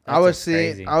 like, I was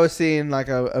that's crazy. seeing like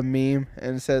a meme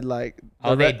and it said like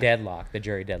Oh, the they re- deadlock the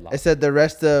jury deadlock. it said the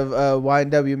rest of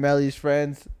YNW Melly's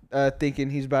friends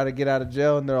thinking he's about to get out of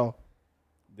jail and they're all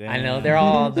I know they're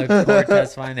all on the court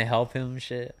testifying to help him.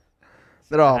 Shit.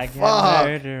 I got fuck.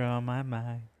 murder on my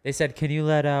mind. They said, "Can you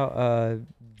let out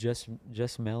just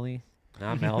Melly,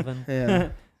 not Melvin?" Yeah.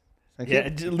 Yeah,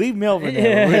 leave Melvin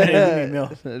there. Leave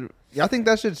Melvin. Y'all think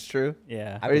that shit's true?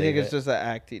 Yeah. I Or do you think believe it's it. just an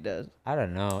act he does? I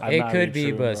don't know. I'm It not could really be,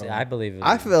 true, but bro. I believe it.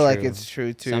 I feel like true. it's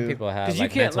true too. Some people have Because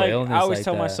like you can't, mental like, illness. I always like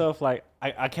tell that. myself, like,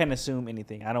 I can't assume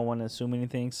anything. I don't want to assume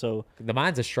anything. So, The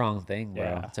mind's a strong thing, bro.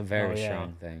 Yeah. It's a very Oh, yeah.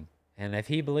 strong thing. And if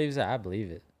he believes it, I believe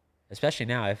it. Especially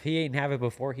now. If he ain't have it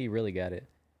before, he really got it.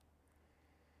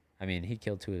 I mean, he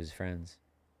killed two of his friends,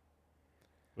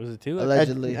 was it two?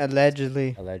 Allegedly.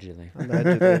 Allegedly. allegedly.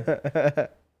 Allegedly.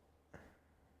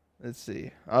 Let's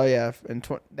see. Oh yeah,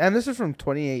 and this is from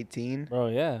 2018. Bro,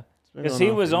 yeah. It's been Because going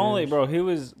he on was for only, years. bro, he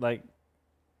was like,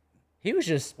 He was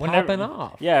just Whenever- popping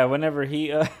off. yeah, whenever he,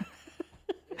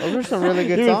 Those are some really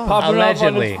good he was songs. popping off on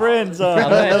Allegedly. his friends.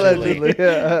 Allegedly.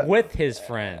 yeah. With his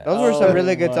friend. Those were some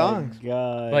really good my songs.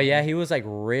 God. But yeah, he was like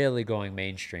really going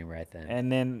mainstream right then.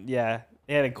 And then, yeah,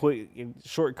 he had a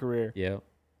short career. Yep.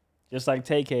 Just like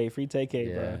TK, free TK,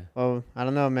 Yeah. bro. Well, I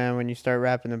don't know, man. When you start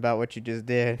rapping about what you just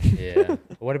did, Yeah.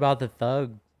 What about the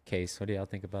Thug case? What do y'all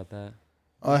think about that?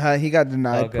 Oh, he got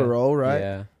denied Thug, parole, right?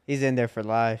 Yeah. he's in there for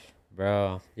life.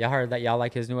 Bro. Y'all heard that? Y'all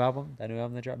like his new album? That new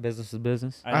album that dropped? Business is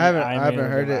Business? I haven't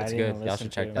heard it. It's good. Y'all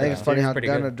should check I that think it's out. funny It was how pretty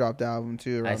Gunna good. dropped the album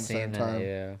too around I the same seen that. time.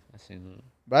 Yeah. I seen that.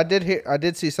 But I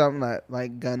did see something that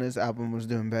like Gunna's album was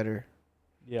doing better.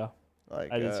 Yeah,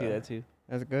 Like I did see that too.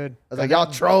 That's good. I was like,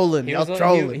 y'all trolling, He y'all was,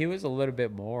 trolling. he was a little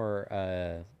bit more,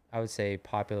 I would say,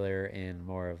 popular in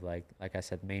more of like I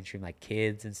said, mainstream, like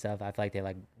kids and stuff. I feel like they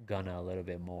like Gunna a little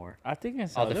bit more. I think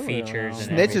it's All the features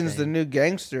and Snitching's everything. the new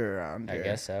gangster around I here.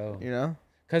 guess so. You know?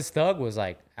 Because Thug was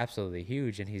like absolutely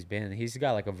huge, and he's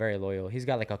got like a very loyal. He's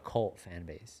got like a cult fan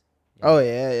base. You know? Oh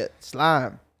yeah.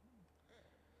 Slime.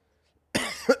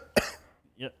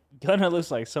 Yeah, Gunna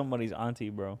looks like somebody's auntie,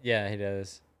 bro. Yeah, he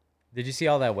does. Did you see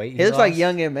all that weight? He looks like lost?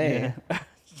 young Ma. Yeah.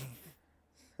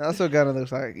 That's what Gunna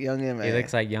looks like, young Ma. He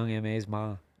looks like young Ma's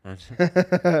mom.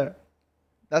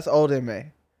 That's old Ma.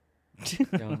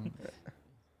 Young-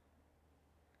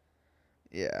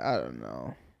 Yeah, I don't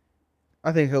know.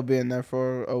 I think he'll be in there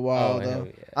for a while Oh, though. hell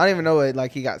yeah. I don't even know what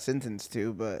like he got sentenced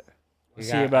to, but We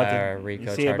see got, about the RICO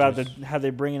you see about the charges. how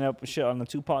they bringing up shit on the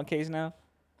Tupac case now.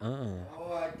 Uh-uh.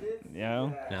 Oh, I did. You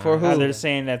know, Nah. For how who? they're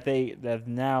saying that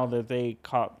now that they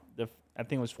caught I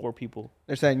think it was 4 people.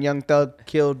 they're saying Young Thug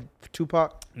killed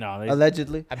Tupac No, they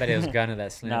allegedly. I bet it was Gunna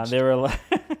that snitched. no, they were like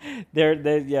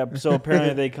they yeah. So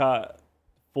apparently they caught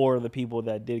 4 of the people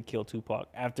that did kill Tupac.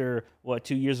 After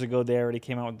 2 years ago, they already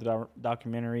came out with the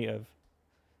documentary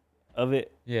of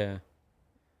it. Yeah.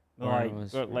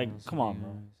 Like, come on,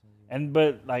 bro. And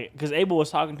but like, cause Abel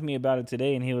was talking to me about it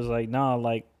today, and he was like, "Nah,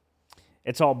 like,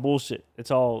 it's all bullshit.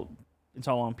 It's all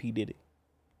on P Diddy.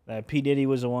 That P Diddy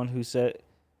was the one who set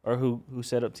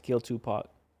up to kill Tupac.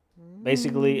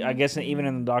 Basically, I guess even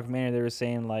in the documentary they were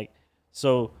saying like,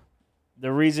 so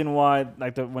the reason why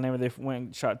like whenever they went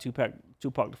and shot Tupac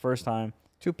the first time,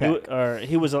 Tupac.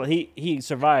 he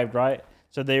survived, right?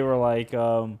 So they were like, they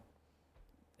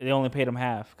only paid him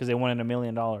half because they wanted $1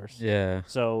 million. Yeah.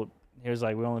 So he was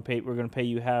like, we're gonna pay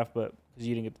you half, but because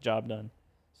you didn't get the job done.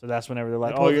 So that's whenever they're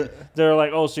like, they're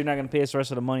like, oh, so you're not gonna pay us the rest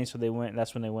of the money. So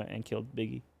that's when they went and killed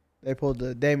Biggie. They pulled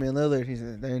the Damian Lillard. He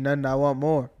said, "There ain't nothing I want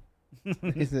more."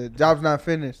 He said, "Job's not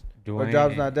finished or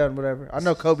job's not done." Whatever. I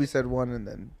know Kobe said one, and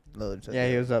then Lillard said, Yeah,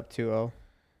 he the was up 2-0.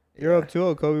 You're up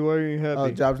 2-0, Kobe. Why are you happy?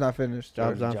 Oh, job's not finished.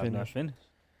 Job's Jordan. not Not finished. finished.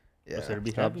 Yeah. What's there to be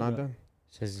Job's happy not about? done.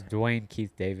 Says Dwayne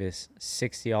Keith Davis,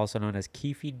 60, also known as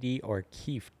Keefy D or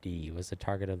Keef D, was the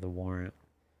target of the warrant.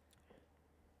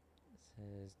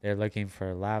 They're looking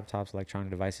for laptops, electronic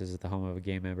devices at the home of a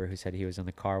gang member who said he was in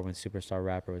the car when superstar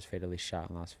rapper was fatally shot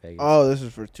in Las Vegas. Oh, this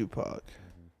is for Tupac.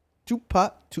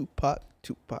 Tupac. Tupac.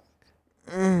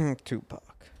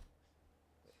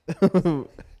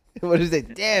 What is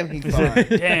it? Damn, he fine.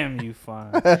 Damn, you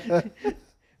fine.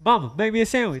 Mama, make me a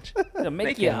sandwich.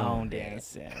 Make your own damn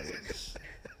sandwich.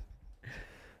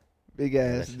 Big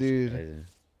ass That's just dude. crazy.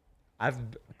 I've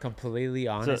completely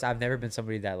honest. I've never been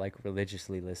somebody that like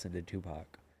religiously listened to Tupac.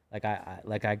 Like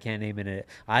I can't name it.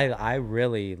 I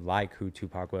really like who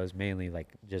Tupac was, mainly like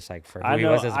just like for who he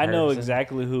was as a I know person.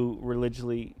 exactly who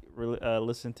religiously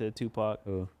listened to Tupac.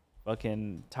 Who?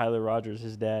 Fucking Tyler Rogers,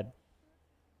 his dad.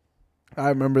 I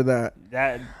remember that.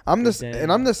 I'm His the dad.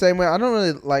 and I'm the same way. I don't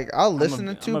really like. I'll listen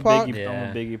to Tupac, I'm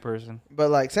Yeah. a Biggie person. but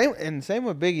like same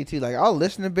with Biggie too. Like I'll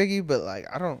listen to Biggie, but like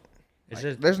I don't. It's Like,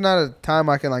 just there's not a time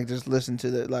I can like just listen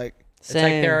to that. Like it's like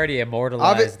they're already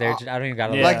immortalized. They're just, I don't even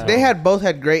gotta Yeah. like they had both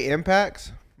had great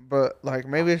impacts, but like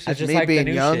maybe it's I just, just me like the being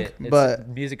new young. shit. But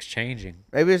music's changing.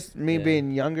 maybe it's me Yeah.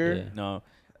 being younger. Yeah. No.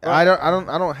 I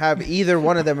don't have either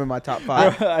one of them in my top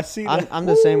five. Bro, I seen I'm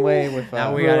the same way with.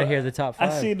 Now we bro, gotta hear the top five.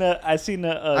 I seen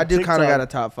a I do kind of TikTok. got a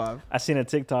top five. I seen a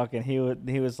TikTok and he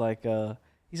was like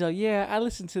he's like, yeah, I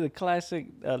listen to the classic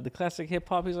hip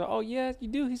hop. He's like, oh yeah, you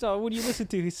do. He's like, what do you listen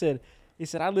to? He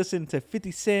said I listen to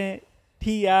 50 Cent,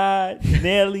 T.I.,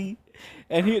 Nelly,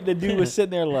 and the dude was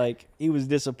sitting there like he was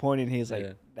disappointed. He's like,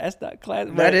 Yeah. that's not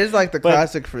classic. That is like the but-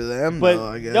 classic for them, But though.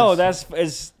 I guess. no,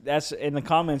 that's in the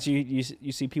comments. You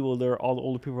see people there. All the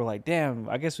older people are like, damn,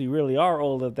 I guess we really are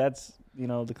old. If that's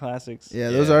the classics. yeah,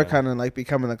 those Yeah. are kind of like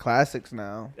becoming the classics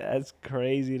now. That's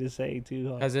crazy to say too.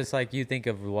 Huh? Because it's like you think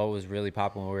of what was really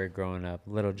popular when we were growing up.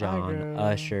 Little John, girl.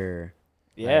 Usher.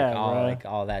 Yeah, like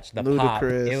all that. The pop.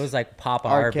 Ludacris. It was like pop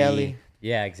R. R&B. Kelly.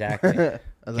 Yeah, exactly.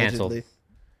 Allegedly.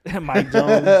 Mike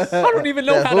Jones. I don't even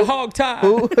know Yeah, how to hog tie.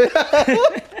 Who?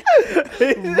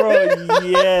 Bro,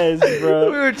 yes, We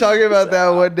bro. were talking about that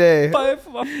one day. Fight for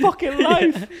my fucking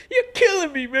life. You're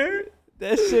killing me, man.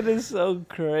 That shit is so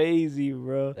crazy,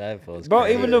 bro. That feels Bro,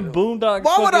 crazy. even the Boondocks.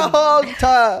 Why would a hog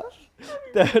tie?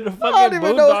 The I don't fucking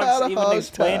even know how to Boondocks even hog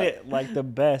explain tie. it like the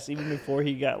best, even before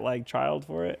he got like trialed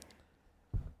for it.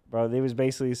 Bro, they was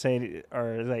basically saying,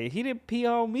 or like, he didn't pee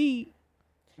on me.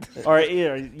 Or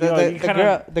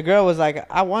The girl was like,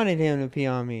 I wanted him to pee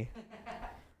on me.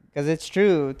 Because it's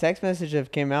true. Text message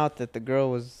have came out that the girl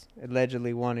was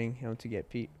allegedly wanting him to get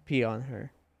pee on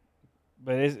her.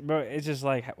 But it's just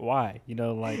like, why?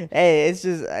 Like Hey, it's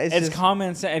just it's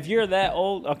common sense. If you're that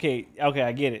old, okay,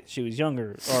 I get it. She was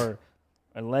younger, or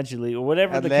allegedly, or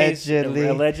whatever the case,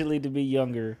 allegedly to be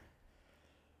younger.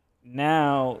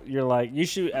 Now you're like, you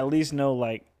should at least know,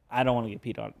 like, I don't want to get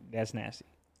peed on. That's nasty.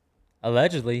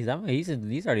 Allegedly, he's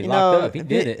already You locked know, up. He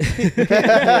did it.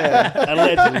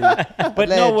 Allegedly. But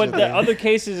no, what the Allegedly. other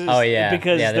cases is Oh, yeah.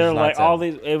 because Yeah, they're there's like lots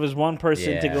of- it was one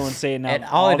person to Yeah. go and say it now. And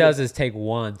all it the- does is take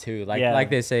one, too. Yeah.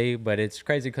 Like they say, but it's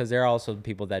crazy because there are also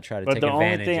people that try to But take the only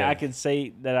advantage thing of. I could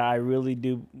say that I really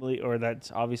do believe, or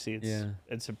that's obviously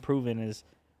it's proven, is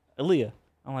Aaliyah.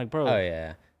 I'm like, bro. Oh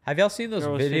yeah. Have y'all seen those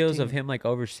Girl was videos 15. of him like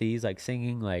overseas, like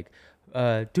singing like,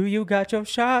 "Do you got your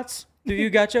shots? Do you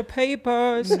got your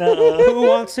papers? No. Who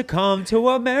wants to come to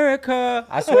America?"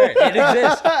 I swear it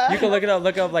exists. You can look it up.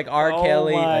 Look up like R. Oh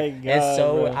Kelly. my Like, it's God,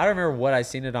 so. bro. I don't remember what I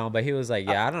seen it on, but he was like,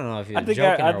 "Yeah, I don't know if he was I think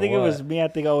joking I or think what." it was me. I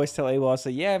think I always tell Abel, I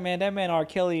say, yeah, man, that man R.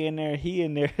 Kelly in there, he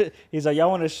in there. He's like, y'all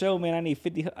want to show, man? I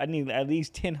need at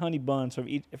least 10 honey buns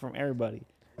from everybody.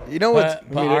 You know what's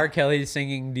But R. Kelly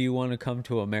singing, "Do you want to come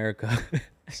to America?"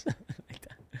 Something like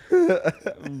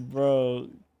that. Bro.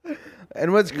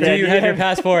 and what's Do crazy? you have your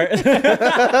passport?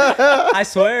 I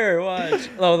swear. Watch.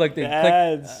 Oh, look. Click.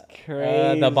 That's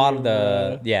crazy. The bottom.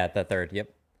 bro. The third. Yep.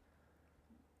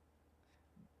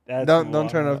 That's Don't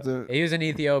turn wild. off the He was in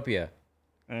Ethiopia.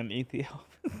 An Ethiopia.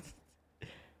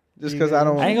 just because I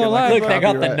don't. I ain't wanna gonna lie, get, Look, bro. they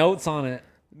got the copyright. notes on it.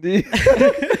 The-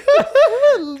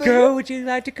 Girl, would you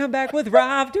like to come back with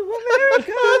Rob to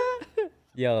America?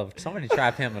 Yo, somebody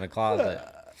trapped him in a closet.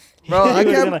 Bro, I He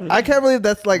was can't believe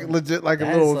that's like legit, like a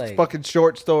That's little like- fucking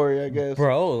short story, I guess.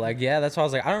 Bro, like, yeah, that's why I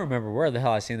was like, I don't remember where the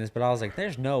hell I seen this, but I was like,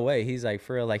 there's no way. He's like,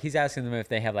 for real, like, he's asking them if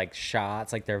they have like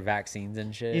shots, like their vaccines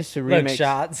and shit. He used to Look, remix-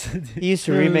 shots. He used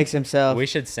to remix himself. We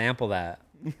should sample that.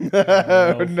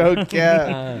 No cap.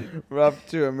 Uh, Rob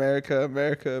to America,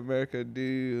 America, America,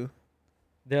 do.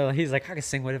 He's like, I can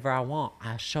sing whatever I want.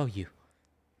 I'll show you.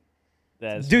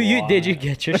 That's Did you wild.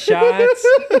 get your shots?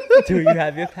 Do you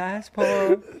have your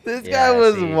passport? This Yeah, guy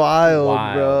was see,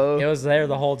 wild, bro. It was there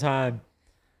the whole time.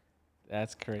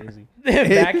 That's crazy.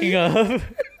 Backing up.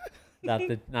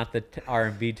 Not the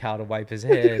R&B towel to wipe his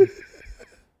head.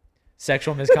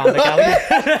 sexual misconduct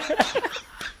allegation.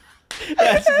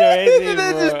 That's crazy, They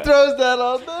bro. just throws that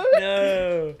on there.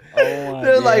 No. Oh my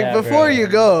They're God. like, Yeah, before bro. you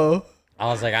go. I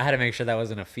was like, I had to make sure that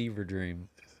wasn't a fever dream.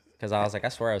 Because I was like, I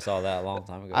swear I saw that a long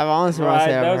time ago. I've honestly want to Right,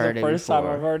 say that I've was heard the it first time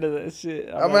I've before. heard of that shit.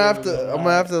 I'm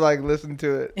gonna have to like listen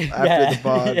to it after the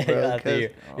pod, Yeah, bro. you'll have to 'cause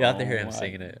hear, you'll have to hear Oh him my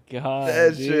singing it. God,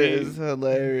 that dude. shit is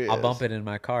hilarious. I'll bump it in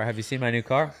my car. Have you seen my new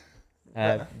car?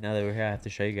 Now that we're here, I have to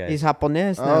show you guys. He's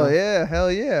Japonese now. Oh yeah,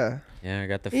 hell yeah. Yeah, I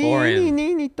got the foreign.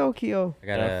 Ni Tokyo. I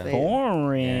got a.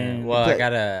 Foreign. Yeah, well, I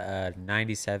got a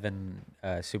 '97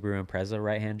 Subaru Impreza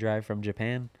right-hand drive from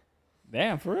Japan.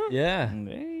 Damn, for real? Yeah,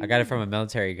 Damn. I got it from a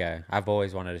military guy. I've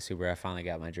always wanted a Subaru. I finally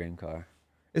got my dream car.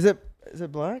 Is it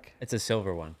black? It's a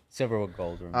silver one, silver with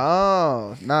gold rims.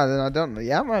 Oh no, then I don't know.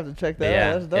 Yeah, I'm gonna have to check But that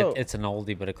yeah, out. That's dope. it's an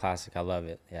oldie but a classic. I love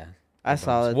it. Yeah, I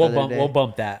saw it. We'll the bump. other day. We'll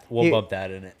bump that. We'll You- bump that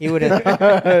in it He wouldn't.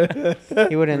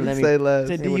 He wouldn't let me. Say less.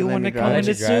 Said, He do you wouldn't let want me to drive come it.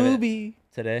 into Let you drive it. Subi?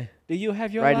 today. Do you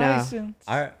have your Right now. license?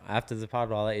 All right, after the pod,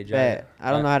 I'll let you drive Bet. it.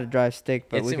 I don't know how to drive stick,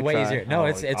 but It's we could way try. easier. No, Oh,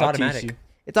 it's I'll teach automatic. you.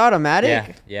 It's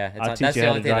automatic. Yeah, yeah. I'll It's, teach that's you the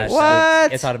how only to thing drive. that's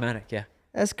What? It's automatic. Yeah,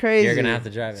 That's crazy. you're gonna have to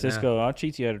drive it now. Cisco, I'll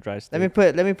teach you how to drive stick.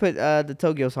 Let me put the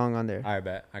Tokyo song on there. All right,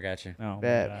 bet. I got you. Oh, my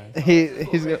Bet. God.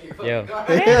 He's gonna Yo,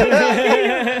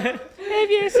 If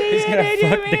you see He's gonna it,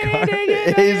 fuck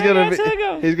the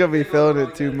car. he's gonna be feeling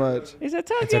it too much. It's a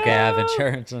Tokyo. it's okay. I have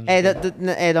insurance. On Hey,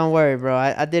 hey, don't worry, bro.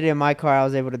 I did it in my car. I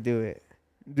was able to do it.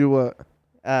 Do what?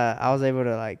 I was able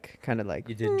to like kind of like,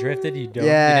 You did drifted. You don't.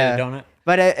 Yeah. You did a donut.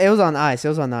 but it was on ice. It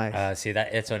was on ice. See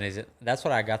that it's on is that's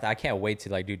what I got. I can't wait to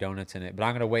like do donuts in it, but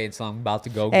I'm gonna wait until I'm about to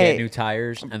go Hey. get new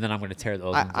tires, and then I'm gonna tear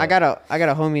those. I got a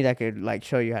homie that could like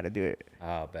show you how to do it.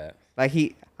 Oh, bet. Like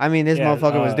this Yeah,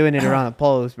 motherfucker was doing it around the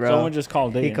post, bro. Someone just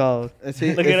called He in. called. Is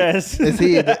he? Look is, at us. Is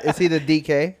he? Is he the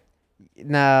DK?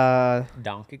 Nah,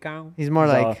 Donkey Kong. he's more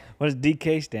He's all, like what does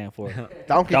DK stand for?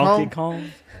 Donkey Donkey Kong?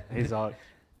 Kong. He's all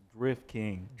Drift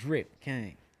King. Drip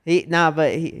King.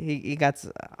 but he got.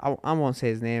 I won't say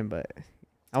his name, but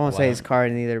I won't say Wow. his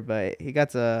card either. But he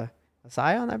got a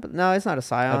Scion. No, it's not a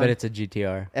Scion. I bet it's a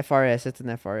GTR. FRS. It's an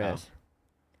FRS.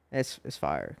 It's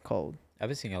fire, cold. I've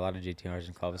been seeing a lot of GTRs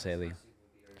in Culver City.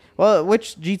 Well,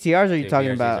 which GTRs are you Dude, talking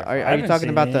VRCs about? are Are fire. you talking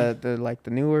about the like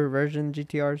the newer version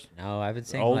GTRs? No, I've been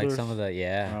seeing Older? like some of the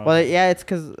yeah. Well, yeah, it's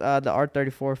because the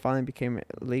R34 finally became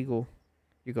legal.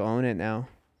 You can own it now.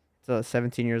 It's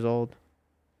 17 years old.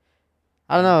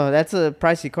 I don't know. That's a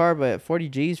pricey car, but 40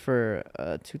 G's for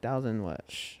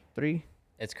 2003.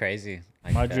 It's crazy.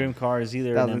 Like, My dream car is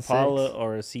either an 2006. Impala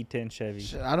or a C10 Chevy.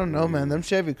 Shit, I don't know, man. Them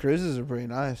Chevy Cruises are pretty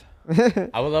nice.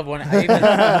 I would love one.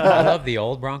 I love the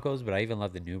old Broncos, but I even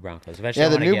love the new Broncos. Eventually, Yeah, I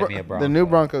the want to new get me a Bronco. the new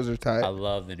Broncos are I tight.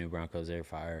 love the new Broncos. They're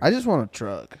fire. I just want a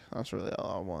truck. That's really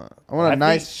all I want. I want a I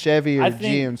nice think- Chevy or I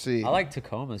think- GMC. I like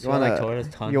Tacomas. You I like wanna-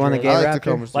 Toyotas. Tundras. you wanna I get like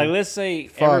Raptor? Tacomas. Like, too. let's say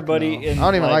Fuck everybody no. in I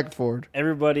don't even like like Ford.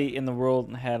 everybody in the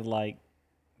world had like,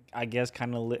 I guess,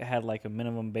 kind of had like a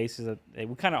minimum basis.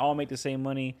 We kind of all make the same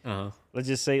money. Uh-huh. Let's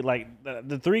just say like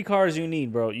the three cars you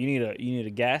need, bro. You need a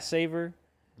gas saver,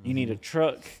 you need a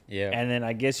truck, Yeah. and then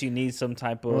I guess you need some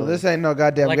type of. Well, this ain't no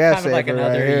goddamn Like gas kind of like saver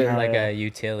another right here. like Yeah. a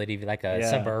utility, like a Yeah.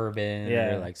 suburban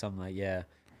Yeah. or like something like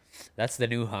That's the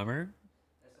new Hummer.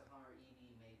 That's a Hummer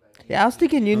EV made by Yeah, I was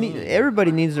thinking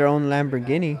everybody needs their own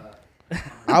Lamborghini.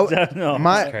 I w- No,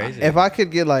 my, That's crazy. if I could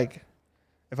get like,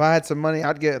 if I had some money,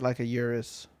 I'd get like a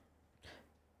Urus.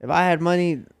 If I had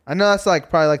money, I know that's like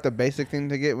probably like the basic thing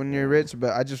to get when you're rich,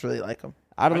 but I just really like them.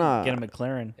 I don't I'd know. Get a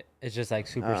McLaren. It's just like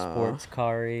super sports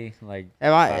car-y, like.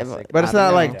 If I, classic. But it's I don't not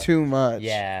know. like too much.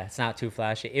 Yeah, it's not too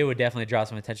flashy. It would definitely draw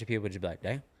some attention. People would just be like,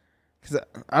 "Dang." Cause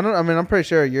I don't. I mean, I'm pretty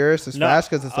sure a Urus is No,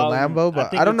 fast because it's a Lambo, I but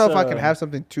think I don't know it's if I can a- have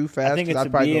something too fast. I think 'cause it's I'd a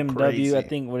probably go BMW. crazy. I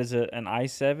think what is it? An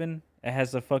i7. It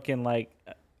has a fucking like,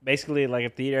 basically like a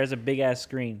theater. It has a big ass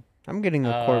screen. I'm getting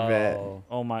a Corvette. Oh,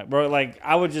 Oh my, bro! Like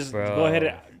I would just Bro, go ahead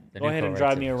the and new drive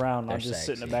Corvettes me are- around. they're I'll just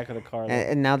sit in the sexy. back of the car. Like,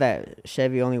 And now that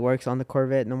Chevy only works on the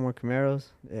Corvette, no more Camaros.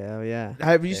 Yeah, yeah,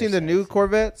 Have you They're seen the new sexy.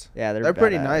 Corvettes? yeah. They're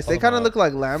pretty badass. nice. Pull They them kind of up. look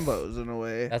like Lambos in a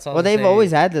way. That's all. Well, I'm they've saying.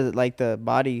 always had the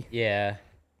body. Yeah.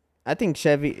 I think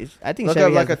Chevy. I think Look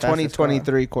Chevy at like has a the fastest car.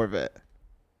 2023 Corvette.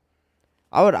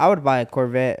 I would buy a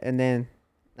Corvette, and then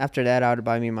after that, I would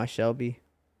buy me my Shelby.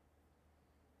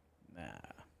 nah.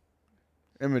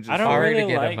 Images. I If don't I were to really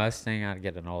get like- a Mustang, I'd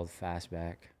get an old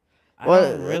fastback. I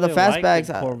Well, don't really the fastbacks, like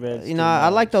the Corvettes you too know, I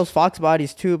like much. those Fox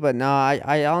bodies too, but no,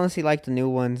 I honestly like the new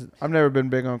ones. I've never been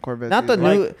big on Corvettes. Not the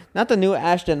either. not the new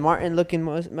Ashton Martin looking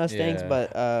Mustangs, Yeah.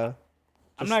 but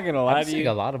I'm not gonna I've lie to seen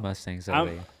you. a lot of Mustangs I'm-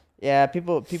 lately. Yeah,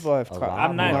 people have. A Car- lot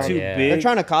I'm not more, too yeah. big. They're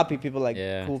trying to copy people like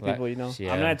Yeah, cool like- people, you know.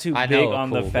 yeah. I'm not too I big know a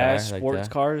on the cool fast guy like sports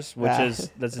that. cars, which Yeah.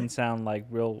 doesn't sound like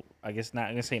real. I guess not.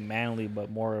 I'm gonna say manly, but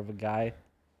more of a guy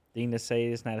thing to say.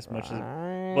 It's not as much as.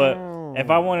 But if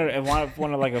I wanted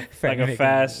like a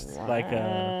fast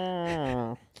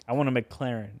I want a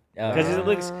McLaren because it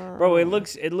looks, bro. It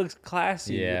looks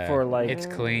classy Yeah, for like it's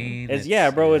clean. It's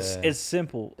bro. It's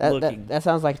simple looking. That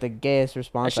sounds like the gayest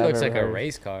response. Actually I've looks ever like a heard.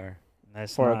 race car.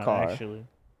 That's for a not car. actually.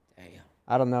 Damn.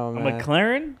 I don't know, A man.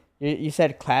 McLaren. You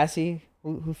said classy.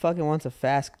 Who fucking wants a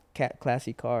fast,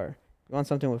 classy car? You want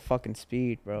something with fucking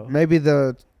speed, bro. Maybe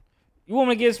the You want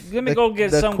me to get? Let me The- go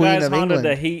get the some Queen guy's of Honda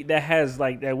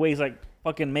England. that weighs like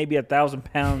fucking maybe 1,000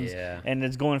 pounds Yeah. and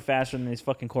it's going faster than these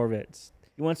fucking Corvettes.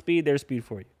 You want speed? There's speed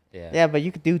for you. Yeah. Yeah, but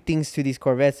you could do things to these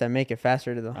Corvettes that make it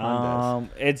faster to the Hondas.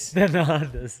 It's The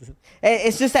Hondas.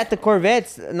 It's just that the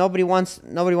Corvettes, nobody wants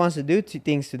to do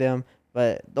things to them,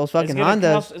 but those fucking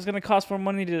Hondas. It's gonna cost more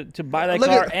money to buy that Look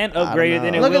car at- and I don't upgrade it know.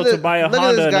 than it look will at to buy a look Honda.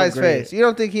 at this and guy's upgrade face. it. You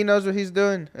don't think he knows what he's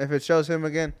doing if it shows him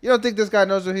again? You don't think this guy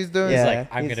knows what he's doing? He's Yeah. like,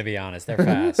 I'm he's- gonna be honest, they're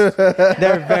fast.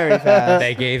 They're very fast.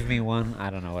 They gave me one. I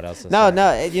don't know what else. To No, say.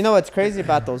 no. You know what's crazy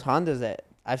about those Hondas? That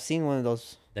I've seen one of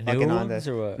those The fucking new Hondas. ones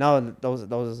or what? No,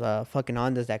 those fucking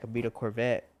Hondas that could beat a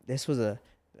Corvette. This was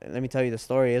let me tell you the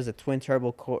story. It was a twin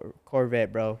turbo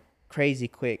Corvette, bro. Crazy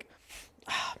quick.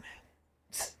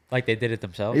 Like they did it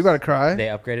themselves. You about to cry? They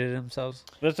upgraded it themselves.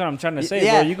 That's what I'm trying to say,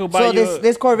 Yeah. bro. You go buy so you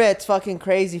this Corvette's fucking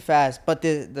crazy fast, but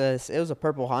it was a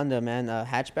purple Honda, man,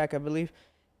 hatchback, I believe.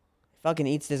 Fucking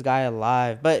eats this guy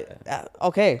alive. But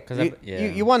okay, 'Cause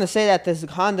you want to say that this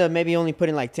Honda maybe only put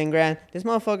in like 10 grand. This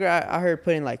motherfucker, I heard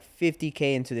putting like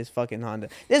 50K into this fucking Honda.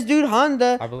 This dude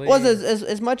Honda I believe- was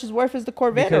as much as worth as the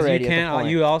Corvette Because already. you at the can't. point.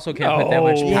 You also can't put that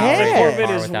much power Yeah. into a Corvette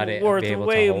car is without it worth be able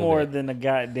way to hold more it. than a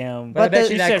goddamn. But I bet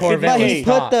you you that said Corvette But 50K. he was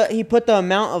put stock. he put the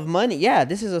amount of money. Yeah,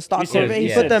 this is a stock You said- Corvette. He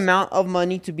yeah. put the amount of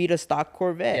money to beat a stock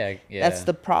Corvette. Yeah, yeah. That's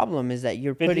the problem, is that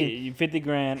you're putting 50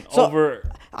 grand So- over.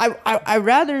 I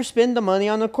rather spend the money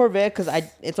on the Corvette because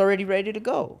it's already ready to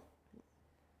go.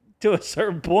 To a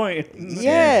certain point.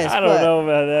 Yes, I don't but know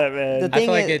about that, man. the I feel thing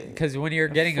like is- it because when you're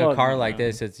getting a Fuck car no. like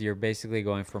this, you're basically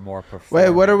going for more performance.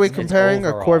 Wait, what are we It's comparing? A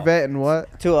overall. Corvette and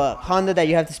what? To a Honda that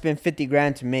you have to spend 50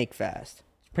 grand to make fast.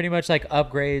 Pretty much like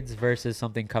upgrades versus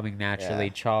something coming naturally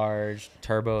Yeah. charged,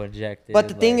 turbo injected. But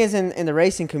the thing like- is, in the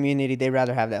racing community, they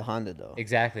rather have that Honda though.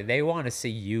 exactly, they want to see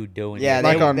you doing. Yeah, it.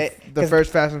 Like they- on they- the 'cause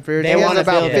first Fast and Furious, they he has wanna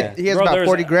about build it. 50, he has Bro, about there's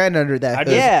 40 a- grand under that. I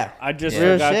hood. Yeah. I just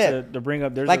Real forgot shit. to bring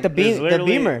up. There's Like a, the there's the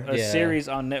literally Beamer. A Yeah. series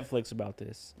on Netflix about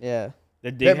this. Yeah.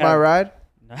 That they Hit my have- ride.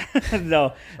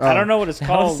 No, Oh. I don't know what it's That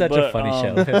called. was such a but, funny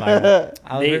show. They we were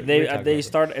talking they about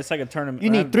start. It's like a tournament. You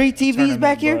need 3 TVs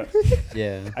back here? but it.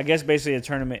 Yeah. I guess basically a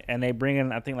tournament, and they bring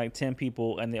in I think like 10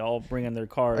 people, and they all bring in their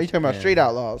cars. Are you talking about Yeah. Street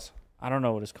Outlaws? I don't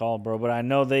know what it's called, bro, but I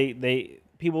know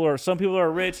some people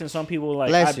are rich and some people like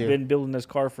Bless I've you. been building this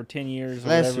car for 10 years or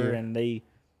Bless whatever, you. and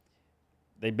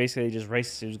they basically just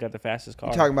race who's got the fastest car.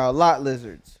 You talking about lot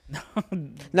lizards?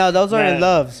 No, those are Nah. at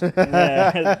Loves.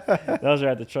 Yeah. Those are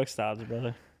at the truck stops,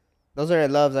 brother. Those are at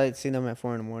Loves. I seen them at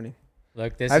 4 in the morning.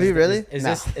 Look, this. Have is, you really? Is,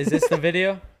 No. is this the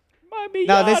video? Might be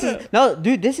No, this Yada. is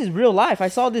dude. This is real life. I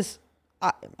saw this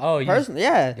Oh, you. personally.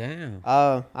 Yeah. Damn.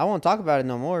 I won't talk about it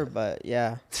no more. But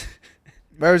yeah,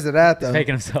 Where's it at He's though?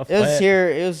 making himself. it was wet. here.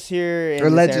 It was here. In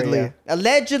Allegedly. This area.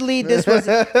 Allegedly, this was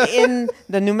in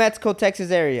the New Mexico, Texas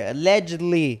area.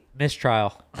 Allegedly.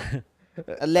 Mistrial.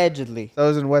 Allegedly.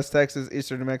 Those in West Texas,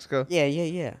 Eastern New Mexico. Yeah, yeah,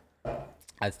 yeah.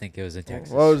 I think it was in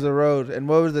Texas. What was the road and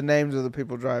what were the names of the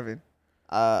people driving?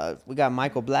 We got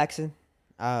Michael Blackson.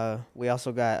 We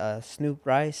also got Snoop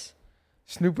Rice.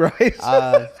 Snoop Rice.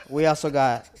 We also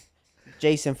got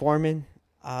Jason Foreman.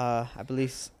 I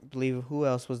believe who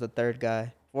else was the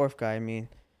fourth guy? I mean,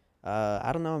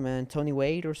 I don't know, man. Tony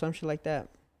Wade or some shit like that.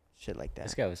 Shit like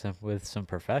This that. guy was with some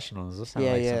professionals. This sounds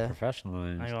Yeah, like yeah. some professional I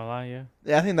ain't names. gonna lie, yeah.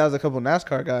 Yeah, I think that was a couple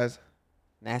NASCAR guys.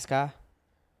 NASCAR.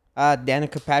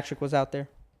 Danica Patrick was out there.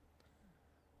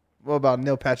 What about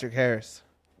Neil Patrick Harris?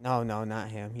 No, not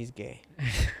him. He's gay.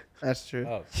 That's true.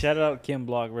 Oh, Shout out Kim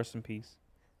Block, rest in peace.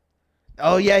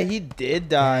 Oh yeah, he did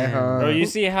die, huh? Bro, you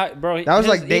see how, bro? That was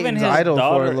like even Dayton's his idol for a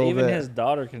daughter, little even bit. his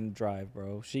daughter can drive,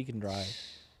 bro. She can drive.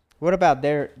 What about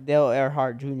Dale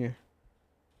Earnhardt Jr.?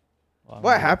 Well, I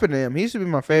What mean, happened to him? He used to be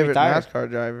my favorite retired. NASCAR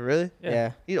driver. Really?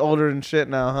 Yeah. He's older than shit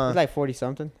now, huh? He's like 40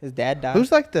 something. His dad died.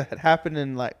 Who's like the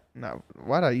happening like? No,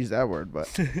 why'd I use that word? But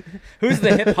who's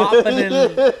the hip hopping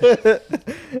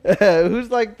and who's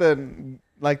like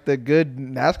the good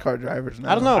NASCAR drivers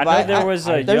now? I don't know. I but know there was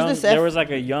a there's young, this there was like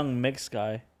a young mixed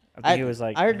guy. I think he was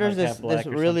like. I heard there's like this half black or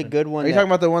really something. good one. Are you that- talking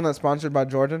about the one that's sponsored by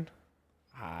Jordon?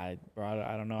 I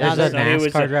don't know. There's I a just know he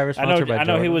was NASCAR driver I know. sponsored by I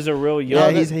know he Jordan. was a real Yeah,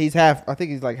 young. he's half. I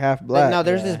think he's like half But black. no,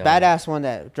 there's this Yeah. badass one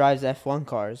that drives F1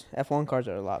 cars. F1 cars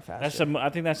are a lot faster. That's I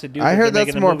think that's the dude. I that heard they're that's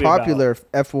making a more movie about. popular.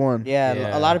 F1. yeah,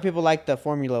 Yeah. a lot of people like the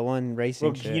Formula One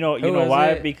racing Bro, shit. you know Who was why?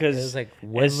 it? Because it was like it's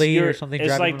Woodley or Euro- something. It's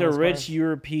driving like one the of those rich cars.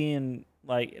 European,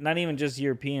 like not even just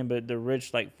European, but the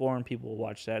rich like foreign people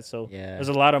watch that. So Yeah. there's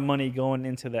a lot of money going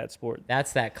into that sport.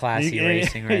 That's that classy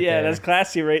racing right yeah, there. that's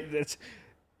classy. That's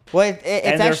well, it's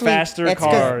and they're actually faster it's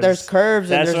 'cause cars. there's curves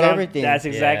and there's what I'm- everything. That's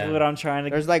exactly Yeah. what I'm trying to.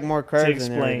 There's like more curves and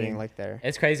explain. everything like there.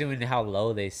 It's crazy when how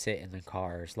low they sit in the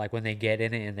cars. Like when they get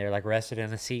in it and they're like rested in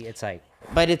the seat. It's like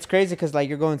But it's crazy because like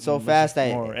you're going so It's fast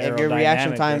that more if your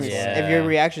reaction aerodynamic, time that's why. if your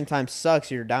reaction time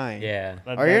sucks, you're dying. yeah.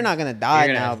 Or you're not gonna die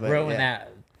You're now, gonna but ruin yeah. that.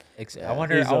 Yeah. I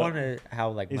wonder. He's I a- wonder how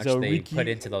like he's much a they Ricky, put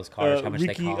into those cars. How much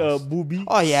Ricky, they cost. Booby.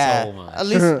 Oh yeah, So much. at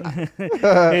least He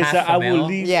said, Half a I will mil?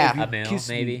 leave. Yeah. if you A mil, kiss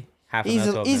me." maybe half a mil to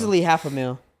a mil. easily half a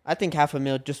mil. I think half a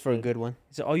mil just for a good one.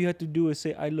 He said, all you have to do is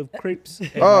say, I love crepes. and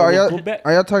Oh, I are will y'all go back."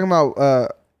 are y'all talking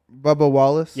about Bubba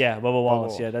Wallace? Yeah, Bubba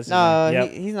Wallace. Yeah, that's his No, name.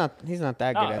 Yep. he's not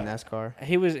that good No. at NASCAR.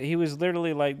 He was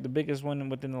literally like the biggest one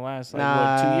within the last like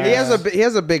Nah, what, 2 years. He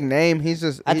has a big name. He's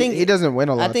just I think he doesn't win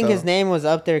a lot. I think though. his name was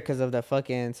up there because of the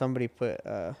fucking somebody put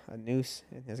a noose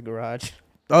in his garage.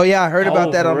 Oh yeah, I heard Oh,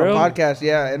 about that for on real? the podcast.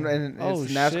 Yeah, and Oh,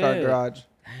 it's NASCAR shit. garage.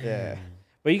 Yeah.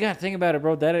 But you gotta think about it,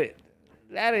 bro.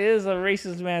 That is a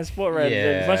racist man sport, right?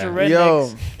 Yeah. A bunch of rednecks, Yo.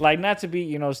 like not to be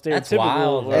stereotypical,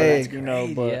 wild, or, bro.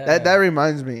 Hey. but Yeah. That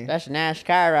reminds me. That's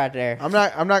NASCAR right there. I'm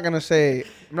not gonna say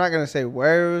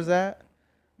where it was at,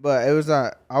 but it was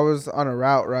I was on a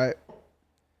route, right,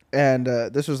 and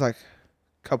this was like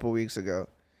a couple weeks ago,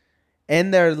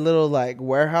 in their little like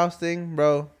warehouse thing,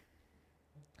 bro.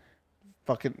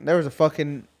 There was a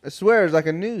fucking, I swear it was like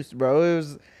a noose, bro.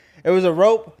 It was a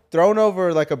rope thrown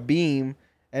over like a beam,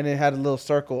 and it had a little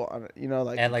circle on it,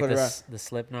 like and you like put it around. the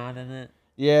slip knot in it.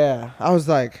 Yeah, I was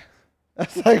like,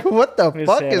 what the He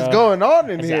fuck said, is going on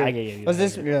I in said, I here? get you. Was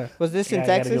this Yeah, was this Yeah, in I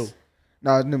gotta Texas?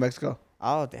 no, it's New Mexico.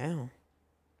 Oh damn.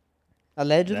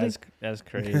 Allegedly. That's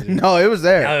crazy. No, it was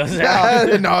there. No, it was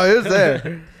there. No, it was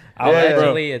there.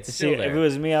 Allegedly, it's See, still if it there.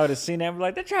 was me, I would have seen that. And be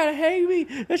like, they're trying to hate me.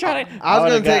 They're trying to. I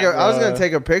was would've gonna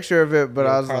take a picture of it, but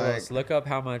Yo, I was Carlos, like, look up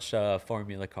how much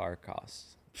Formula car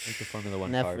costs. Like the Formula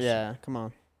One cars. Yeah, come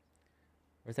on.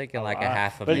 We're thinking like a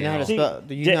half a but Do you know how to mil. spell?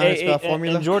 Do you know how to spell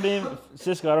formula? And Jordan,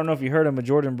 Cisco, I don't know if you heard him, but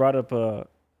Jordan brought up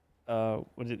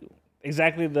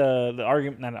exactly the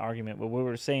argument, not an argument, but we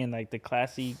were saying like the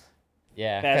classy.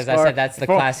 Yeah, fast because I car. said that's the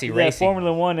classy Yeah, racing.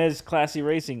 Formula One is classy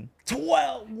racing.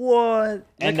 12. What?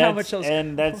 And Look how that's, much those.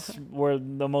 and that's where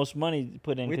the most money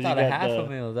put in. we 'cause thought you a got half the- a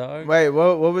mil, dog. wait,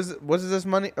 what is this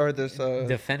money or this?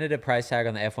 Definitive price tag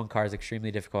on the F1 car is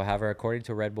extremely difficult. However, according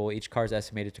to Red Bull, each car is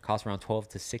estimated to cost around 12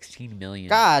 to 16 million.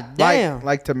 God damn.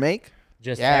 like to make?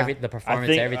 Just Yeah. the I performance,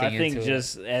 think everything I think into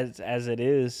just as it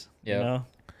is. Yep. You know.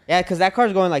 Yeah, because that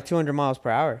car's going like 200 miles per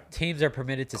hour. it. Teams are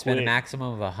permitted to spend a Quick.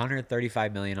 maximum of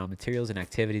 135 million on materials and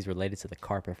activities related to the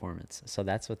car performance. So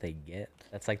that's what they get.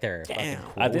 That's like their fucking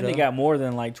quota. I think they got more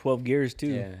than like 12 gears too.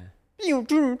 Yeah.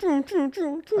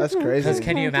 That's crazy. Because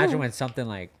can you imagine when something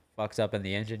like fucks up in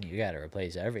the engine, you got to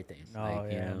replace everything. Oh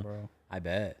like, yeah, you know, bro. I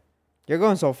bet. You're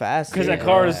going so fast. Because dude. the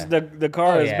car is Yeah. the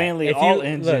car Oh, is yeah. mainly If all you-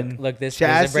 engine. Look, this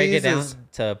does it break it Chassis down is-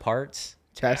 to parts.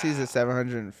 Chassis is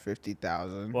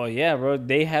 750,000. Well, yeah, bro.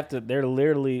 They have to. They're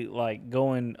literally like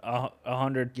going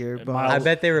 100 Gearbox. miles. I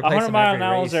bet they replace 100 them mile every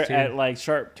an hours race, are too. at like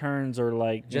sharp turns or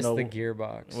like Just you know the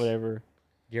gearbox. whatever.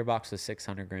 Gearbox was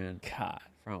 600 grand. God.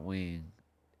 Front wing.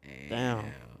 Damn.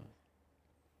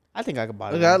 I think I could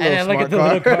buy Look one. at that And little then look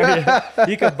smart at the car. little car. Yeah.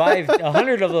 You could buy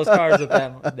 100 of those cars with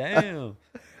that. Damn.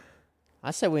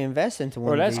 I said we invest into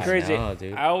one Bro, of that's these. crazy. know,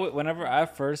 dude. Whenever I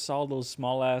first saw those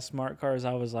small ass smart cars,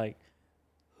 I was like,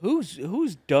 "Who's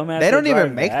dumbass?" They would don't even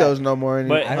drive make that? those no more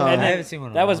anymore. But I don't- and I then- haven't seen one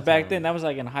in a that was long back time. then. That was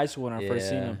like in high school when I first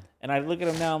seen Yeah. them. And I look at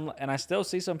them now, and I still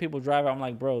see some people drive it. I'm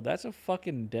like, bro, that's a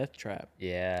fucking death trap.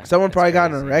 Yeah. Someone that's probably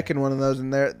got in a crazy. wreck in one of those,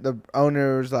 and the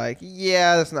owner was like,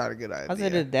 "Yeah, that's not a good idea." How's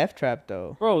it a death trap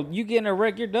though? Bro, you get in a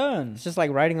wreck, you're done. It's just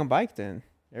like riding a bike then.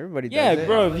 Everybody Yeah, does it.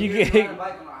 bro. If But you you're get riding a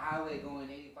bike on a highway going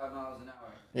 85 miles an hour.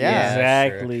 Yeah. Yeah,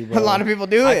 exactly, that's bro. A lot of people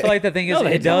do I it. feel like the thing is, No,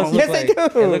 they it does don't. look Yes, they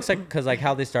like do. it looks like because like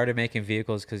how they started making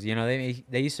vehicles because you know they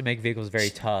used to make vehicles very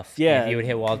tough. Yeah, you would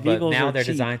hit walls, but vehicles now are they're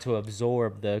cheap. designed to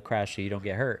absorb the crash so you don't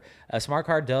get hurt. A smart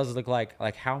car does look like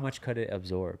how much could it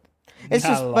absorb? It's Not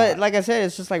just, a but lot. like I said,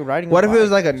 it's just like riding. What a if it was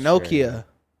bike. like a Nokia?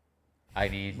 I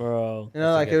mean, Bro. You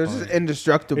know, That's a like good it was point. just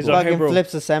indestructible. He's like, fucking hey, bro.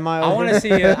 flips a semi? I want to see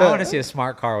I want to see a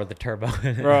smart car with a turbo. in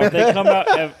it. Bro, if they come out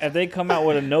if they come out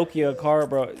with a Nokia car,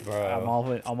 bro,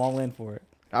 Bro. I'm all in for it.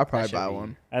 I'll probably should buy be-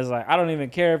 one. I was like, I don't even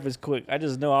care if it's quick. I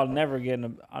just know I'll never get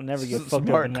fucked up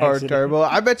Smart in an car accident. turbo.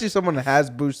 I bet you someone has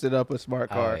boosted up a smart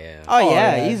Oh car. yeah. Oh,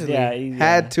 yeah, easily. Yeah, easy.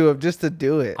 Had to have just to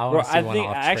do it. I Bro, want to see I one think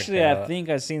all actually, tricked I out. think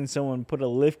I seen someone put a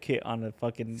lift kit on a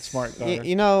fucking smart car.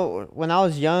 You know, when I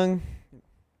was young,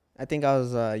 I think I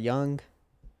was young.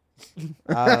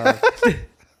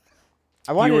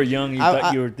 I wanted. You were young. You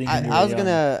thought you were thinking. you were I was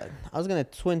young. gonna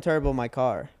twin turbo my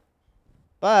car,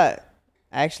 but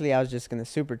actually I was just gonna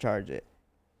supercharge it.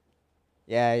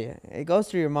 Yeah, it goes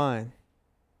through your mind.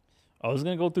 I was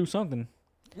gonna go through something.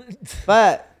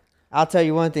 But I'll tell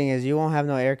you one thing is you won't have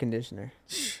no air conditioner.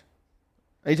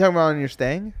 Are you talking about on your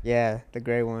Stang? Yeah, the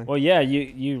gray one. Well, yeah,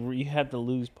 you had to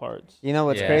lose parts. You know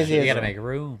what's Yeah, crazy you is gotta make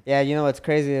room. yeah, you know what's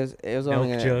crazy is it was only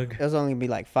Milk gonna, jug. it was only gonna be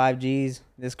like 5 G's.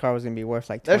 This car was gonna be worth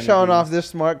like 20 They're showing Gs. off this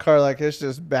smart car like it's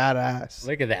just badass.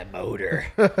 Look at that motor.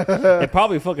 It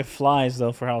probably fucking flies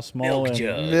though for how small. Milk and-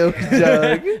 jug. Milk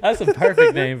jug. That's a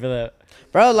perfect name for that.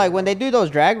 Bro, like when they do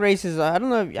those drag races, I don't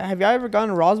know. Have y'all ever gone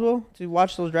to Roswell to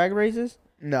watch those drag races?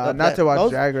 No, But not to watch those-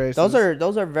 drag races.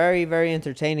 Those are very, very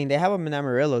entertaining. They have them in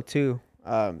Amarillo too.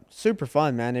 Super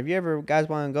fun, man. If you ever guys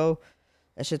want to go,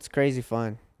 that shit's crazy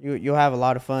fun. You'll have a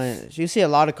lot of fun. You see a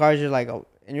lot of cars. You're like, oh,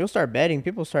 and you'll start betting.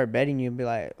 People start betting you and be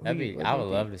like, I would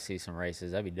love to see some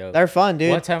races. That'd be dope. They're fun, dude.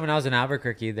 One time when I was in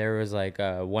Albuquerque, there was like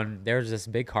there was this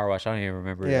big car wash. I don't even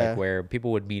remember Yeah. like where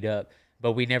people would meet up,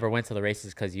 but we never went to the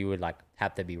races because you would like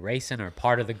have to be racing or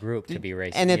part of the group to be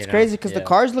racing. And it's you know? crazy because the Yeah.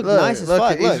 cars look nice as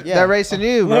fuck. Look, yeah. They're racing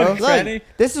you, bro. Look. Look,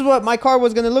 this is what my car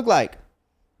was gonna look like.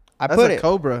 I That's put a it.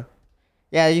 Cobra.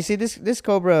 Yeah, you see this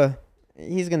Cobra,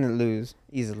 he's gonna lose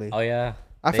easily. Oh yeah.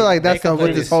 I feel like that's not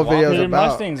what this whole video is Dude, about.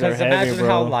 Mustangs are Because heavy, imagine bro.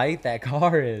 how light that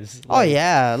car is. Oh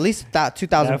yeah, at least about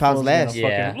 2,000 That pounds fool's less. gonna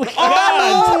Yeah.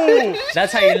 fucking-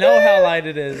 That's how you know how light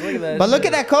it is. Look at that. But look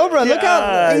at that Cobra. Look how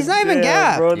God he's not even damn,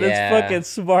 gapped. bro. This Yeah. fucking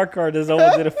smart car just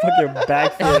almost did a fucking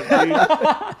backflip, dude.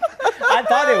 I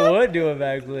thought it would do a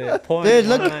backflip. Point Dude,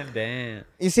 look- one, damn.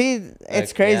 You see,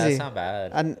 it's Like, crazy. Yeah, it's not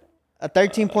bad. A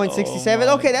 13.67.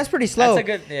 Oh, okay, that's pretty slow. That's a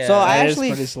good. Yeah. So I That is actually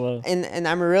pretty slow. in 'Cause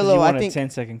Amarillo, you I want think a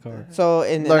 10-second car. so.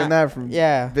 In Learn that from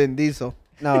yeah, Vin Diesel.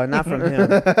 no, not from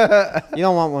him. You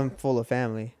don't want one full of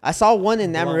family. I saw one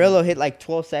in Amarillo hit like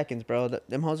 12 seconds, bro.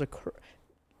 Them hoes are.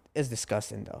 It's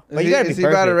disgusting though. But Is you he, gotta be is he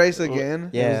about to perfect. race again?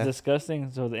 It Yeah. was disgusting.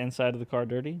 So the inside of the car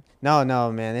dirty. No,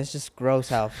 man, it's just gross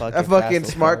how fucking. That fucking fast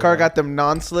those smart cars car are. got them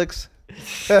non-slicks.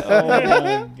 Oh my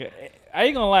God. I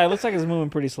ain't gonna lie. It looks like it's moving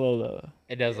pretty slow though.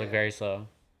 It does look very slow.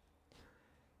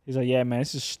 He's like, yeah, man,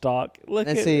 it's just stock. Look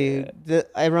Let's at see. that.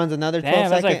 It runs another 12 Damn,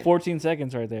 that's seconds. like 14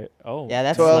 seconds right there. Oh, Yeah,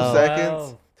 that's 12 slow.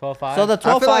 seconds. 12.5. So the I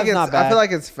 12 feel like it's. not bad. I feel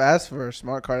like it's fast for a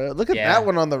smart car. Look at Yeah. that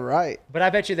one on the right. But I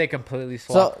bet you they completely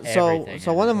so swapped so everything.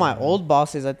 so in one it. of my old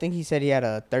bosses, I think he said he had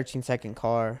a 13-second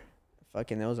car.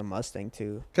 Fucking, it was a Mustang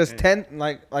too. Because 10,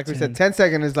 like we said, 10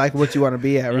 second is like what you want to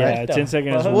be at, right? yeah, the 10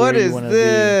 seconds. Is fuck? What where you is wanna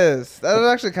this? That is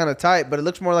actually kind of tight, but it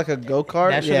looks more like a go kart.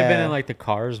 That should have been Yeah. in like the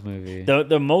Cars movie. Be.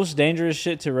 The most dangerous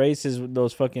shit to race is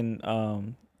those fucking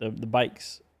the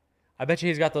bikes. I bet you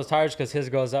he's got those tires because his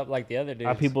goes up like the other dude.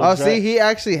 How people Oh, drive- see, he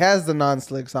actually has the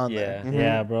non-slicks on Yeah. there. Mhm.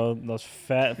 Yeah, bro, those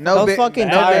fat. No Those big, fucking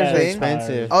no tires big are thing.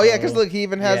 expensive. Oh yeah, because look, he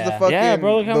even has the Yeah. fucking Yeah,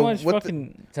 bro, look how the- much what the-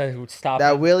 fucking. to stop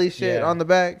that him. wheelie shit Yeah. on the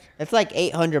back. It's like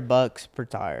 $800 per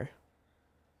tire.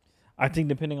 I think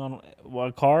depending on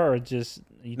what car or just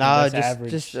you think No, that's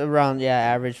average. just around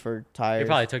average for tires. He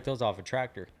probably took those off a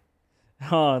tractor.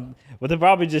 But they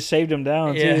probably just shaved them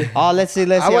down too. Yeah. Oh, let's see.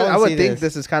 I wanna would see think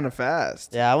this is kind of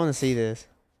fast. Yeah, I want to see this.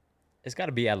 It's got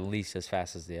to be at least as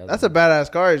fast as the other. That's a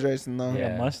badass car he's racing though. Like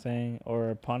Yeah. a Mustang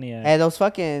or a Pontiac. Hey, those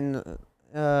fucking.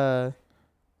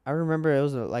 I remember it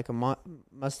was like a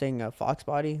Mustang Fox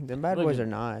body. Them bad Look boys at- are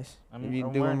nice. I'm, if you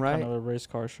I'm do wearing them right. kind of a race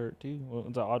car shirt too. Well,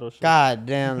 it's an auto shirt. God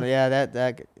damn. Yeah,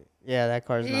 that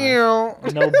car's nice.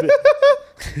 Ew. No big,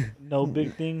 no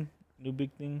big thing. No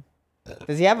big thing.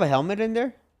 Does he have a helmet in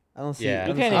there? I don't see. Yeah.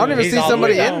 You can't I don't even He's see all the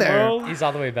somebody way in down, there. bro. He's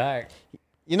all the way back.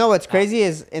 You know what's crazy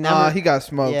is in He got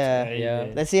smoked. Yeah. Yeah.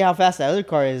 Let's see how fast the other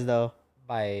car is though.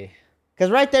 By Cause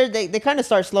right there they kind of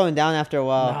start slowing down after a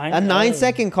while. Nine- A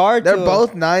 9-second car. They're to a-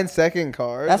 both 9-second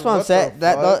cars. That's what I'm the saying.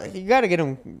 fuck? You gotta get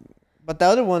them. But the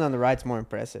other one on the right's more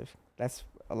impressive. That's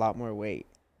a lot more weight.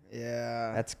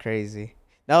 Yeah. That's crazy.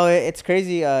 No, it's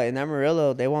crazy. In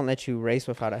Amarillo, they won't let you race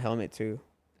without a helmet too.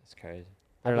 that's crazy.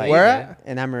 They're I like believe Where it. at?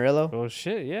 in Amarillo. Oh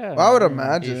shit, yeah. Well, I would You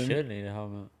imagine. should need a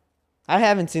helmet. I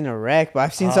haven't seen a wreck, but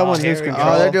I've seen someone here lose we go.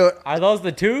 control. Oh, they're doing. Are those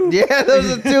the two? Yeah,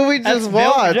 those are the two we That's just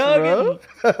Milk watched, Jug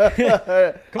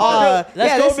bro. Come on, Milk. Let's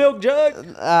yeah, go, this- Milk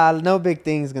Jug. No big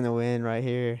thing's gonna win right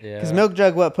here. Because Yeah. Milk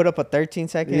Jug put up a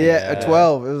 13-second? Yeah, Yeah. a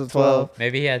 12. It was a 12.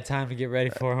 Maybe he had time to get ready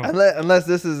for him. Unless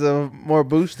this is a more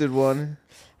boosted one.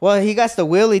 Well, he got the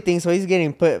wheelie thing, so he's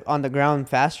getting put on the ground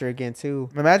faster again too.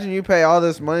 Imagine you pay all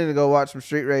this money to go watch some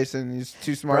street racing. These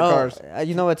two smart Bro, cars.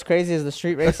 you know what's crazy is the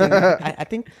street racing. I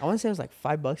think I want to say it was like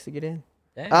 $5 to get in.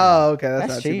 Damn. Oh, okay, that's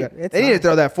That's not cheap. too bad. It's They need to nice.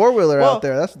 throw that 4-wheeler Well, out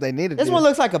there. That's what they need to This do. one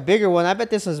looks like a bigger one. I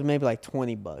bet this was maybe like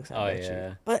 $20. Oh, I bet yeah.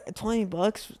 you. But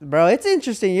 $20, bro, it's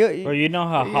interesting. Bro, you know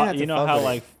how you hot, have you to know fuck how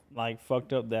with it. like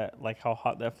fucked up that, like how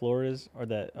hot that floor is or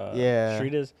that Yeah.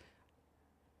 street is.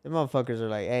 The motherfuckers are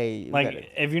like, hey, we Like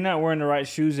gotta- if you're not wearing the right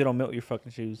shoes, it'll melt your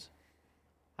fucking shoes.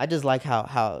 I just like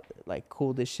how like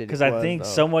cool this shit is. Because I think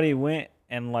somebody went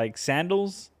and like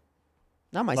sandals.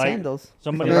 not my like- sandals.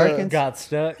 Somebody The Birkins? Got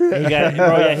stuck. he got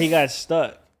bro, yeah, he got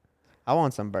stuck. I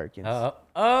want some Birkins.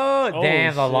 Oh,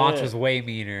 damn. The launch shit. was way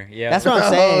meaner. Yeah. That's what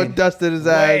I'm Oh, saying. dusted his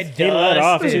Way ass. He let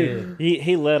off Dusted. too.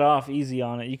 He let off easy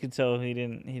on it. You could tell he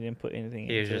didn't put anything.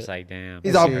 He was into just it. like, damn.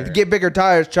 He's all, sure. get bigger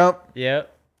tires, chump.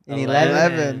 Yep. And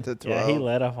 11 to 12. Yeah, he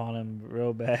let off on him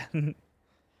real bad.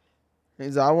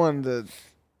 He's I wanted to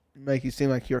make you seem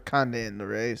like you're kind of in the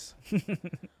race.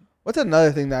 What's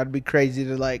another thing that would be crazy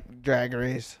to like drag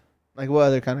race? Like what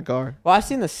other kind of car? Well, I've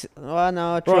seen the. Well,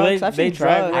 no, Bro, trucks. I've they seen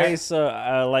drag trucks. race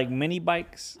like mini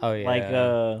bikes. Oh,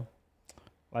 yeah.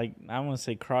 Like I don't want to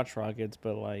say crotch rockets,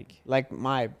 but like Like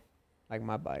my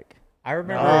bike. I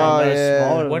remember Oh, they're yeah.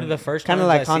 smaller one of than- the first Kinda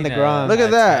ones like I on the seen ground. Look a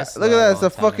at that. Tesla Look at that. a It's a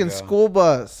long time fucking ago. school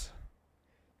bus.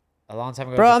 A long time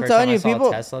ago, Bro, the I'm first telling time I you, saw a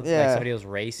people- Tesla, like yeah. somebody was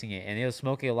racing it, and it was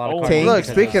smoking a lot of Oh, carbon. tanks. Look, because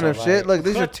it was speaking so of shit, light. look,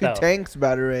 these are What two the- tanks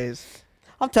about to race.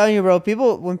 I'm telling you, bro.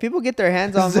 When people get their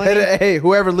hands on money, Hey,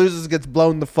 whoever loses gets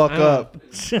blown the fuck up.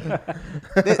 this is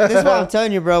what I'm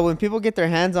telling you, bro. When people get their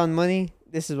hands on money,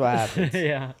 this is what happens.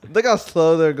 Yeah. Look how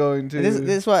slow they're going to. This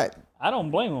is what. I don't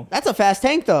blame him. That's a fast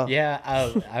tank, though.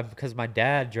 Yeah, because my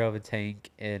dad drove a tank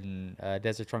in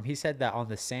Desert Storm. He said that on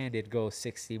the sand it'd go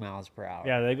 60 miles per hour.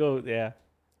 Yeah, they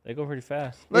go pretty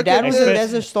fast. Your Look dad at was in this.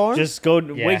 Desert Storm. Just go.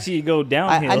 Yeah. Wait till you go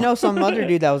downhill. I know some other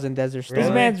dude that was in Desert Storm. This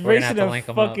Really? man's We're gonna have racing to a link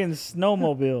 'em up. fucking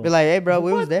snowmobile. Be like, hey, bro,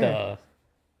 we was What there.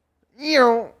 the?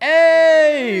 Ew.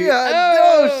 Hey! Yeah,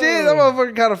 oh shit, that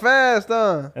motherfucker kind of fast,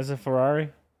 huh? That's a Ferrari.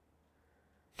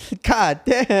 God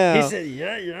damn. He said,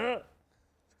 yeah.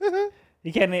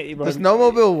 He can't. Bro, The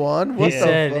snowmobile won. What He the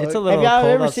said fuck? it's a Have little y'all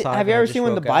cold ever outside. seen? Have and you I ever just seen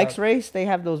when the woke bikes up. race? They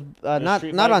have those not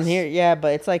street not on bikes? here. Yeah,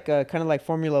 but it's like kind of like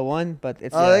Formula One, but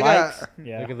it's Oh, they bikes. got.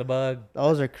 yeah. Look at the bug.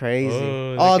 Those are crazy.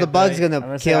 Oh, Oh, look the at bug's that. I'm gonna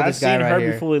gonna say, kill I've this guy seen right Herbie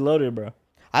here. fully loaded, bro.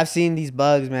 I've seen these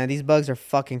bugs, man. These bugs are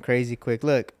fucking crazy quick.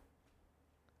 Look.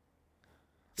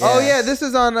 Oh yeah, this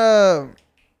is on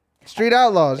Street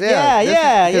Outlaws. Yeah,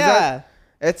 Yeah.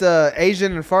 It's a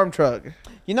Asian and farm truck.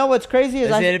 You know what's crazy is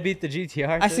Is it to beat the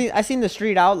GTR? I seen the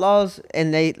Street Outlaws,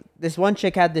 and this one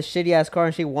chick had this shitty ass car,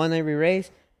 and she won every race.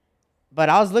 But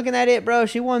I was looking at it, bro.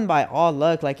 She won by all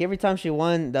luck. Like every time she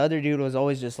won, the other dude was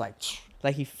always just like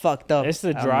he fucked up. It's the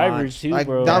a drivers lot. too, Like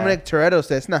bro. Dominic Toretto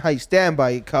said, it's not how you stand by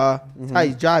your car, it's how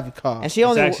you drive your car. And she It's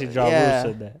only actually Ja Rule yeah.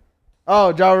 said that.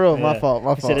 Oh, Ja Rule, my Yeah. fault,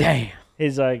 my He said fault. it- Damn.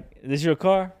 He's like, "This your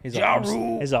car?" He's like, Ja I'm,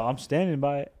 Rule. he's like, "I'm standing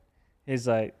by it." He's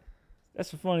like,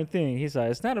 "That's a funny thing." He's like,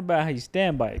 "It's not about how you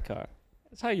stand by your car.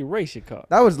 It's how you race your car."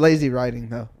 That was lazy writing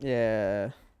though, Yeah.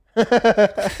 because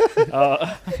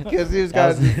he was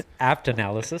That got. was apt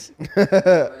analysis. Bro, they smoked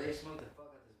the fuck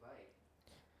out this bike.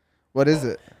 What is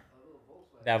it?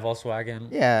 That Volkswagen.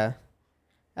 Yeah.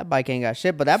 That bike ain't got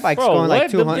shit, but that bike's Bro, going like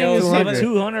what? The 200. thing is 200.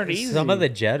 200 easy. Some of the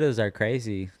Jettas are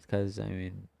crazy because I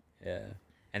mean, yeah,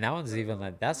 and that one's even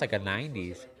like that's like a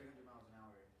 90s.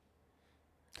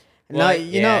 No, Well,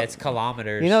 you yeah, know, it's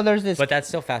kilometers. you know, there's this. but that's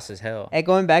still fast as hell. Hey,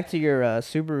 going back to your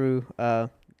Subaru,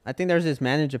 I think there's this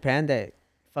man in Japan that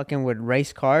fucking would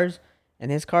race cars, and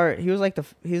his car, he was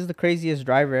the craziest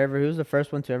driver ever. He was the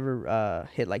first one to ever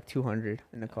hit like 200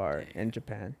 in a car in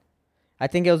Japan. I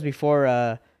think it was before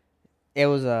it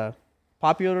was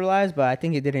popularized, but I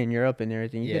think he did it in Europe and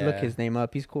everything. You could look Yeah. his name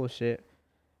up. He's cool as shit.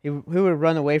 He would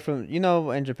run away from,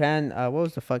 in Japan, what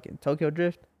was the fucking Tokyo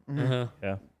Drift? Uh-huh.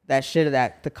 That shit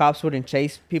that the cops wouldn't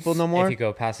chase people no more. If you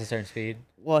go past a certain speed,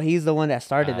 Well, he's the one that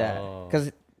started that Oh.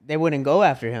 because they wouldn't go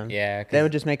after him. yeah, They 'cause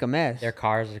would just make a mess. their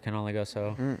cars can only go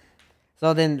so.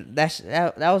 So then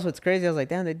that was what's crazy. I was like,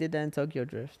 damn, they did that in Tokyo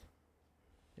Drift.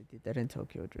 They did that in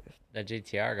Tokyo Drift. That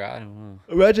GTR got, I don't know.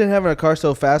 Imagine having a car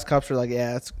so fast, cops are like,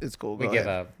 yeah, it's cool. We go give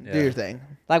ahead. up. Do your thing.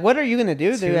 Like, what are you gonna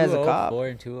do, dude, as a cop? 204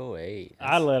 and 208.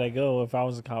 I'd let it go if I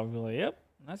was a cop. I'd be like, "Yep,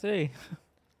 that's it."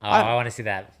 Oh, I want to see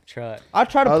that truck. I'll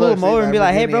try to Oh, pull look, him see, over and be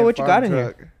like, "Hey, Lamborghini bro, and what you farm got in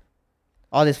truck. here?"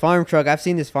 Oh, this farm truck. I've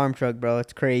seen this farm truck, bro.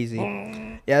 It's crazy.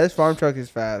 Yeah, this farm truck is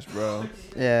fast, bro.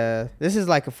 Yeah, this is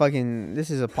like a fucking. This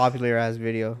is a popular ass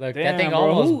video. Look, Damn, that thing bro,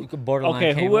 almost borderline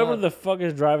Okay, came whoever up. the fuck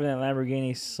is driving that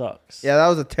Lamborghini sucks. Yeah, that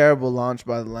was a terrible launch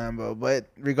by the Lambo, but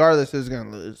regardless, who's gonna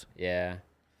lose? Yeah.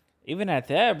 Even at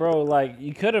that, bro, like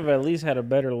you could have at least had a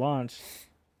better launch.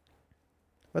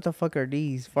 What the fuck are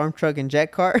these? Farm truck and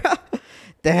jet car?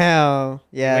 Damn.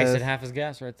 Yeah. Wasted half his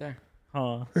gas right there.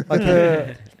 Huh.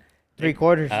 Fucking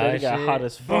 3/4. Oh, They got shit. hot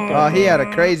as fuck. Oh, he had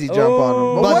a crazy jump on him.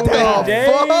 Oh, What the fuck?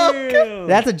 damn.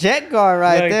 That's a jet car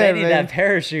right Look, there, they need man. that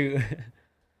parachute.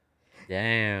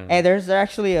 Damn. Hey, there's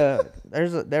actually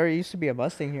there used to be a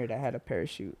Mustang here that had a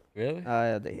parachute.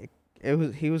 Really?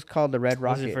 He was called the Red Was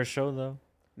Rocket. it for show though?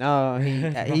 No,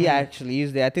 he actually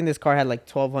used it. I think this car had like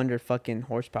 1,200 fucking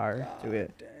horsepower to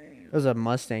it. It was a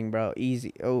Mustang, bro.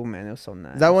 Easy. Oh man, it was so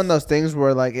nice. Is that one of those things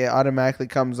where like it automatically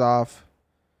comes off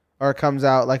or comes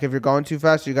out? Like if you're going too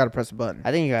fast, you gotta press a button.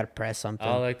 I think you gotta press something.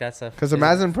 Oh, look, that's a. Because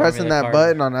imagine pressing Formula that car.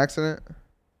 button on accident.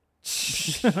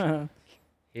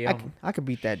 He I could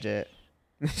beat that jet.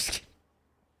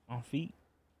 On feet.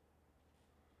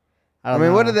 I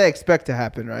mean, what do they expect to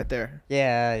happen right there?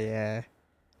 Yeah.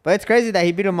 But it's crazy that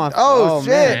he beat him off. Oh, man,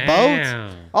 shit. boats.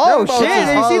 Damn. Oh Them boats shit! is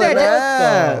Did you see that? hauling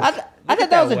ass. I thought at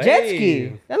that was that a jet ski.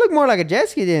 wave. That looked more like a jet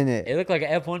ski, didn't it? It looked like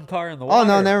an F1 car in the Oh water.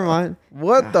 no, never mind.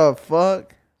 What the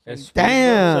fuck? It's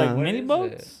Damn. Like What mini is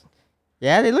boats?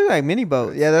 Yeah, they look like mini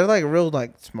boats. Yeah, they're like real,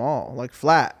 like small, like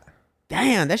flat.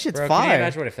 Damn, that shit's Bro, can you fire.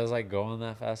 imagine what it feels like going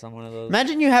that fast on one of those?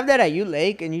 Imagine you have that at U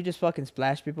Lake and you just fucking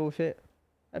splash people with it.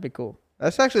 That'd be cool.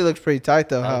 That actually looks pretty tight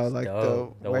though. How That's like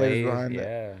dope. the waves behind it.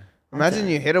 yeah. Imagine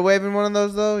you hit a wave in one of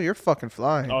those though. You're fucking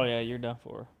flying. Oh yeah, you're done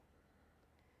for.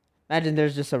 Imagine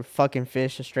there's just a fucking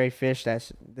fish, a stray fish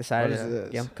that's decided What is to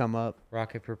this? come up.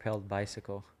 Rocket propelled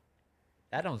bicycle.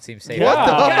 That don't seem safe. What at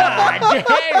the all. fuck? God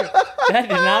damn. That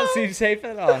did not seem safe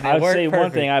at all. and it I'd worked say one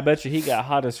perfect. thing. I bet you he got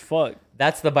hot as fuck.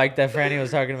 That's the bike that Franny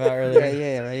was talking about Yeah,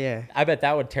 earlier. yeah. I bet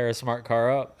that would tear a smart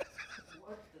car up.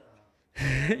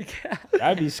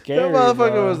 I'd be That scared.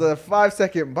 motherfucker was a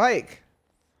 5-second bike.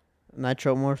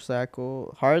 Nitro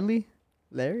motorcycle. Harley?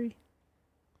 Larry?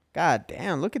 God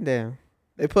damn, look at them.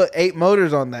 They put 8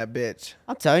 motors on that bitch.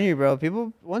 I'm telling you, bro.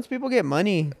 Once people get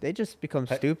money, they just become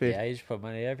But- stupid. Yeah, you just put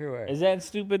money everywhere. Is that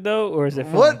stupid though, or is it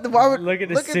fun? What? Why would Look at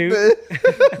the look suit.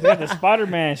 the- They got the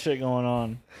Spider-Man shit going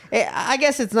on. Hey, I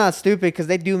guess it's not stupid because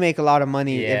they do make a lot of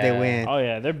money if they Yeah. win. Oh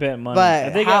yeah, they're betting money. But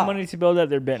if they how- got money to build that,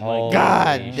 they're betting Holy like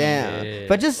God Holy damn. shit.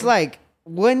 But just like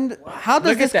how does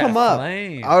Look this at that come up?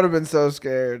 flame. I would have been so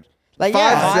scared. Like 5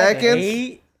 yeah, seconds?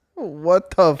 8? What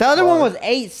the? the other one fuck? was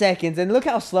 8 seconds, and look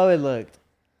how slow it looked.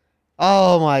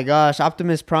 Oh my gosh,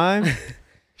 Optimus Prime.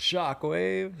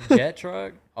 Shockwave, jet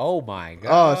truck. Oh my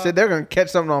god. Oh shit! They're gonna catch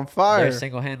something on fire. They're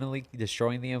single-handedly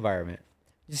destroying the environment.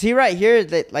 You see right here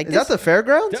that like Is this, that the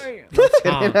fairgrounds?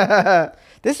 Damn.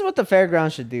 this is what the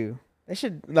fairground should do. They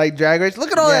should. Like drag race.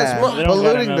 Look at all Yeah. that They smoke don't got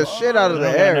polluting the enough- shit out of they the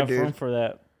don't got air, enough room dude. for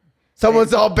that.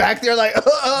 Someone's all back there like,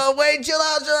 wait, chill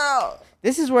out.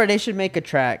 This is where they should make a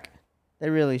track. They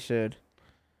really should.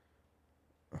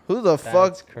 Who the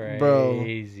That's fuck, bro?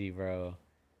 crazy, bro.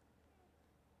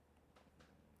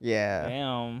 Yeah,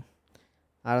 Damn.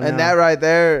 I don't know. And that right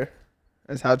there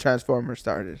is how Transformers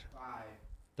started.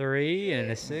 3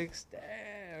 and a 6. Damn.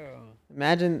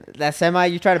 Imagine that semi.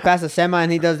 You try to pass a semi,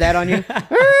 and he does that on you.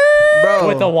 Bro,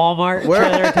 With the Walmart Where-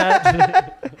 trailer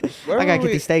attached. where I gotta were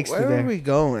get these steaks Where today. are we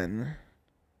going?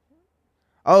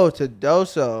 Oh, to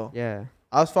Doso. Yeah.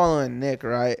 I was following Nick,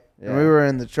 right? And Yeah. we were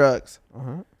in the trucks.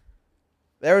 Uh-huh.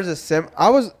 There was a I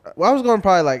was going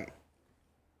probably like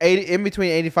 80, in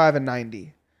between 85 and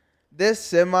 90. This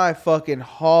semi fucking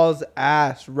hauls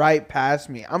ass right past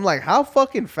me. I'm like, how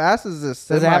fucking fast is this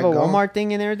semi Does it have a going? Walmart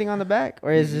thing and everything on the back,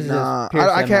 or is this Nah, just pure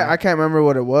I can't remember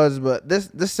what it was, but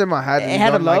this semi had to be It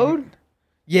had a going, like- load.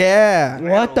 yeah.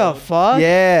 What the fuck?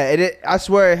 Yeah, I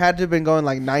swear it had to have been going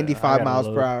like 95 gotta miles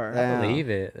look. per hour. I Damn. believe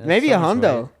it. That's Maybe so a much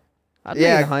hundo. weight. I'd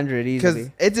Yeah, make 100 Because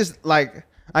easily. it just like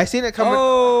I seen it coming.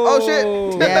 Oh,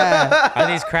 shit. Yeah. Are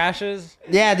these crashes?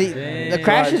 Yeah, the Damn.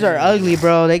 crashes are ugly,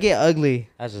 bro. They get ugly,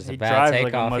 That's just a He bad drives like a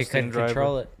takeoff. He Mustang couldn't driver.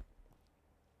 control it.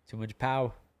 Too much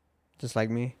power. just like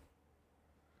me.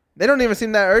 They don't even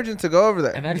seem that urgent to go over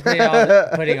there. Imagine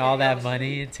putting all that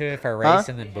money into it for a race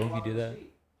and then boom, you do that.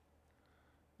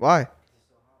 Why?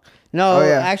 No, Oh,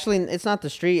 yeah. actually, it's not the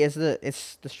street. It's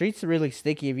the street's really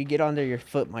sticky. If you get on there, your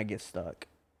foot might get stuck.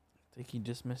 I think you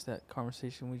just missed that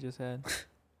conversation we just had.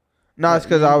 No, it's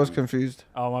because I was confused.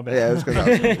 Oh my bad. Yeah, it was because I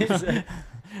was confused.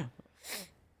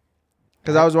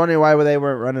 Because I was wondering why they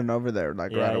weren't running over there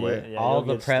like right away. All you'll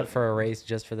the get prep stuck. for a race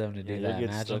just for them to do Yeah, you'll that. get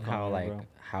Imagine stuck on how there, bro.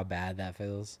 how bad that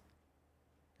feels.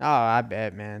 Oh, I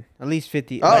bet, man. At least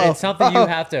 50. Oh. But it's something you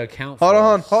have to account for.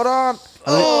 Hold on.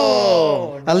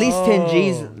 Oh, At least 10 no.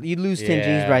 G's. You lose 10 G's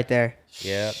Yeah. right there.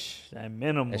 Yep. That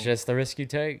minimum. It's just the risk you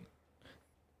take.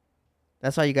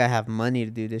 That's why you gotta have money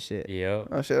to do this shit. Yep.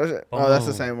 Oh shit! Oh, that's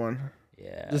the Boom. same one.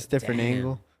 Yeah. Just different damn.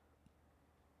 angle.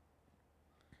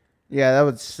 Yeah, that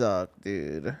would suck,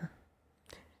 dude.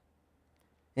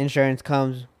 Insurance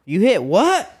comes. You hit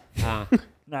what? Huh.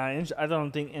 Nah, I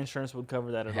don't think insurance would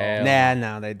cover that at Hell. all. Yeah. Nah,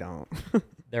 no, they don't.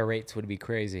 Their rates would be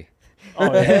crazy.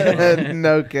 Oh yeah.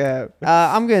 No cap.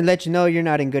 I'm gonna let you know you're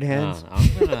not in good hands. I'm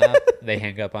gonna. They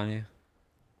hang up on you.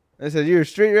 They said you were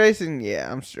street racing.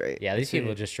 Yeah, I'm straight. Yeah, these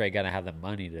people just straight gotta have the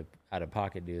money to out of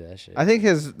pocket do that shit. I think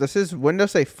does his window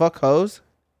say "fuck hoes"?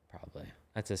 Probably.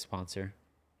 That's a sponsor.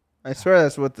 I swear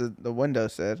that's what the window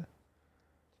said.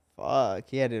 Fuck,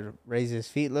 he had to raise his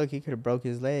feet. Look, he could have broke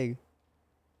his leg.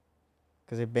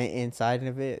 Cause it bent inside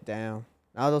of it down.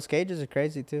 Now those cages are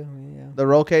crazy too. I mean, The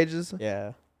roll cages.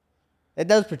 yeah. It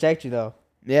does protect you though.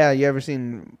 Yeah, you ever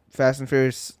seen Fast and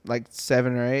Furious like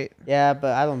 7 or 8? Yeah,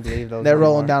 but I don't believe those. They're anymore.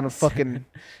 rolling down a fucking.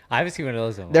 I haven't seen one of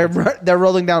those in a They're while. they're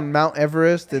rolling down Mount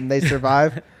Everest and they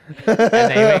survive. And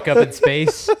they wake up in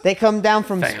space. They come down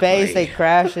from Family. space. They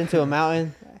crash into a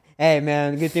mountain. Hey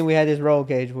man, good thing we had this roll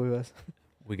cage with us.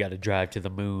 We gotta drive to the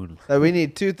moon. So we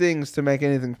need 2 things to make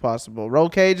anything possible: roll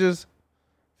cages,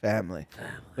 family.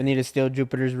 We need to steal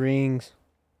Jupiter's rings.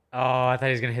 Oh, I thought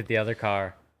he was gonna hit the other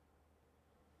car.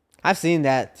 I've seen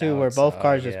that too, That where would both suck,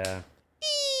 cars just. Yeah.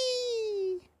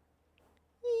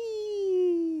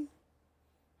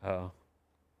 Oh.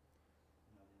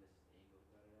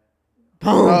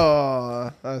 Boom.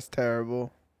 Oh, that's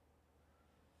terrible.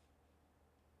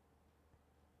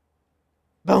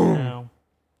 Boom. No.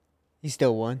 He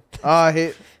still won. Oh,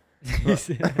 hit.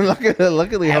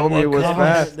 Luckily, At homie what was cost?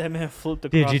 fast. That man flipped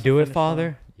across. Did you the do it, finish father?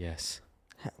 line. Yes.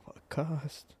 At what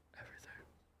cost? Everything.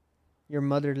 Your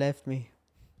mother left me.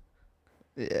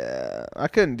 Yeah, I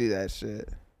couldn't do that shit.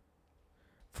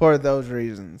 For those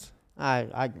reasons.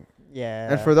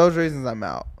 Yeah. And for those reasons, I'm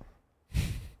out.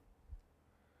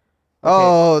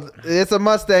 Oh, it's a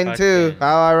Mustang too. Fucking-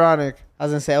 How ironic. I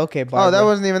was gonna say, okay, Barbara. Oh, that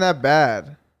wasn't even that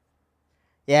bad.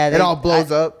 Yeah, It all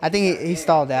blows up. I think he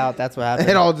stalled out. That's what happened.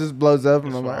 It all just blows up,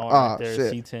 and This I'm one like, right oh, there,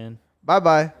 shit. C10.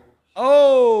 Bye-bye.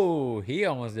 Oh, he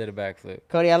almost did a backflip.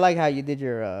 Cody, I like how you did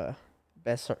your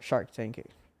best Shark Tank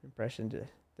impression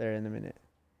there in a minute.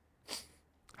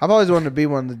 I've always wanted to be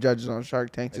one of the judges on Shark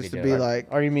Tank, Maybe just to do be it. like,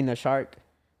 Or you mean the shark?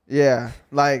 yeah,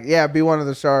 be one of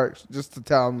the sharks, just to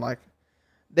tell them, like,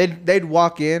 they'd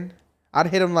walk in. I'd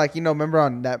hit them, like, remember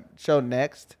on that show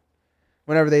Next?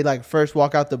 Whenever they, like, first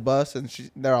walk out the bus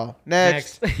and they're all,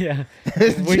 next. Yeah.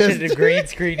 It's We just- should green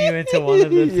screen you into one of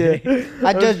the Yeah. things.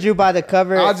 I judged you by the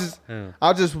cover.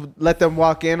 I'll just let them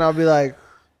walk in. I'll be like,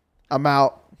 I'm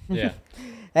out. Yeah.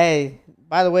 Hey,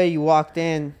 by the way, you walked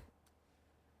in.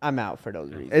 I'm out for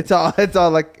those reasons. It's all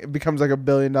like, it becomes like $1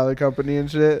 billion company and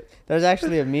shit. There's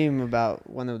actually a meme about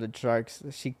one of the sharks.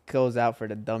 She goes out for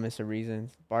the dumbest of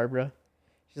reasons. Barbara.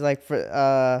 She's like,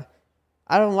 I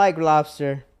don't like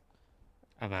lobster.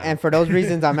 I'm out. And for those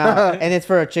reasons, I'm out. And it's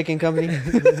for a chicken company.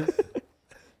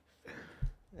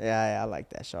 Yeah, I like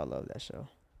that show. I love that show.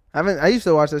 I used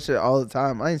to watch that shit all the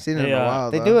time. I ain't seen it in a Yeah.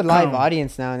 while. They though. do a live Come.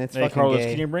 audience now, and it's Hey, fucking Carlos,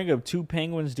 gay. can you bring up 2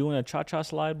 penguins doing a cha-cha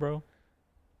slide, bro?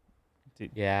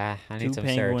 Yeah, I need 2 some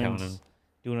penguins serotonin.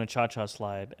 doing a cha-cha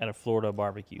slide at a Florida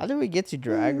barbecue. How do we get to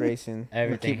drag racing? We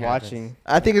Everything keep happens. watching.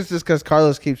 I think it's just because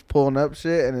Carlos keeps pulling up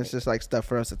shit, and it's just like stuff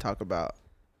for us to talk about.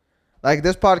 Like,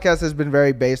 this podcast has been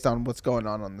very based on what's going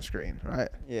on the screen, right?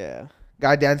 Yeah.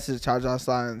 Guy dances cha-cha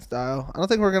slide in style. I don't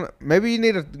think we're gonna. Maybe you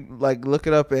need to like look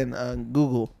it up in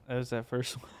Google. That was that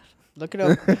first one. Look it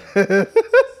up.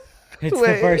 It's the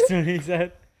Wait. first one he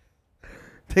said.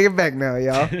 Take it back now,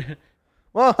 y'all.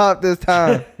 One hop this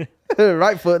time.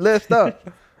 Right foot, left up.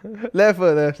 Left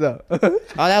foot, left up. Oh,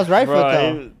 that was right Bro, foot,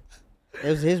 though. It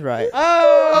was his right.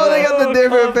 Oh, they got the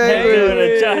different doing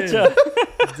a penguins. cha-cha.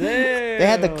 Damn. They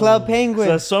had the club penguin.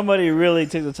 So somebody really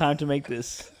took the time to make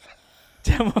this.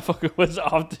 That motherfucker was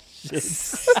off the shit.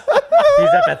 He's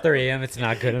up at 3 a.m. It's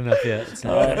not good enough yet. It's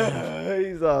not.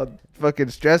 He's all fucking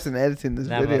stressing editing this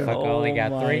That video. motherfucker only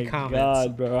got 3 my comments.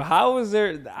 God, bro. How is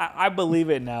there? I believe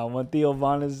it now when Theo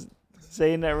Von is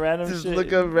saying that random Just shit.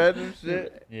 look up random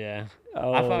shit. Yeah.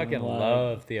 Oh I fucking my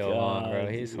love Theo Von, bro.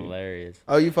 God, He's dude. hilarious.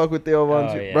 Oh, you fuck with Theo Von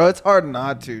Oh, too? yeah. Bro, it's hard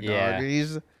not to, dog. Yeah.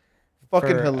 He's fucking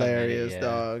For a minute, hilarious, yeah.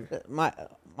 dog.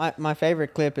 My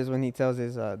favorite clip is when he tells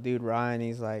his dude Ryan,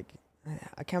 he's like,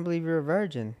 I can't believe you're a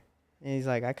virgin. And he's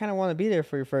like, I kind of want to be there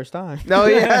for your first time. No,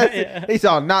 he's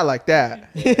all not like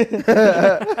that.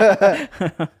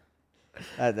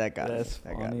 That guy. That's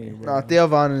that got funny, me. bro. No, Theo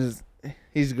Von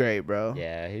he's great, bro.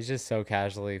 Yeah, he's just so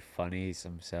casually funny. He's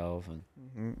himself,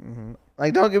 and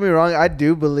Like, don't get me wrong, I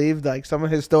do believe like some of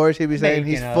his stories he be saying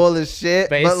Making he's up. full of shit,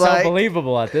 but but it's like, so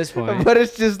believable at this point. but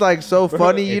it's just like so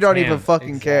funny you it's don't even him.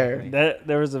 fucking care. Exactly.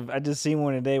 There was I just seen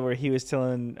one today where he was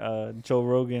telling Joe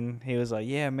Rogan, he was like,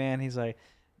 yeah, man, he's like,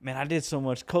 man, I did so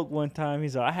much coke one time.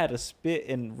 He's like, I had to spit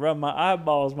and rub my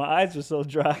eyeballs. My eyes were so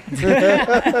dry.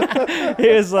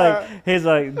 he's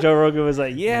like, Joe Rogan was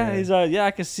like, yeah. He's like, yeah,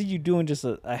 I can see you doing just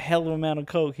a hell of an amount of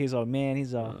coke. He's like, man,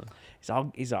 he's like,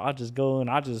 I'll just go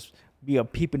and I'll just be a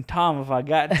peeping Tom if I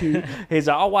got to. He's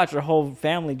like, I'll watch your whole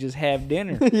family just have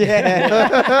dinner.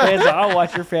 Yeah. He's like, I'll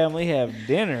watch your family have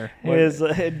dinner.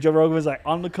 Joe Rogan was like,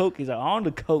 on the coke. He's like, on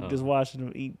the coke, just watching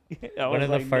them eat. One of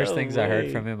the first things I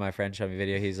heard from him, my friend showed me a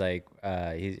video. He's like,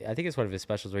 I think it's one of his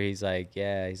specials where he's like,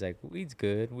 weed's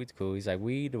good, weed's cool. He's like,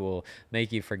 weed will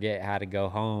make you forget how to go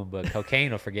home, but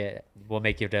cocaine will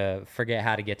make you to forget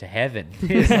how to get to heaven.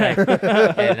 He's like,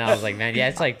 and I was like, man, yeah,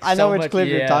 it's like I so know which much, clip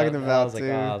you're talking I about, was like, too.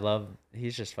 oh, I love.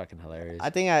 He's just fucking hilarious. I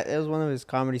think it was one of his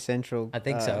Comedy Central. I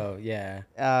think so. Yeah.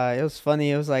 It was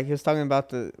funny. It was like he was talking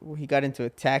about he got into a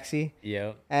taxi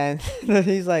Yep. and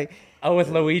he's like, Oh, with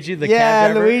Luigi, the yeah,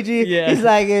 cab driver? Luigi. Yeah. He's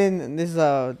like, in this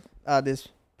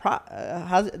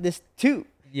this toot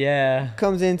Yeah.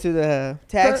 comes into the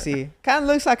taxi. Kind of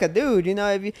looks like a dude, you know.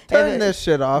 If you Turn this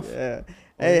shit off. yeah,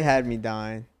 it had me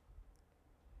dying.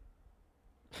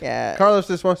 Yeah, Carlos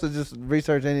just wants to just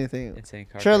research anything. Insane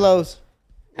car. Churlos.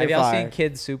 Have you're y'all seen fired.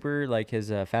 Kid Super, like his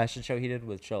fashion show he did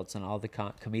with Schultz and all the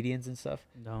comedians and stuff?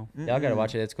 No. Y'all gotta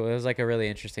watch it. It's cool. It was like a really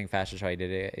interesting fashion show he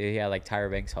did. He had like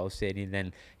Tyra Banks hosted, and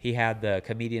then he had the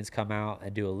comedians come out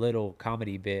and do a little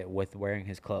comedy bit with wearing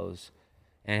his clothes,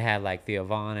 and it had like Theo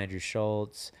Von, Andrew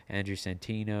Schultz, Andrew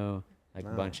Santino, like a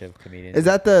bunch of comedians. Is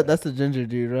that's the ginger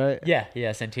dude, right? Yeah,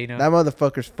 Santino. That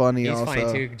motherfucker's funny. He's also.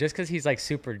 funny too, just because he's like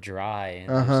super dry and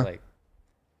Uh-huh. just like,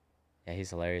 yeah, he's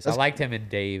hilarious. I liked him in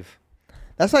Dave.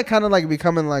 That's like kind of like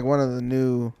becoming like one of the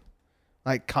new,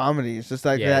 like comedies, just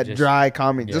like Yeah, that just- dry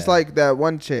comedy, just yeah. like that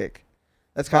one chick,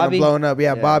 that's kind of Bobby? blown up.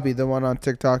 Yeah, Yeah. Bobby, the one on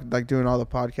TikTok, like doing all the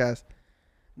podcasts,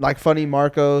 like Funny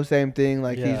Marco, same thing.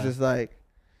 Like he's Yeah. just like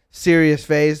serious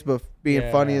face, but being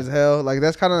Yeah. funny as hell. Like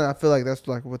that's kind of, I feel like that's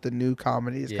like what the new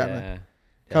comedy is kind of Yeah,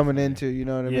 coming definitely. into. You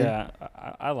know what I mean? Yeah,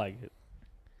 I like it.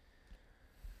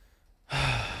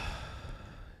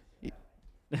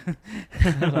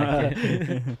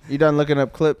 You done looking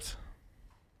up clips?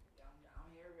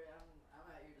 I'm here, man. I'm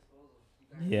at your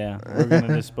disposal. Yeah, we're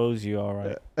gonna dispose you all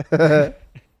right.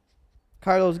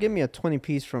 Carlos, give me a 20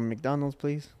 piece from McDonald's,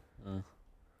 please.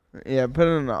 Yeah, put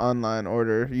it in an online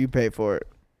order. You pay for it.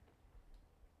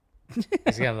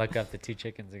 He's gonna look up the 2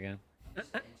 chickens again.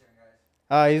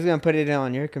 He's gonna put it in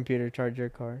on your computer, charge your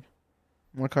card.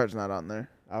 My card's not on there.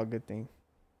 Oh, good thing.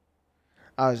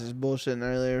 I was just bullshitting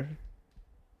earlier.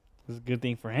 It's a good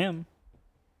thing for him.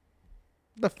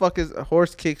 The fuck is a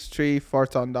horse kicks tree,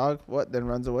 farts on dog? What? Then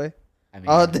runs away? I mean,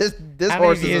 Oh, this how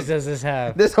horse many views is a, does this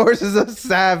have? this horse is a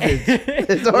savage.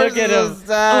 This horse Look at is a him.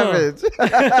 savage.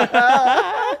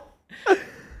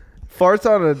 Farts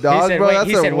on a dog, bro.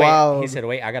 That's a wild. He said,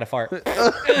 "Wait, I gotta fart."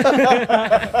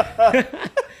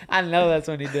 I know that's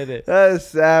when he did it. That's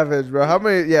savage, bro. How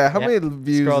many? Yeah, how Yeah, many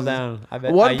views? Scroll is- down. I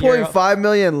bet 1.5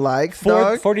 million likes,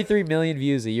 dog. 43 million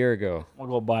views a year ago. I'll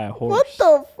go buy a horse. What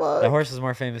the The fuck? horse is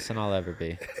more famous than I'll ever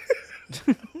be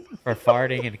for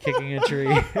farting and kicking a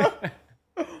tree.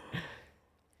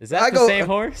 Is that I the go- same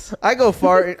horse? I go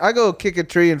fart. I go kick a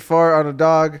tree and fart on a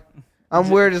dog. I'm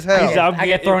weird as hell. I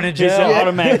get thrown in He's jail.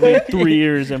 automatically 3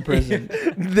 years in prison.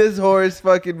 This horse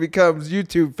fucking becomes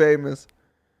YouTube famous.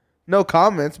 No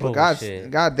comments, but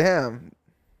Bullshit. god damn.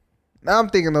 Now I'm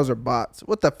thinking those are bots.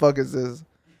 What the fuck is this?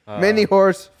 Uh, Mini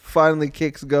horse finally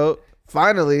kicks goat.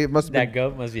 Finally, it must have That been.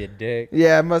 goat must be a dick.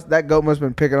 Yeah, that goat must have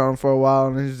been picking on him for a while,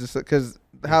 and he's just because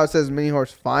how it says mini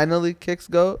horse finally kicks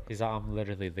goat. He's like, I'm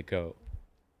literally the goat.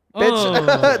 Bitch, Oh.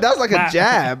 that was like a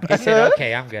jab. He said,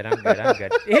 "Okay, I'm good. I'm good. I'm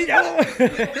good."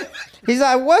 He's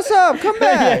like, "What's up? Come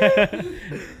back."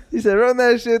 He said, "Run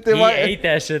that shit." Then He why-" ate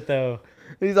that shit though.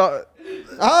 He's all.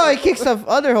 Oh, he kicks the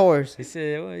other horse. He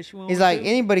said, "What you want?" He's like,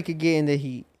 anybody could get in the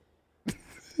heat.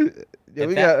 Yeah,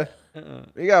 we that-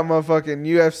 got motherfucking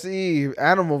UFC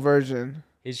animal version,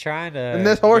 He's trying to. and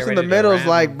this horse in the middle is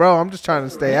like, bro, I'm just trying to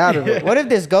stay out of it. What if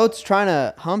this goat's trying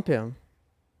to hump him?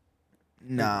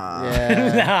 Nah.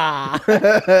 Yeah.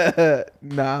 Nah.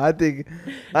 Nah, I think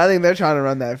they're trying to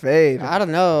run that fade. I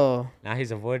don't know. Now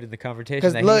he's avoiding the confrontation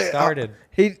 'Cause that look, he started.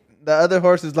 the other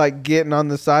horse is like getting on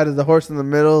the side of the horse in the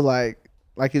middle, like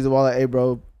he's a wall. Like, hey,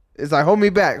 bro, it's like hold me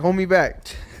back.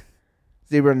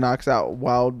 Zebra knocks out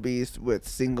Wild Beast with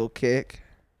single kick.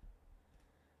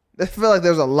 I feel like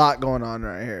there's a lot going on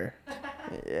right here.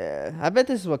 Yeah, I bet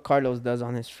this is what Carlos does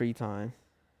on his free time.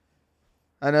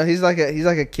 I know he's like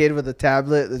a kid with a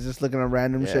tablet that's just looking at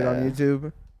random shit on Yeah.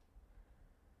 YouTube.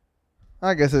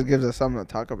 I guess it gives us something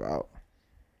to talk about.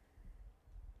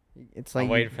 It's I'm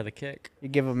like waiting for the kick. you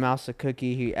give a mouse a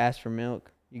cookie, he asks for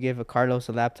milk. You give a Carlos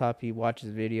a laptop, he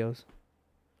watches videos.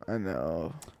 I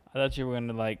know. I thought you were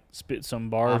gonna like spit some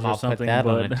bars I'll or something, put that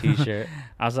but on a t-shirt.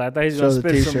 I was like, I thought he was Show gonna the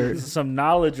spit t-shirt. some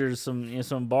knowledge or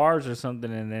some bars or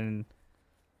something, and then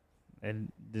it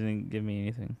didn't give me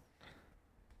anything.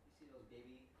 You see those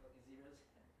baby fucking zebras?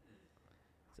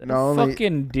 Is that No, a only-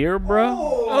 fucking deer, bro?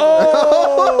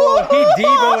 Oh, he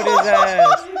demoed his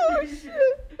ass.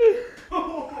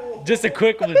 Just a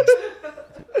quick one.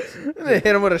 They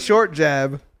hit him with a short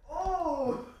jab.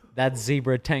 That's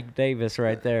Zebra Tank Davis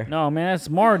right there. No, man, that's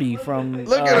Marty from.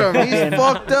 Look at him. He's fucking-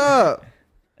 fucked up.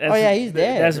 that's- yeah, he's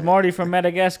dead. That's Marty from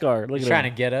Madagascar. Look He's at trying to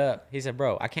him. get up. He said,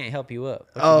 bro, I can't help you up.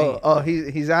 What you mean? Oh,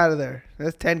 he's out of there.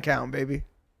 That's 10 count, baby.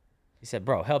 He said,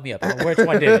 bro, help me up. Which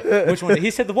one did it? Which one did it?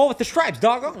 He said, the one with the stripes,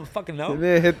 dog. I don't fucking know. And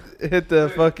then hit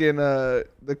the fucking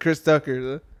the Chris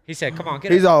Tucker. He said, come on,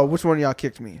 get He's up. all, which one of y'all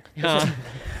kicked me?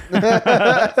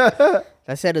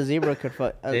 I said a zebra could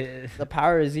fuck. Eh. The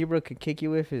power a zebra could kick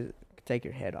you with is could take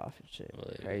your head off and shit. Well,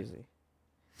 yeah.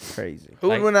 Crazy. Who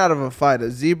would Like- win out of a fight, a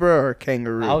zebra or a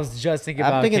kangaroo? I was just thinking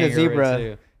I'm about thinking a kangaroo zebra.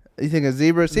 too. You think a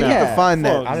zebra? See if you Nah, can find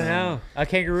fuck. that. I don't know. A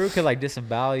kangaroo could like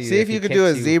disembowel you. See if he you could do a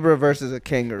kicks you. zebra versus a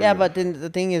kangaroo. Yeah, but then the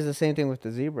thing is the same thing with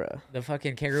the zebra. The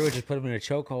fucking kangaroo would just put him in a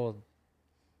chokehold.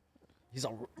 He's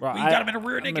all, Bro, you got him in a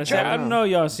rear naked I choke. know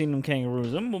y'all seen them kangaroos.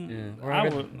 Yeah. I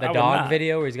Remember would- the I would dog not.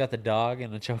 video where he's got the dog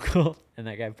in a chokehold and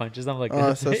that guy punches him like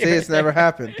Oh, this. so see, it's never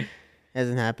happened.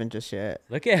 Hasn't happened just yet.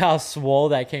 Look at how swole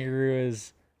that kangaroo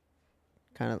is.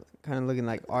 Kind of looking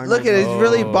like Arnold. Look at it. He's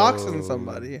really Oh. boxing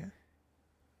somebody.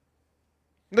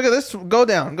 Look at this. Go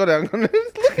down. Look at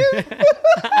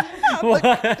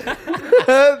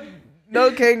No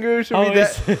kangaroo should Oh, be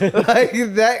that.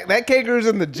 Like that kangaroo's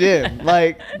in the gym.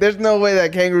 Like there's no way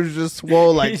that kangaroo's just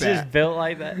swole like He's that. just built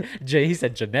like that. He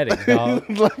said genetics, dog.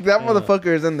 Like that motherfucker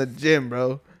is in the gym,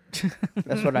 bro.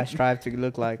 That's what I strive to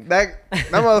look like. That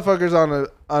motherfucker's on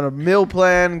a meal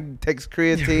plan, takes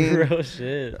creatine, Real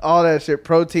shit. all that shit,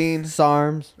 protein,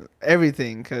 SARMs.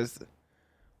 everything. Cause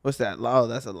what's that? Oh,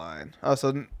 that's a line. Oh,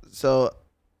 so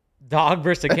Dog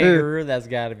versus a kangaroo, that's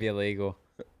got to be illegal.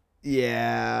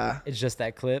 yeah. It's just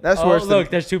that clip. That's oh, worse than- look,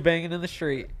 there's two banging in the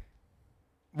street.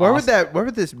 Where would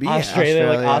this be? Australia,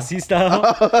 like Aussie style.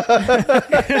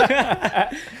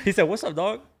 He said, "What's up,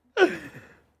 dog?"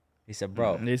 He said,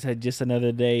 "Bro, They said just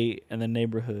another day in the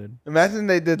neighborhood. Imagine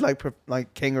they did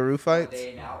like kangaroo fights.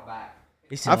 Day in Outback.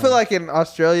 He said, I feel like in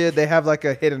Australia they have like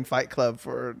a hidden fight club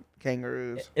for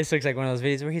kangaroos. This looks like one of those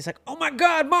videos where he's like, "Oh my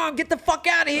God, mom, get the fuck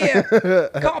out of here!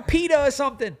 Call PETA or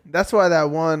something." That's why that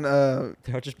one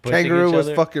They're just pushing kangaroo each was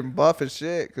other. fucking buff as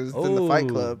shit because it's in the fight Ooh,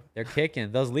 club. They're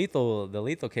kicking the lethal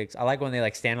kicks. I like when they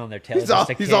like stand on their tails. He's all, just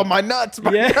to he's kick. all my nuts,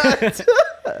 my Yeah. nuts.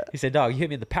 He said, "Dog, you hit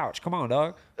me in the pouch. Come on,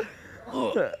 dog."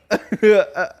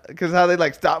 Because how they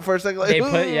like stop for a second. Like, They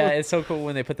put it's so cool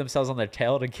when they put themselves on their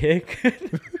tail to kick.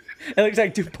 It looks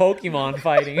like two Pokemon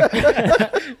fighting.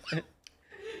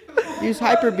 Use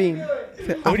hyper beam.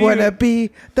 I wanna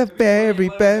be the very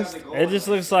best. It just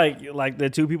looks like the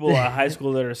two people at high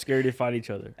school that are scared to fight each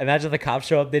other. Imagine the cops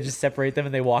show up, they just separate them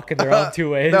and they walk in their own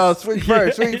two ways. No, swing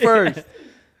first, swing first.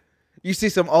 You see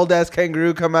some old ass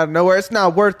kangaroo come out of nowhere. It's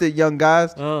not worth it, young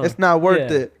guys. It's not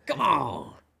worth Yeah. it. Come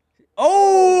on.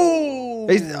 Oh!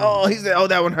 He said, oh,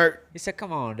 that one hurt. He said,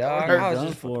 "Come on, dog." He's I was done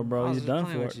just for, bro. I was He's just done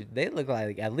playing for. with you. They look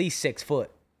like at least 6 foot.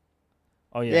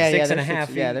 Oh Yeah, yeah, Six yeah, and a they're half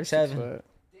six- Yeah, feet, they're 7. 6 foot.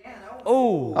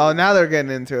 Oh. Oh, now they're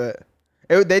getting into it.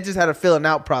 They just had a filling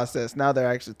out process. Now they're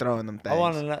actually throwing them things. I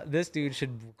want to know. This dude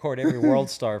should record every World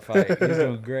Star fight. He's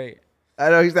doing great. I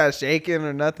know he's not shaking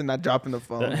or nothing, not dropping the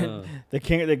phone. the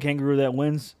kangaroo that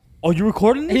wins. Oh, you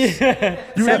recording this? Yeah.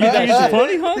 You think it's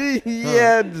funny, huh?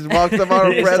 Yeah, just walks up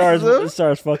on It and presses him.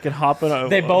 starts fucking hopping.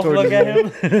 They both towards look him. at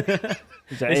him.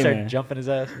 He's They like, hey, start man. jumping his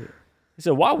ass. He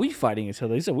said, "Why are we fighting each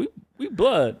other?" He said, "We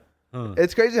blood."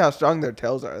 It's crazy how strong their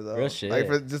tails are, though. Real shit. Like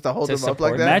for, just to hold To them up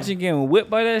like support that. Imagine getting whipped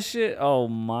by that shit. Oh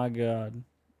my god.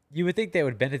 You would think they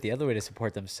would bend it the other way to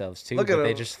support themselves too, Look but at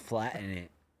they him. just flatten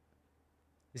it.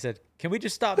 He said, "Can we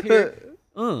just stop here?"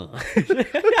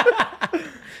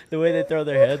 The way they throw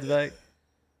their heads back.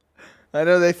 I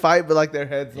know they fight, but like their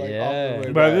heads like all Yeah. the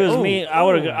way Bro, if it back. was Ooh, me, ooh.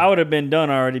 I would have been done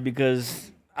already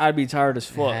because I'd be tired as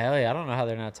fuck. Hell yeah, I don't know how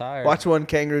they're not tired. Watch one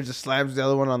kangaroo just slams the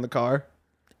other one on the car.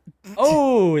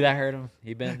 Oh, that hurt him.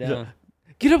 He bent down.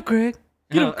 Get up, Craig.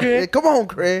 Get up, Craig. Hey, come on,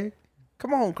 Craig.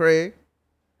 Come on, Craig.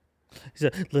 He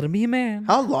said, "Let him be a man."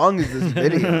 How long is this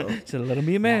video? He said, "Let him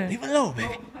be a man." Leave him alone,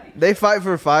 baby. They fight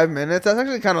for 5 minutes. That's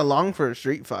actually kind of long for a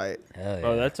street fight. Hell yeah.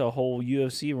 Bro, that's a whole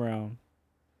UFC round.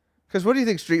 Because what do you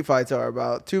think street fights are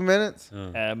about? 2 minutes?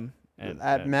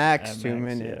 At max 2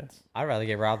 minutes. I'd rather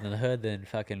get robbed in the hood than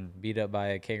fucking beat up by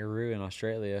a kangaroo in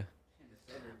Australia.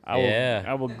 Yeah.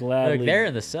 I will gladly. Look, they're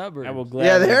in the suburbs. I will gladly.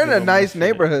 Yeah, they're in give a them my nice shit.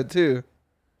 neighborhood too.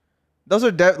 Those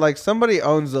are like somebody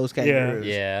owns those kangaroos.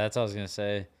 Yeah, that's what I was gonna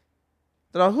say.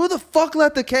 They're like, who the fuck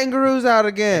let the kangaroos out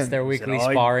again? It's their weekly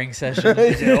 "Oh, sparring session.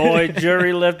 He said, "Oh,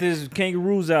 Jerry left his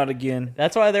kangaroos out again."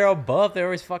 That's why they're all buff. They're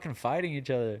always fucking fighting each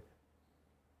other.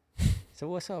 So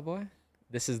what's up, boy?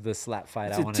 This is the slap fight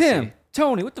He I said, want to see. Tim,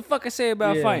 Tony, what the fuck I say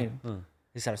about fighting?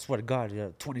 He said, I swear to God,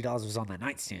 $20 was on that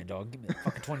nightstand, dog. Give me the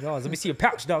fucking $20. Let me see your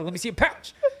pouch, dog. Let me see your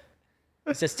pouch.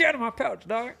 He said, stay out of my pouch,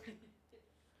 dog.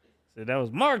 So that was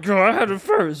Mark. I had it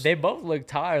first. They both look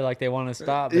tired, like they want to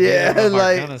stop. But Yeah, they don't know if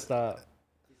like- Mark's gonna stop.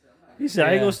 He said, "I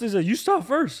ain't Yeah. gonna." He said, "You stop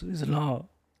first." He said, "No,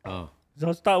 Oh.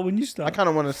 don't stop when you I stop." kind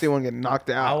of want to see one get knocked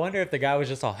I out. wonder if the guy was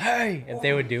just all, hey, if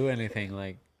they would do anything.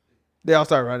 Like, They all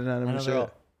start running at him I and know they're all,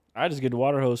 shit. I just get the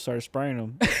water hose, start spraying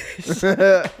them.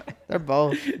 They're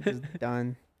both just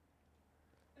done.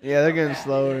 Yeah, they're getting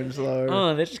slower and slower.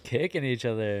 oh, they're just kicking each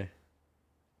other.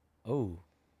 Oh.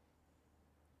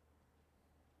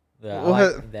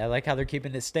 Yeah, I like how they're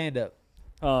keeping it stand up.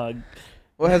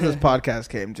 What has this podcast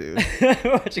came to?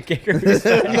 Watching kangaroos.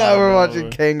 Now we're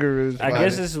watching kangaroos. I fight.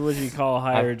 guess this is what you call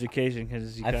higher education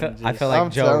because you I kind feel, of I feel like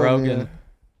I'm Joe telling Rogan. you.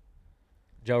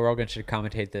 Joe Rogan should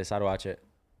commentate this. I'd watch it.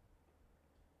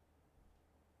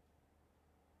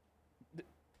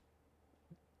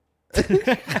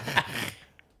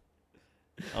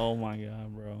 Oh my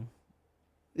god, bro.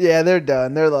 Yeah, they're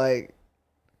done. They're like,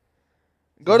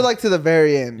 go to like to the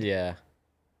very end. Yeah.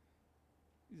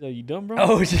 Are you done, bro?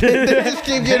 Oh They shit! just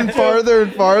keep getting farther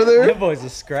and farther. Them boys are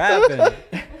scrapping.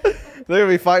 They're gonna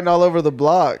be fighting all over the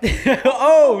block.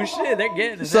 Oh shit! They're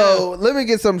getting it. So let me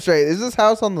get some straight. Is this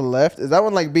house on the left? Is that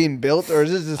one like being built, or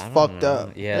is this just I don't fucked know.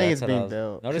 up? Yeah, I think that's it's what being was-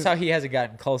 built. Notice how he hasn't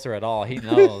gotten closer at all. He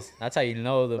knows. That's how you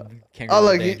know the kangaroo Oh,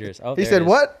 is look, dangerous. Oh, he there said it is.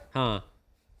 what? Huh?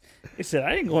 He said,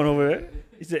 "I ain't going over there."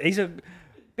 He said,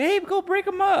 "Babe, go break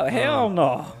them up." Hell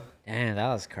no. Damn,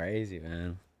 that was crazy,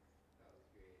 man.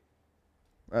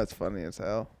 That's funny as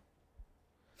hell.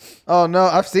 Oh no,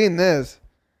 I've seen this.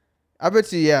 I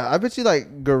bet you, yeah. I bet you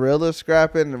like gorilla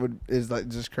scrapping is like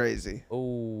just crazy.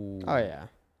 Oh. Oh yeah.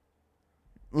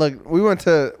 Look, we went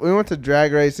to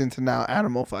drag racing to now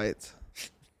animal fights.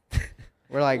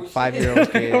 We're like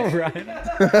 5-year-old kids.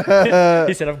 Right.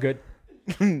 He said, "I'm good."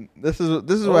 This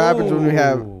is what happens when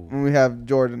Oh. we have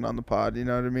Jordan on the pod. You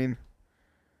know what I mean?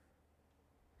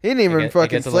 He didn't even it fucking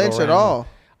gets a little flinch at random. all.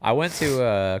 I went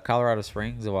to Colorado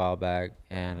Springs a while back,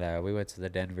 and we went to the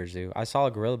Denver Zoo. I saw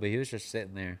a gorilla, but he was just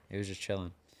sitting there. He was just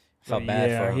chilling. Felt bad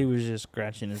yeah, for him. he was just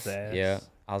scratching his ass. Yeah,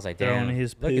 I was like, Throwing damn,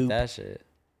 his look at poop. that shit.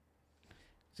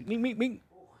 He's like, "Mink, mink, mink."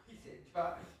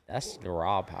 That's the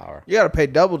raw power. You gotta pay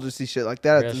double to see shit like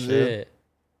that at Real the zoo. shit.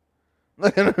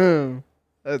 Look at him.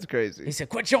 That's He crazy. said,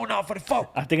 "Quit showing off for the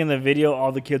folk." I think in the video,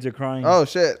 all the kids are crying. Oh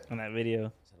shit! In that video.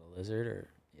 Is it a lizard or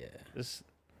yeah? This,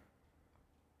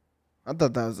 I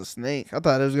thought that was a snake. I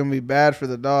thought it was gonna be bad for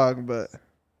the dog, but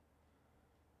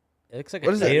It looks like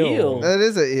what a is that? eel. That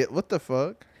is a what the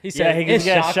fuck? He yeah, said he it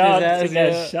got shocked shocked. his ass. He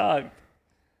got yeah. shocked.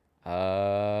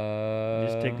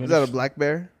 Just take Is that a black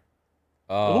bear?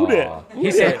 Oh. Who that? Who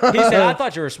He said, I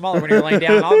thought you were smaller when you were laying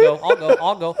down.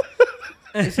 I'll go.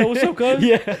 So what's up, cuz?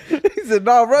 Yeah. He said,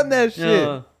 "No, run that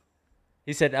shit."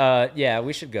 He said, yeah,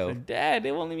 we should go. Dad,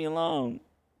 they won't leave me alone.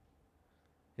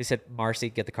 He said, Marcy,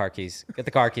 get the car keys. Get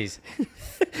the car keys.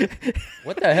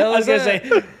 What the hell I is was that?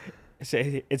 gonna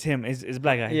say, it's him. It's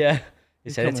black guy. Yeah. He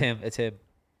He's said, coming. it's him.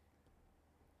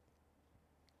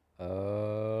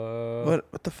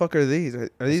 What the fuck are these? Are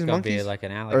these It's gonna be monkeys like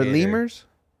an or alligator. lemurs?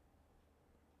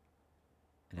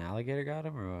 An alligator got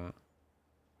him or what?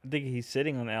 I think he's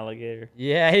sitting on the alligator.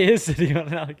 Yeah, he is sitting on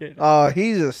an alligator. Oh,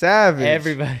 he's a savage.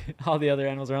 Everybody, all the other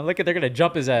animals around. Look at, they're gonna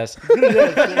jump his ass. Hell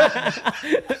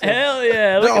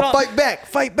yeah! Look at No, all, fight back,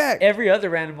 fight back. every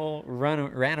other animal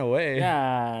ran away.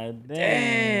 God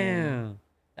Damn.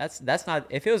 That's not.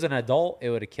 If it was an adult, it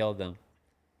would have killed them.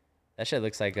 That shit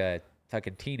looks like a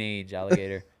fucking teenage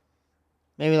alligator.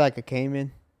 Maybe like a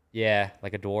caiman. Yeah,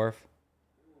 like a dwarf.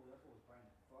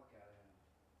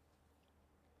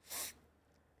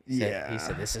 He said, Yeah. He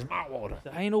said, "This is my water."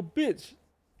 I ain't no bitch.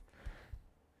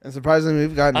 And surprisingly,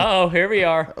 we've gotten. Oh, here we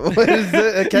are. What is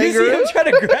it? A kangaroo? You see him trying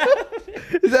to grab?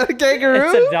 Is that a kangaroo?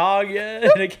 It's a dog,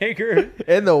 yeah, and a kangaroo.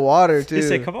 In the water too. He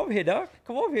said, "Come over here, dog.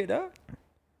 Come over here, dog."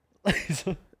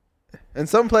 In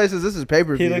some places, this is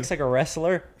pay-per-view. He looks like a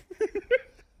wrestler.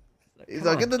 He's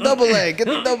like, get the double leg. Get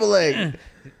the double leg.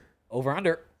 Over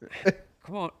under.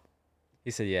 Come on. He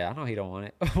said, "Yeah, I know he don't want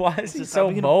it." Why is he Stop so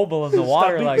being- mobile in the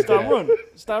water like Stop that? running.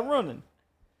 Stop running.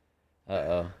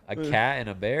 Uh-oh. A cat and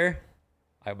a bear?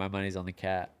 My money's on the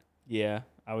cat. Yeah,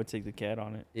 I would take the cat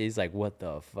on it. He's like, what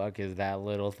the fuck is that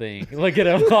little thing? Look at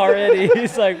him already.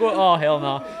 He's like, well, oh, hell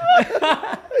no.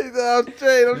 He's like, I'm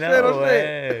straight. I'm straight. No I'm straight.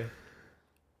 way.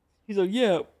 He's like,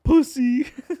 yeah, pussy.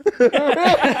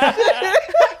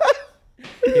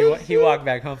 He walked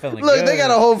back home feeling Look, good. they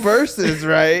got a whole verses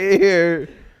right here.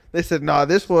 They said, nah,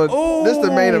 this one, this is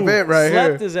the main event right Slapped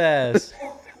here. his ass.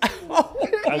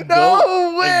 A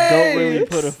No way. A goat really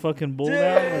put a fucking bull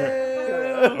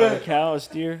down? Or a cow, a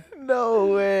steer? No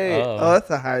way. Uh-oh. Oh, that's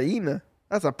a hyena.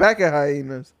 That's a pack of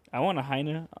hyenas. I want a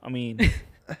hyena. I mean,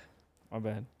 my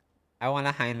bad. I want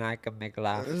a hyena I can make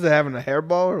laugh. Is it having a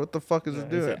hairball or what the fuck is it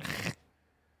Is doing? it-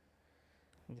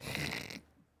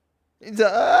 It's a,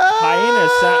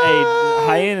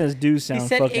 hyenas do sound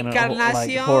said fucking like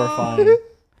encarnación. horrifying.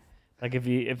 Like if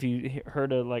you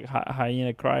heard a like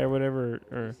hyena cry or whatever,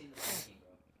 or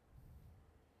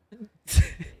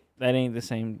that ain't the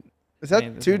same. Is Yeah,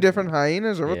 that that's two not- different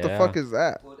hyenas or what the Yeah. fuck is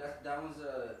that? Well, that one's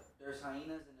there's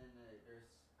hyenas and then there's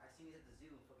I seen these at the zoo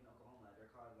in fucking Oklahoma. They're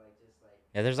called like just like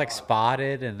Yeah, there's like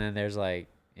spotted, and then there's like,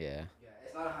 yeah. yeah,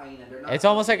 it's not a hyena. They're not. It's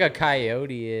almost like a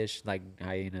coyote-ish, like,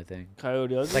 hyena thing.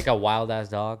 Coyote. It's like a wild-ass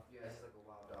dog. Yeah, it's like a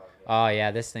wild dog. Yeah. Oh,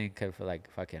 yeah, this thing could, for like,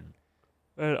 fucking,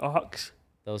 an ox.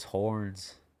 those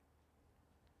horns.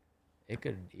 It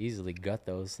could easily gut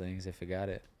those things if it got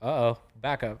it. Uh-oh,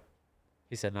 back up.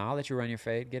 He said, no, I'll let you run your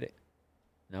fade. Get it.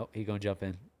 Nope, he gonna jump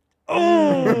in.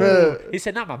 Oh, He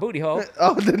said, not my booty hole.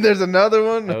 then there's another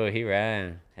one. Oh, he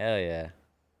ran. Hell yeah.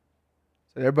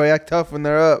 So everybody act tough when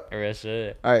they're up. Real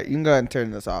shit. All right, you can go ahead and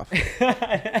turn this off.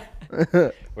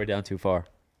 We're down too far.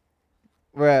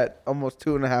 We're at almost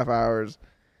 2.5 hours,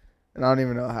 and I don't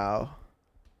even know how.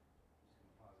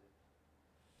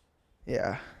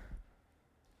 Yeah.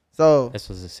 So This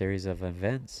was a series of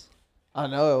events. I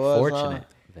know it was Fortunate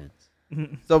events.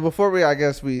 So before we, I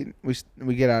guess we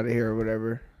get out of here or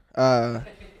whatever.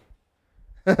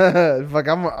 Like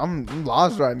I'm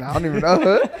lost right now. I don't even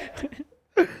know.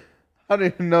 I don't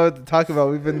even know what to talk about.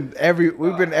 We've been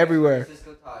everywhere.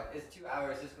 Cisco talk. It's 2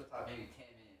 hours. Cisco talk maybe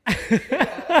 10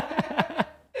 minutes.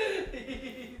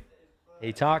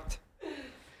 He talked.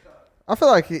 I feel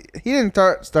like he didn't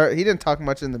start. He didn't talk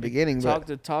much in the beginning, Talk but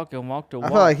to talk and walk to I walk.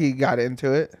 feel like he got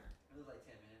into it. It was like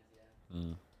 10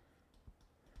 minutes.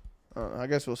 Yeah. Mm. I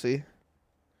guess we'll see.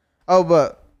 Oh,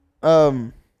 but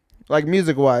like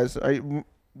music wise,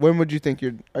 when would you think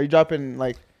are you dropping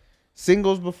like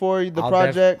singles before the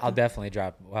project? I'll definitely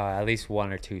drop at least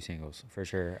 1 or 2 singles for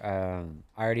sure. I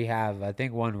already have, I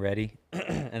think, 1 ready,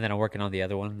 and then I'm working on the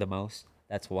other one the most.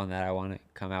 That's one that I want to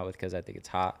come out with because I think it's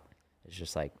hot. It's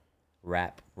just like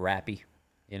rappy,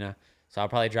 you know. So I'll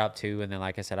probably drop 2, and then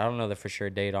like I said, I don't know the for sure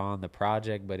date on the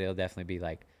project, but it'll definitely be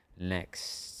like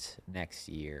next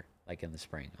year, like in the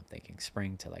spring. I'm thinking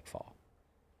spring to like fall.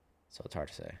 So it's hard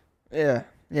to say. Yeah,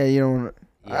 you don't.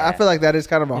 I Yeah. feel like that is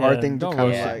kind of a hard Yeah, thing to don't kind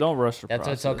rush of it. like. Don't rush the That's what,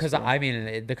 process. so because bro. I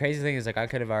mean the crazy thing is like I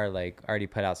could have already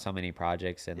put out so many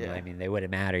projects and Yeah. I mean they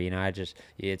wouldn't matter, you know.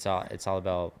 It's all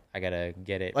about I gotta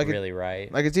get it Like really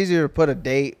right. Like it's easier to put a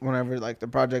date whenever like the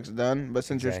project's done, but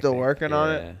since you're still Exactly. working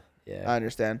on it, I Yeah.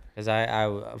 understand. Because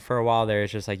I for a while there,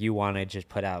 it's just like you want to just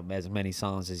put out as many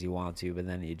songs as you want to, but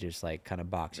then you just like kind of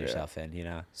box Yeah. yourself in, you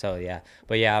know. So yeah,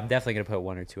 but yeah, I'm definitely gonna put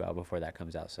 1 or 2 out before that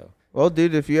comes out. So Well,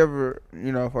 dude, if you ever,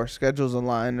 if our schedules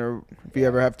align or if you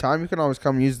ever have time, you can always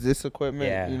come use this equipment,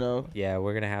 yeah, yeah,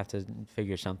 we're gonna have to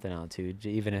figure something out too,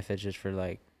 even if it's just for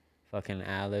like fucking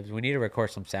ad-libs. We need to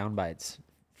record some sound bites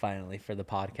finally for the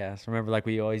podcast. Remember, like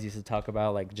we always used to talk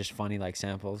about, like just funny like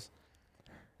samples.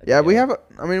 Yeah, we have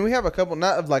a couple,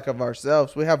 not of like of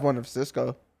ourselves. We have one of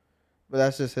Cisco, but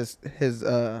that's just his his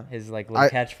like little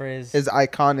catchphrase. his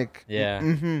iconic. Yeah,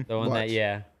 Mm-hmm, the one that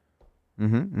yeah.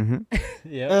 Mm-hmm.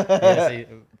 Yeah, see,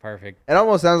 perfect. It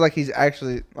almost sounds like he's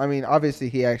actually. I mean, obviously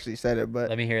he actually said it, but.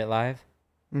 Let me hear it live.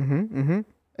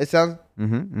 It sounds.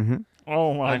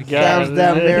 Oh my On god, Sounds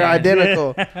damn near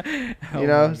identical. Oh You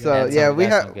know, my so God. yeah,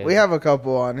 That's not we good. have a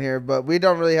couple on here, but we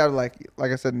don't really have like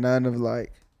I said, none of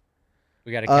like.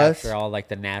 We gotta Us. capture all like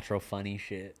the natural funny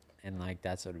shit, and like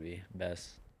that's what would be best.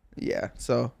 Yeah,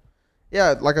 so,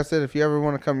 yeah, like I said, if you ever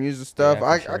want to come use the stuff, Yeah, for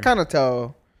I sure. kind of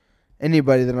tell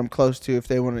anybody that I'm close to, if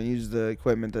they want to use the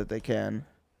equipment, that they can.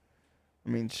 I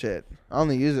mean, shit. I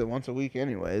only use it once a week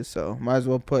anyways, so might as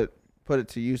well put it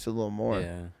to use a little more.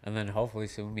 Yeah, and then hopefully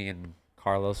soon me and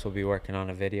Carlos will be working on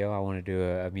a video. I want to do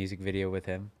a music video with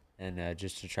him, and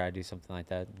just to try to do something like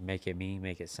that, make it me,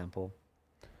 make it simple.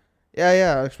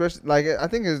 Yeah. Especially like I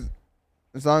think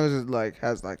as long as it like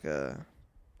has like a,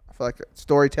 I feel like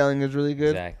storytelling is really good.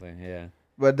 Exactly. Yeah.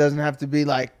 But it doesn't have to be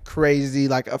like crazy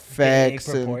like effects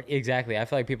and Exactly. I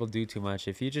feel like people do too much.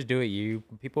 If you just do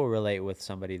it, people relate with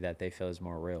somebody that they feel is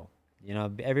more real. You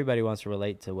know, everybody wants to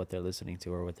relate to what they're listening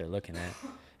to or what they're looking at,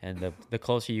 and the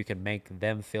closer you can make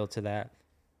them feel to that,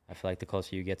 I feel like the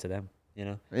closer you get to them. You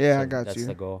know. Yeah, So I got that's you.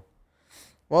 the goal.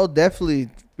 Well, definitely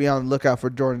be on the lookout for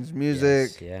Jordan's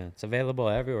music. Yes, yeah, it's available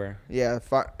everywhere. Yeah,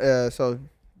 so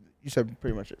you said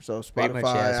pretty much it. So Spotify, Pretty much,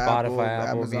 yeah. Apple, Spotify,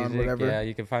 Apple Amazon, Music. whatever. Yeah,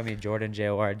 you can find me Jordon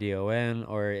Jordon,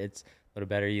 or it's a little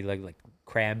better. You like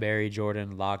Cranberry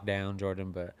Jordan, Lockdown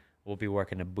Jordan, but we'll be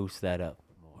working to boost that up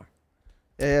more.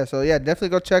 Yeah. So yeah, definitely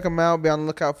go check him out. Be on the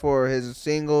lookout for his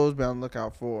singles. Be on the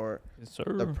lookout for Yes, sir.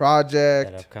 the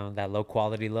project, That low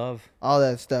quality love. all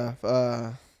that stuff.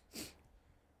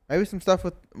 Maybe some stuff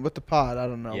with the pod. I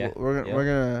don't know. Yeah,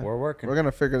 We're working.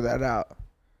 gonna figure that out.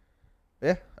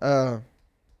 Yeah.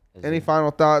 Is Any it-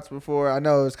 final thoughts before? I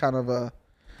know it's kind of a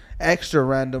extra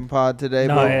random pod today,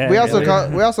 No, but yeah,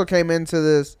 we also came into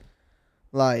this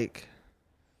like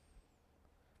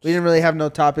we didn't really have no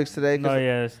topics today. 'Cause No,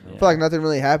 yes. I feel like nothing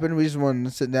really happened. We just wanted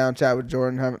to sit down, chat with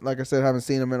Jordan. Like I said, haven't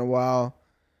seen him in a while.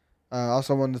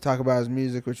 Also wanted to talk about his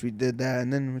music, which we did that,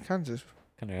 and then we kind of just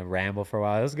kind of ramble for a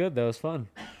while. It was good though. It was fun.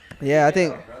 yeah. I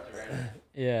think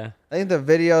Yeah. the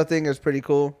video thing is pretty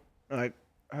cool. Like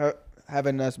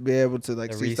having us be able to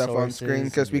like The see stuff on screen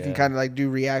resources, because we can yeah. kind of like do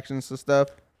reactions to stuff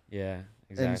Yeah.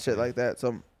 Exactly. and shit like that.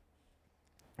 So,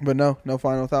 but no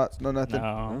final thoughts, no nothing. No,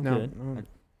 I'm No, good. no.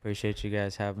 Appreciate you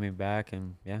guys having me back,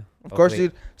 and yeah. Of course, hopefully-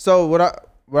 dude. So what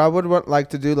I would like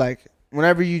to do, like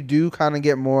whenever you do kind of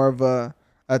get more of a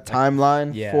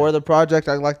timeline yeah. for the project,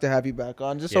 I'd like to have you back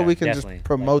on just so Yeah, we can definitely. just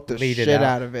promote the lead it shit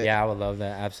out of it. Yeah, I would love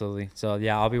that. Absolutely. So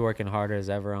yeah, I'll be working harder as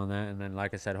ever on that, and then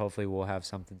like I said, hopefully we'll have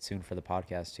something soon for the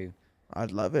podcast too.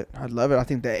 I'd love it. I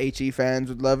think the HE fans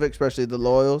would love it, especially the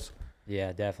loyals.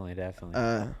 Yeah, definitely.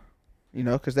 You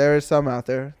know, because there is some out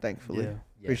there, thankfully. Yeah.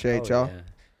 Yeah. Appreciate y'all. Yeah.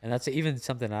 And that's even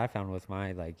something I found with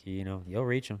my you'll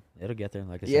reach them. It'll get there.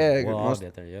 Like I Yeah, said, we'll all most-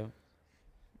 get there. Yep.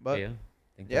 But yeah.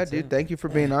 Think yeah, that's dude, it. thank you for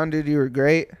being on, dude. You were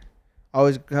great.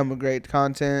 Always come with great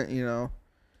content, you know,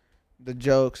 the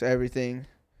jokes, everything.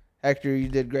 Hector, you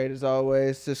did great as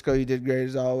always. Cisco, you did great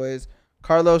as always.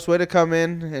 Carlos, way to come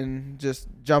in and just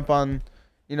jump on,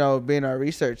 you know, being our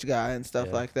research guy and stuff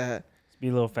Yeah. like that. Just be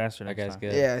a little faster That next guy's time.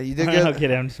 good. Yeah, you did I'm get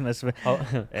kidding. I'm just messing with Oh.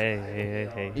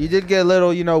 Hey. you did get a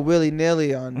little, you know,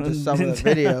 willy-nilly on just some of the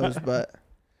videos, but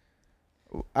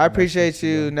I appreciate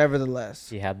you nevertheless.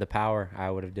 He had the power. I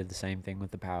would have did the same thing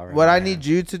with the power. What I Yeah. need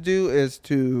you to do is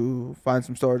to find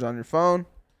some storage on your phone,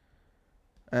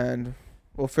 and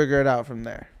we'll figure it out from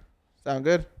there. Sound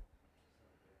good?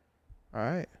 All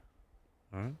right.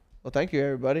 All right. Well, thank you,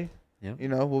 everybody. Yep. You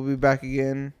know, we'll be back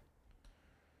again.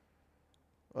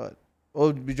 But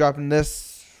we'll be dropping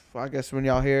this, I guess, when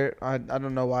y'all hear it. I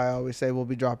don't know why I always say we'll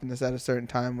be dropping this at a certain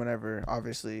time whenever,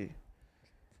 obviously,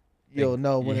 you'll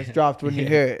know when it's Yeah. dropped when you Yeah.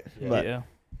 hear it. Yeah. But Yeah.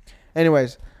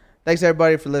 anyways, thanks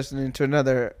everybody for listening to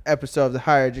another episode of the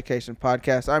Higher Education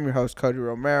Podcast. I'm your host, Cody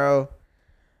Romero,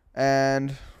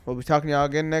 and we'll be talking to y'all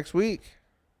again next week.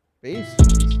 Peace.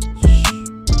 Peace.